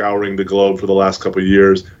been scouring the globe for the last couple of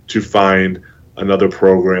years to find another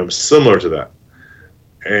program similar to that.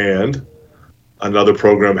 And another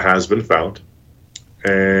program has been found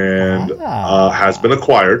and has been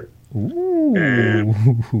acquired. Ooh. And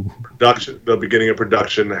the beginning of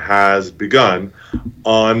production has begun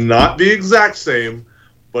on not the exact same,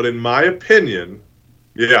 but in my opinion,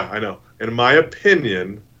 Yeah, I know. In my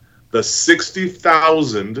opinion, the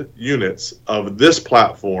 60,000 units of this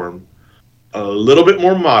platform, a little bit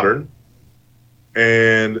more modern,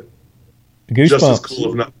 and just as cool,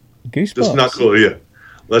 if not, just not cool. Yeah,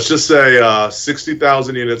 let's just say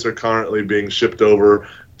 60,000 units are currently being shipped over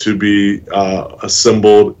to be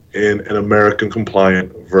assembled in an American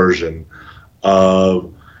compliant version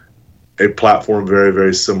of a platform very,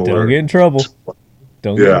 very similar. Don't get in trouble.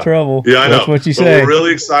 Don't get in trouble. Yeah, I know. That's what you but say. We're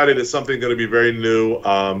really excited. It's something going to be very new.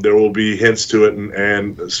 There will be hints to it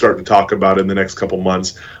and start to talk about it in the next couple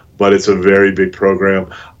months. But it's a very big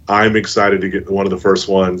program. I'm excited to get one of the first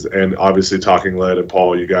ones. And obviously, Talking Lead and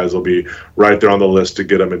Paul, you guys will be right there on the list to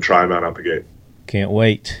get them and try them out the gate. Can't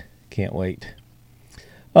wait. Can't wait.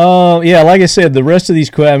 Yeah, like I said, the rest of these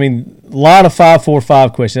questions, I mean, a lot of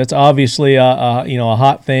 545 questions. That's obviously a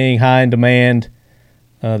hot thing, high in demand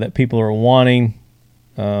that people are wanting.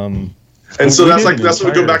 And so that's what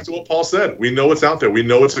we go back to what Paul said. We know it's out there. We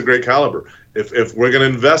know it's a great caliber. If we're going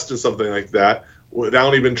to invest in something like that,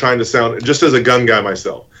 without even trying to sound, just as a gun guy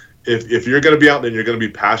myself, if you're going to be out there and you're going to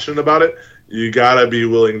be passionate about it, you got to be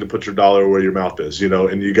willing to put your dollar where your mouth is,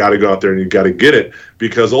 and you got to go out there and you got to get it,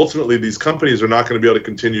 because ultimately these companies are not going to be able to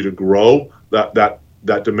continue to grow that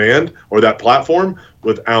demand or that platform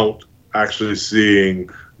without actually seeing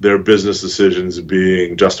their business decisions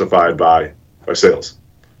being justified by sales.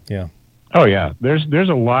 Yeah. Oh yeah. There's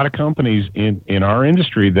a lot of companies in our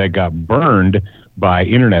industry that got burned by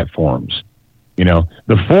internet forums.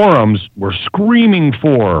 The forums were screaming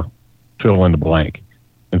for fill in the blank.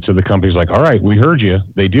 And so the company's like, all right, we heard you.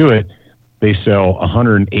 They do it. They sell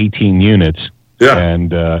 118 units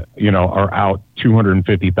and, are out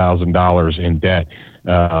 $250,000 in debt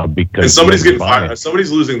because and somebody's getting fired.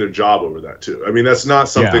 Somebody's losing their job over that too. I mean, that's not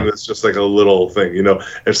something that's just like a little thing.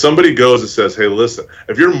 If somebody goes and says, hey, listen,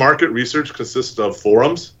 if your market research consists of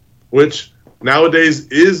forums, which nowadays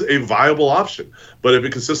is a viable option, but if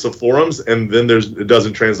it consists of forums and then it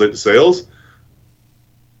doesn't translate to sales,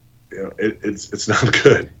 it's not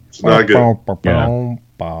good. It's not good.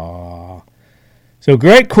 So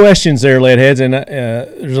great questions there, Leadheads, and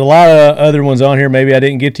there's a lot of other ones on here. Maybe I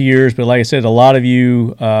didn't get to yours, but like I said, a lot of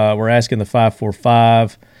you were asking the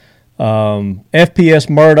 545. FPS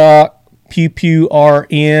Murdoch, Pew Pew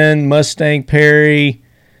RN, Mustang Perry,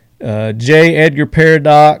 J. Edgar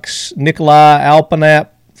Paradox, Nikolai Alpanap,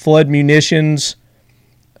 Flood Munitions.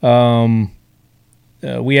 We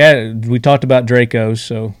talked about Dracos,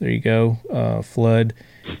 so there you go. Flood.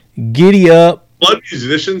 Giddy Up. Flood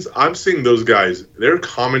Munitions, I'm seeing those guys, they're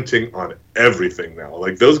commenting on everything now.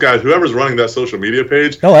 Like those guys, whoever's running that social media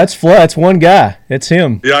page. Oh, that's Flood. That's one guy. It's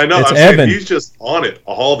him. Yeah, I know. It's Evan. Evan. He's just on it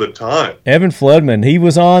all the time. Evan Floodman. He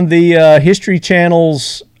was on the History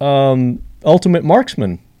Channel's Ultimate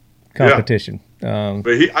Marksman competition. But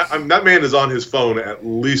that man is on his phone at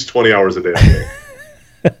least 20 hours a day.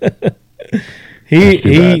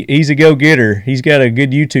 He's a go-getter. He's got a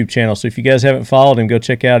good YouTube channel, so if you guys haven't followed him, go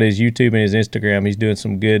check out his YouTube and his Instagram. He's doing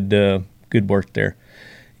some good work there.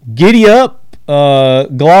 Giddy Up,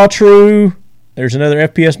 Glautru, there's another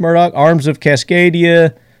FPS Murdoch, Arms of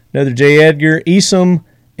Cascadia, another J. Edgar, Esom,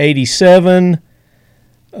 87,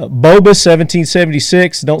 Boba,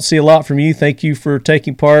 1776, don't see a lot from you. Thank you for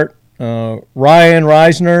taking part. Ryan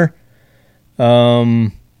Reisner,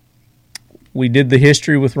 we did the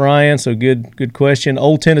history with Ryan, so good question.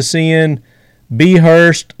 Old Tennessean, B.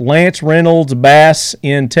 Hurst, Lance Reynolds, Bass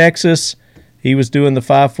in Texas. He was doing the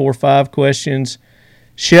 545 questions.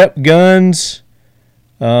 Shep Guns,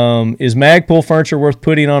 is Magpul furniture worth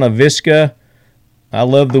putting on a Visca? I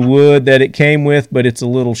love the wood that it came with, but it's a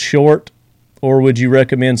little short. Or would you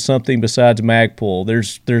recommend something besides Magpul?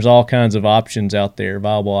 There's all kinds of options out there,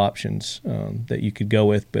 viable options that you could go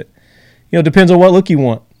with, but it depends on what look you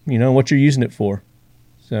want. What you're using it for.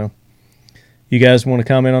 So, you guys want to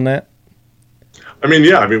comment on that? I mean,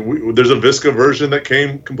 yeah. There's a Visca version that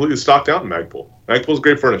came completely stocked out in Magpul. Magpul's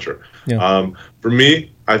great furniture. Yeah. For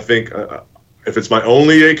me, I think if it's my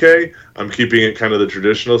only AK, I'm keeping it kind of the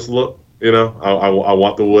traditionalist look. I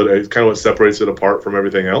want the wood. It's kind of what separates it apart from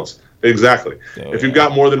everything else. Exactly. If you've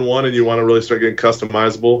got more than one and you want to really start getting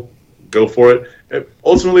customizable, go for it.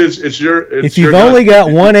 Ultimately, it's your. If you've only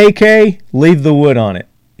got one AK, leave the wood on it.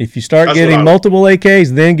 If you start getting multiple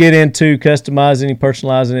AKs, then get into customizing,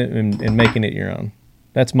 personalizing it, and making it your own.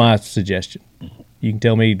 That's my suggestion. You can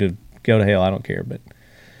tell me to go to hell. I don't care. But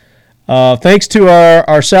thanks to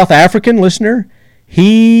our South African listener,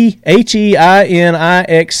 Heinix,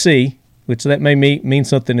 which that may mean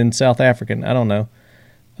something in South African. I don't know.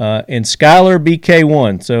 And Skylar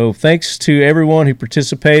BK1. So thanks to everyone who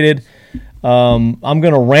participated. I'm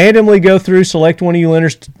going to randomly go through, select one of you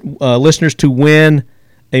listeners to win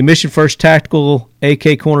a Mission First Tactical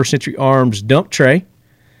AK Corner Century Arms dump tray.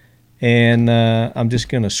 And I'm just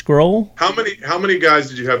going to scroll. How many guys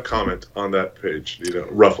did you have comment on that page,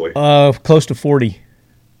 roughly? Close to 40.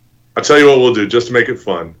 I'll tell you what we'll do, just to make it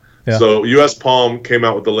fun. Yeah. So US Palm came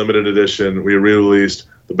out with the limited edition. We re-released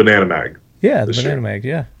the Banana Mag. Yeah, the Banana Mag,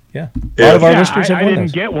 yeah. A lot Yeah. of our listeners have I won didn't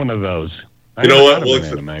those. get one of those. You know what? Well,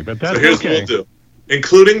 Well, but that's so here's okay. what we'll do.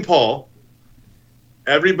 Including Paul,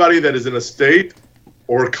 everybody that is in a state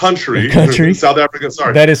or country, South Africa,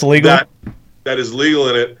 sorry, that is legal. That is legal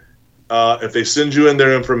in it. If they send you in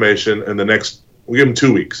their information and we give them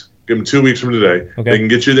 2 weeks. Give them 2 weeks from today. Okay. They can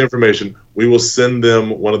get you the information. We will send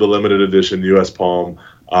them one of the limited edition US Palm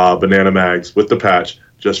Banana Mags with the patch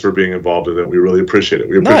just for being involved in it. We really appreciate it.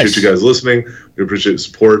 We appreciate Nice. you guys listening. We appreciate the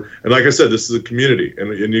support. And like I said, this is a community,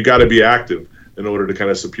 and you got to be active in order to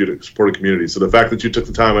kind of support a community. So the fact that you took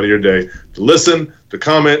the time out of your day to listen, to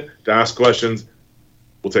comment, to ask questions,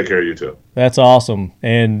 we'll take care of you too. That's awesome.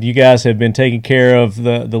 And you guys have been taking care of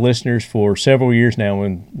the listeners for several years now,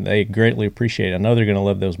 and they greatly appreciate it. I know they're going to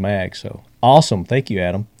love those mags. So awesome. Thank you,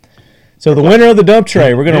 Adam. So the winner of the dump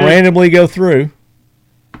tray, we're going to randomly go through.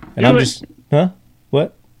 And I'm just,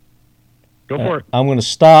 what? Go for it. I'm going to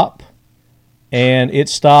stop. And it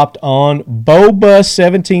stopped on Bobus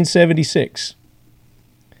 1776.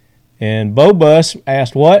 And Bobus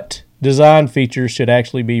asked what design features should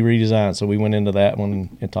actually be redesigned. So we went into that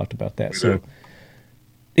one and talked about that. So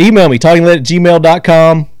email me,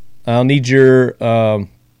 talkinglead@gmail.com. I'll need your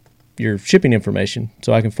shipping information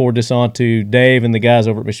so I can forward this on to Dave and the guys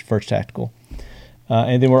over at Mission First Tactical.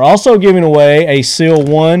 And then we're also giving away a SEAL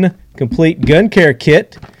 1 complete gun care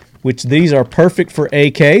kit, which these are perfect for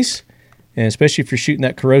AKs. And especially if you're shooting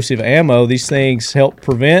that corrosive ammo, these things help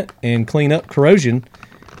prevent and clean up corrosion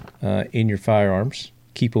in your firearms.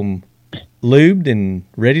 Keep them lubed and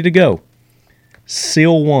ready to go.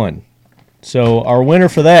 SEAL 1. So our winner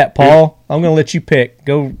for that, Paul, I'm going to let you pick.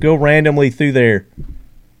 Go randomly through there.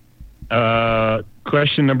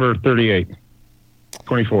 Question number 38.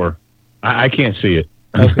 24. I can't see it.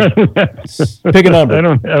 Okay. Pick a number. I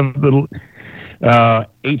don't have the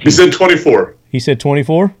 18. He said 24. He said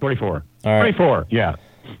 24? 24. All right. 24, yeah.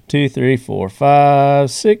 2, 3, 4,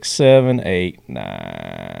 5, 6, 7, 8,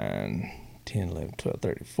 9, 10, 11, 12,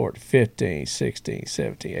 13, 14, 15, 16,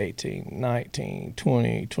 17, 18, 19,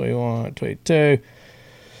 20, 21, 22,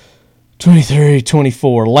 23,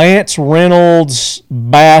 24. Lance Reynolds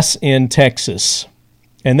Bass in Texas.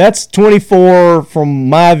 And that's 24 from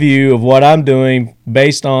my view of what I'm doing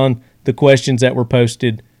based on the questions that were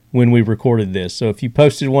posted when we recorded this. So if you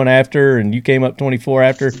posted one after and you came up 24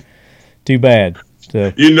 after, too bad.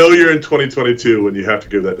 So You know you're in 2022 when you have to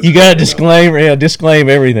give that. you got to disclaim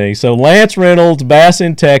everything. So Lance Reynolds, Bass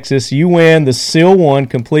in Texas, you win the SEAL 1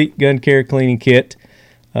 complete gun care cleaning kit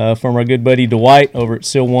from our good buddy Dwight over at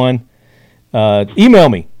SEAL 1. Email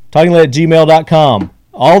me, talkinglead@gmail.com.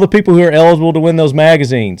 All the people who are eligible to win those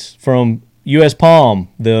magazines from US Palm,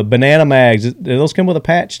 the Banana Mags, do those come with a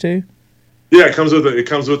patch too? Yeah, it comes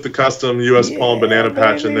with the custom US Palm banana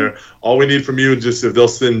patch in there. All we need from you is just if they'll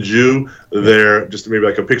send you their just maybe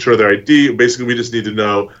like a picture of their ID. Basically, we just need to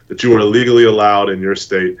know that you are legally allowed in your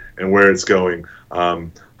state and where it's going.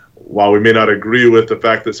 While we may not agree with the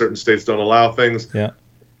fact that certain states don't allow things, Yeah.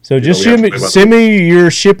 So just we have to send me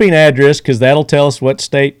your shipping address because that'll tell us what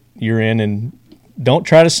state you're in, and don't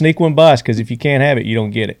try to sneak one by us because if you can't have it, you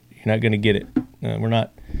don't get it. You're not going to get it. We're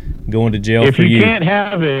not going to jail If for you. you can't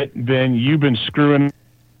have it, then you've been screwing.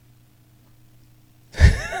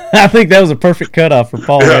 I think that was a perfect cutoff for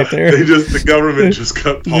Paul right there. the government just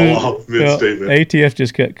cut Paul off mid-statement. ATF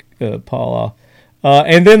just cut Paul off.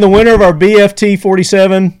 And then the winner of our BFT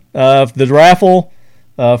 47, the raffle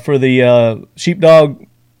for the sheepdog,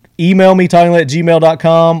 email me,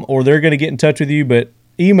 talkinglead@gmail.com, or they're going to get in touch with you, but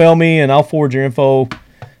email me and I'll forward your info,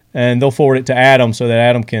 and they'll forward it to Adam so that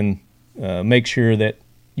Adam can make sure that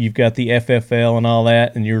you've got the FFL and all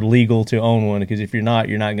that, and you're legal to own one, because if you're not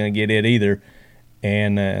going to get it either.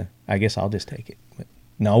 And I guess I'll just take it. But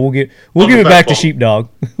no, we'll give it back to Sheepdog.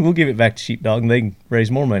 We'll give it back to Sheepdog, and they can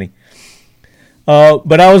raise more money.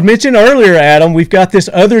 But I was mentioning earlier, Adam, we've got this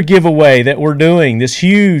other giveaway that we're doing, this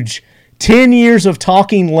huge 10 years of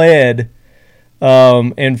Talking Lead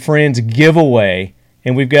and Friends giveaway,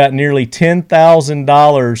 and we've got nearly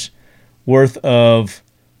 $10,000 worth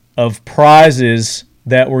of prizes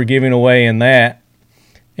that we're giving away in that.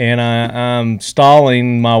 And I'm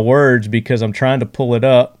stalling my words because I'm trying to pull it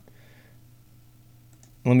up.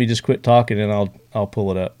 Let me just quit talking and I'll pull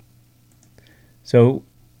it up. So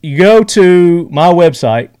you go to my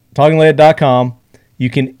website, TalkingLead.com. You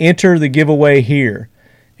can enter the giveaway here.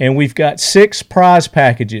 And we've got 6 prize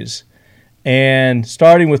packages. And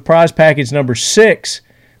starting with prize package number 6,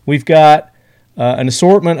 we've got an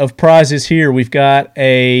assortment of prizes here. We've got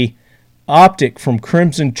a optic from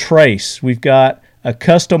Crimson Trace. We've got a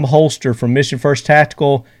custom holster from Mission First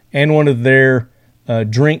Tactical and one of their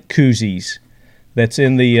drink koozies that's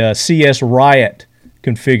in the CS Riot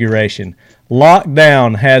configuration.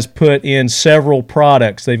 Lockdown has put in several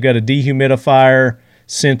products. They've got a dehumidifier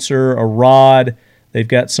sensor, a rod. They've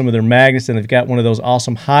got some of their magnets, and they've got one of those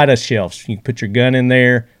awesome hide shelves. You can put your gun in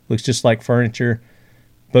there. Looks just like furniture.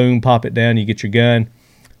 Boom, pop it down, you get your gun.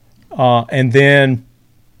 And then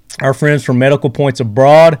our friends from Medical Points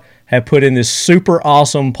Abroad have put in this super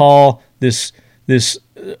awesome, Paul, this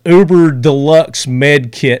uber deluxe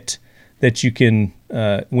med kit that you can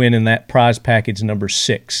win in that prize package number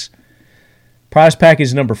 6. Prize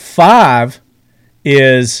package number 5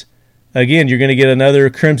 is, again, you're going to get another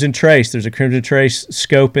Crimson Trace. There's a Crimson Trace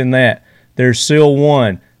scope in that. There's SEAL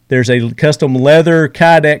 1. There's a custom leather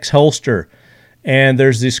Kydex holster. And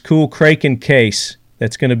there's this cool Kraken case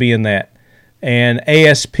that's going to be in that. And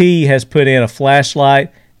ASP has put in a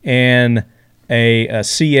flashlight and a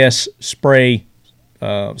CS spray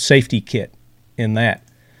safety kit in that.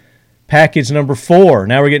 Package number 4.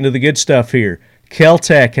 Now we're getting to the good stuff here.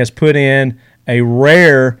 Keltec has put in a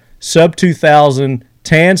rare sub 2000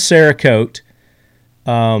 tan Cerakote,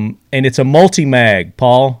 and it's a multi-mag.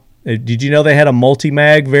 Paul, did you know they had a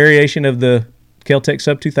multi-mag variation of the Keltec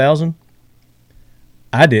sub 2000?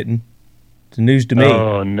 I didn't. It's news to me.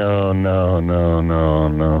 Oh, no.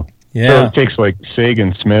 Yeah. So it takes like SIG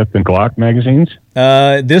and Smith and Glock magazines?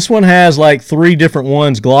 This one has like 3 different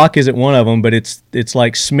ones. Glock isn't one of them, but it's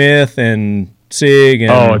like Smith and SIG.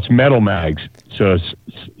 And, it's metal mags. So it's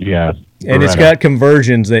yeah. And it's got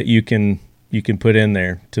conversions that you can put in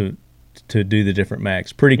there to do the different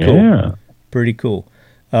mags. Pretty cool. Yeah. Pretty cool.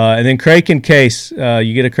 And then Kraken case.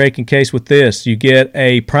 You get a Kraken case with this. You get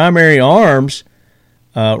a Primary Arms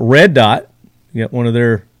red dot. You got one of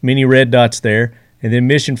their mini red dots there. And then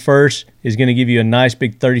Mission First is going to give you a nice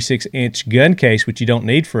big 36-inch gun case, which you don't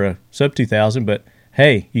need for a sub 2000, but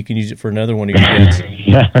hey, you can use it for another one of your guns.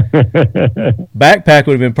 Yeah. Backpack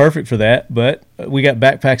would have been perfect for that, but we got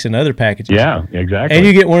backpacks in other packages. Yeah, exactly. And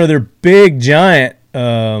you get one of their big, giant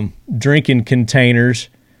drinking containers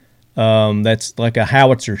that's like a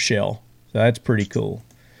howitzer shell. So that's pretty cool.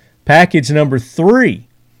 Package number 3.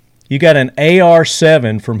 You got an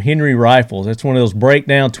AR-7 from Henry Rifles. That's one of those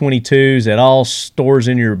breakdown 22s that all stores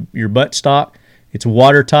in your buttstock. It's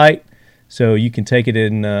watertight, so you can take it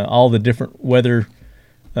in all the different weather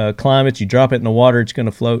climates. You drop it in the water, it's going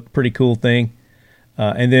to float. Pretty cool thing.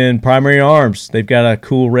 And then Primary Arms, they've got a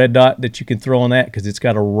cool red dot that you can throw on that because it's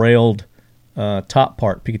got a railed top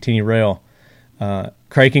part, Picatinny rail.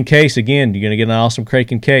 Kraken case, again, you're going to get an awesome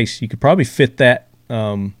Kraken case. You could probably fit that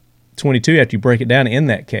 22 after you break it down in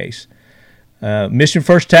that case. Mission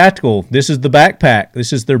First Tactical, this is the backpack.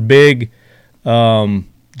 This is their big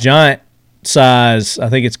giant size. I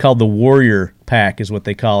think it's called the Warrior Pack is what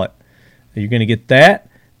they call it. You're going to get that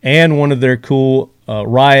and one of their cool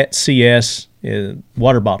Riot CS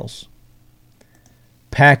water bottles.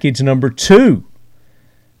 Package number 2,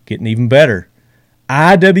 getting even better.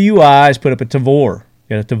 IWI has put up a Tavor.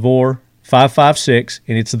 Got a Tavor 5.56,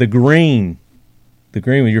 and it's the green. The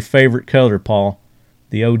green with your favorite color, Paul.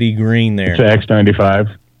 The OD green there. It's the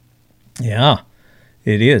X95. Yeah,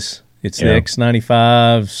 it is. It's the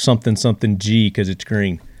X95 something G because it's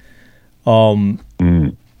green.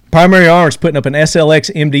 Primary Arms putting up an SLX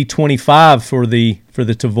MD25 for the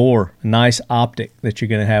Tavor. A nice optic that you're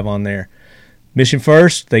going to have on there. Mission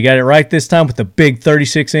First, they got it right this time with the big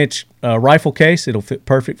 36-inch rifle case. It'll fit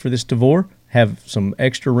perfect for this Tavor. Have some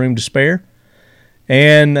extra room to spare.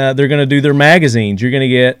 And they're going to do their magazines. You're going to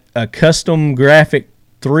get a custom graphic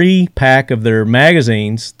 3-pack of their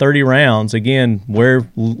magazines, 30 rounds. Again, where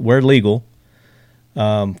legal.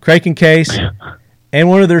 Kraken case, and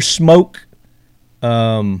one of their smoke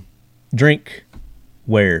drink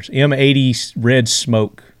wares. M80 red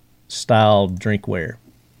smoke style drinkware.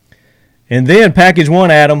 And then package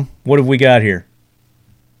 1, Adam, what have we got here?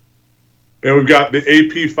 And we've got the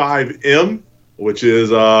AP5M, which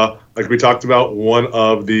is, like we talked about, one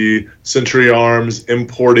of the Century Arms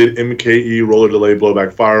imported MKE roller delay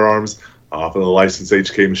blowback firearms off of the licensed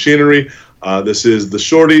HK machinery. This is the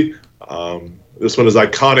Shorty. This one is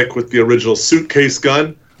iconic with the original suitcase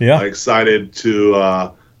gun. Yeah. I'm excited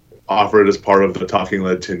to offer it as part of the Talking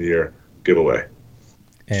Lead 10-year giveaway.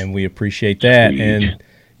 And we appreciate that. Sweet. And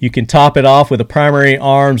you can top it off with a Primary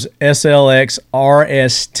Arms SLX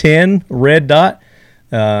RS10 red dot.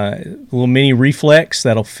 little mini reflex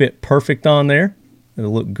that'll fit perfect on there.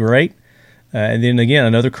 It'll look great. And then again,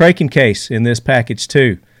 another Kraken case in this package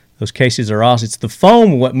too. Those cases are awesome. It's the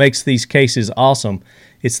foam what makes these cases awesome.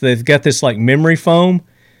 They've got this like memory foam,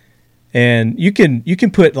 and you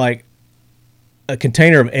can put like a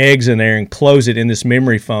container of eggs in there and close it in this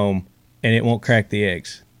memory foam, and it won't crack the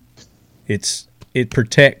eggs. It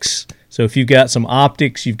protects. So if you've got some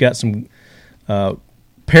optics, you've got some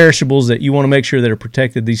perishables that you want to make sure that are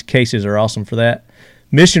protected, these cases are awesome for that.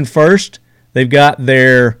 Mission First, they've got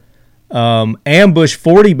their Ambush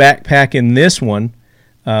 40 backpack in this one,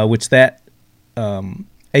 which that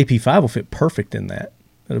AP5 will fit perfect in that.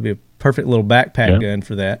 That'll be a perfect little backpack gun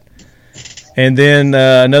for that. And then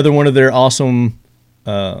another one of their awesome,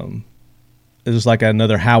 it was like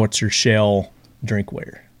another howitzer shell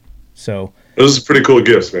drinkware. So those are pretty cool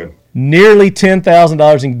gifts, man. Nearly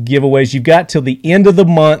 $10,000 in giveaways. You've got till the end of the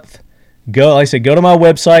month. Like I said, go to my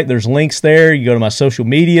website. There's links there. You go to my social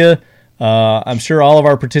media. I'm sure all of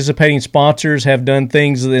our participating sponsors have done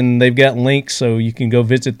things, and they've got links, so you can go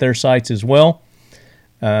visit their sites as well.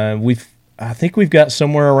 I think we've got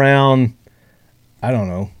somewhere around,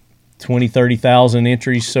 20,000, 30,000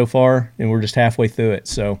 entries so far, and we're just halfway through it.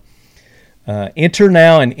 So enter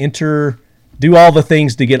now and do all the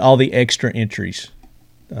things to get all the extra entries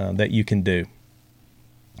that you can do.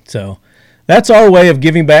 So that's our way of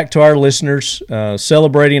giving back to our listeners,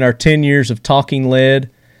 celebrating our 10 years of Talking Lead.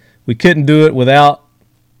 We couldn't do it without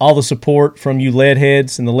all the support from you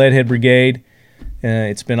Leadheads and the Leadhead Brigade.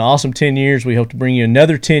 It's been an awesome 10 years. We hope to bring you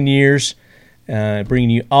another 10 years,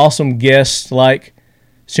 bringing you awesome guests like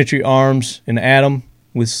Century Arms and Adam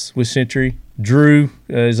with Century. Drew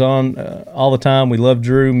is on all the time. We love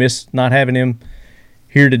Drew. Miss not having him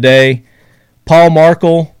here today. Paul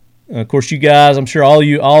Markle. Of course, you guys, I'm sure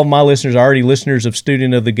all of my listeners are already listeners of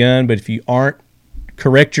Student of the Gun, but if you aren't,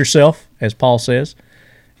 correct yourself, as Paul says,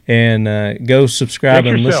 and go subscribe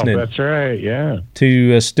and listen. That's right, yeah.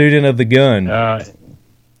 To Student of the Gun.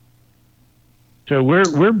 So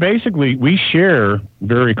we're basically, we share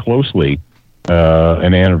very closely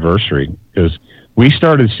an anniversary, because we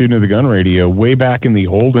started Student of the Gun Radio way back in the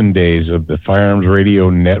olden days of the Firearms Radio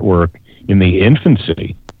Network in the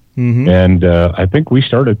infancy. Mm-hmm. And I think we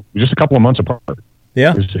started just a couple of months apart.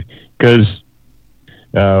 Yeah. Because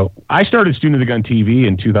I started Student of the Gun TV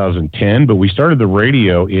in 2010, but we started the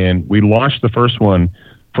radio we launched the first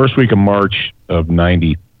week of March of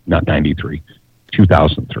 2003.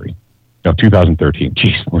 No, 2013.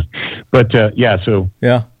 Jeez. But so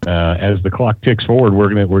as the clock ticks forward,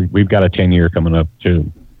 we've got a 10-year coming up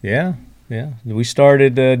too. Yeah. We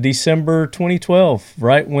started December 2012,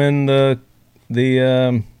 right when the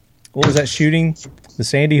what was that shooting? The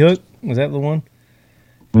Sandy Hook? Was that the one?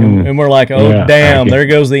 And we're like, damn, there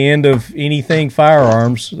goes the end of anything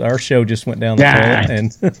firearms. Our show just went down the toilet.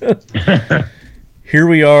 And here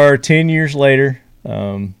we are 10 years later.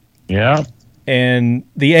 And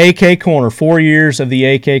the AK Corner, 4 years of the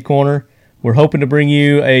AK Corner. We're hoping to bring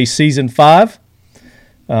you a season 5.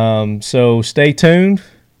 So stay tuned.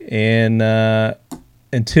 And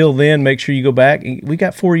until then, make sure you go back. We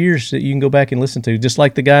got 4 years that you can go back and listen to. Just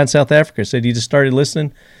like the guy in South Africa said, he just started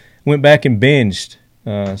listening, went back and binged.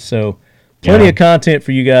 So plenty of content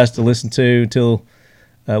for you guys to listen to until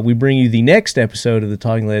we bring you the next episode of the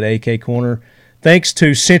Talking Lead AK Corner. Thanks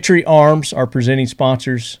to Century Arms, our presenting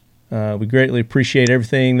sponsors. We greatly appreciate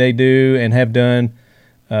everything they do and have done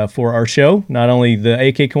for our show. Not only the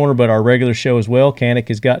AK Corner, but our regular show as well. Canik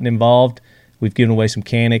has gotten involved. We've given away some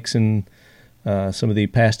Caniks in some of the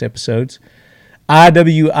past episodes.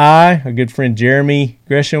 IWI, our good friend Jeremy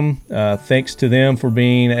Gresham, thanks to them for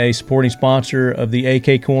being a supporting sponsor of the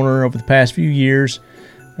AK Corner over the past few years.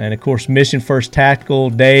 And, of course, Mission First Tactical,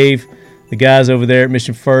 Dave, the guys over there at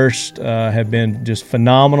Mission First have been just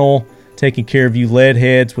phenomenal, taking care of you lead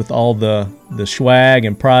heads with all the swag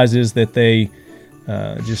and prizes that they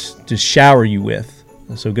just shower you with.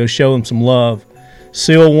 So go show them some love.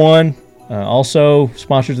 Seal One, also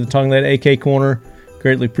sponsors of the Talking Lead AK Corner.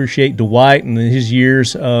 Greatly appreciate Dwight and his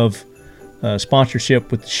years of sponsorship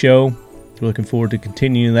with the show. We're looking forward to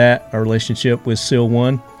continuing our relationship with Seal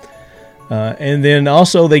One. And then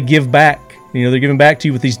also they give back. They're giving back to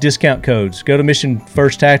you with these discount codes. Go to Mission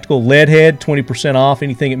First Tactical, Leadhead, 20% off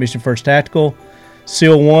anything at Mission First Tactical.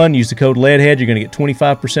 Seal One, use the code Leadhead. You're going to get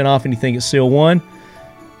 25% off anything at Seal One.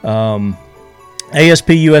 ASP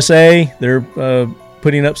USA, they're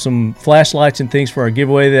putting up some flashlights and things for our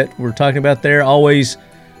giveaway that we're talking about there. Always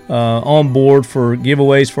on board for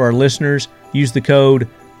giveaways for our listeners. Use the code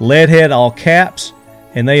Leadhead, all caps,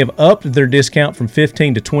 and they have upped their discount from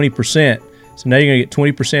 15 to 20%. So now you're going to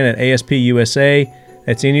get 20% at ASP USA.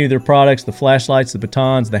 That's any of their products, the flashlights, the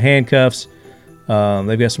batons, the handcuffs.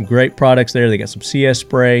 They've got some great products there. They got some CS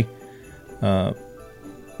spray.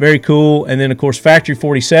 Very cool. And then, of course, Factory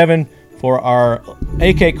 47 for our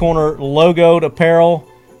AK Corner logoed apparel,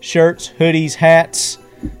 shirts, hoodies, hats.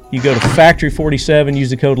 You go to Factory 47, use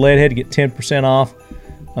the code LEADHEAD to get 10% off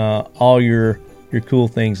all your cool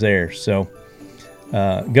things there. So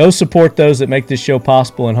go support those that make this show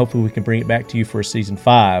possible, and hopefully we can bring it back to you for a season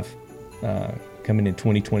 5 coming in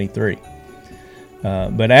 2023.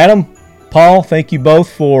 But Adam, Paul, thank you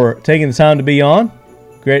both for taking the time to be on.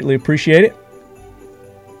 Greatly appreciate it.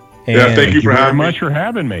 And thank you for very having me. much for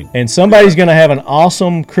having me. And somebody's going to have an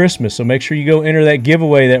awesome Christmas, so make sure you go enter that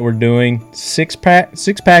giveaway that we're doing. 6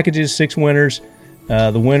 packages, 6 winners.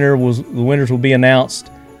 The winners will be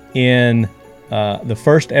announced in the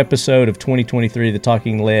first episode of 2023 of the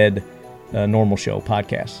Talking Lead Normal Show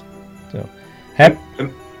podcast. So,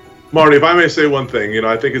 and Marty, if I may say one thing,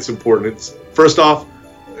 I think it's important. It's first off,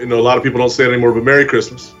 a lot of people don't say it anymore, but Merry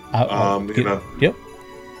Christmas. Yep.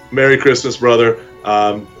 Merry Christmas, brother.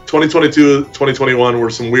 2022, 2021 were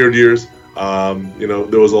some weird years.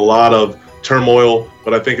 There was a lot of turmoil,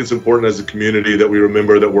 but I think it's important as a community that we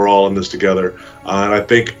remember that we're all in this together. And I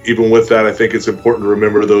think even with that, I think it's important to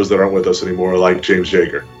remember those that aren't with us anymore, like James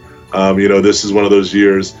Jaeger. This is one of those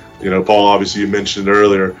years, Paul, obviously you mentioned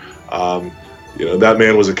earlier, that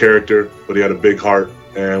man was a character, but he had a big heart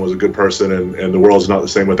and was a good person, and the world's not the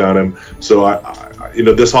same without him. So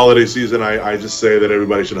this holiday season, I just say that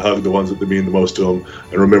everybody should hug the ones that mean the most to them,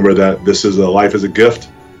 and remember that this is life is a gift,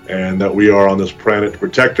 and that we are on this planet to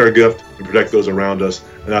protect our gift and protect those around us,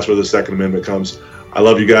 and that's where the Second Amendment comes. I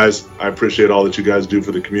love you guys. I appreciate all that you guys do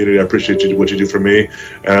for the community. I appreciate what you do for me,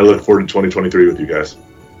 and I look forward to 2023 with you guys.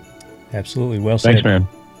 Absolutely. Well said. Thanks, man.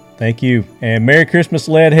 Thank you. And Merry Christmas,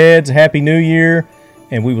 Leadheads. Happy New Year,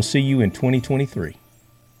 and we will see you in 2023.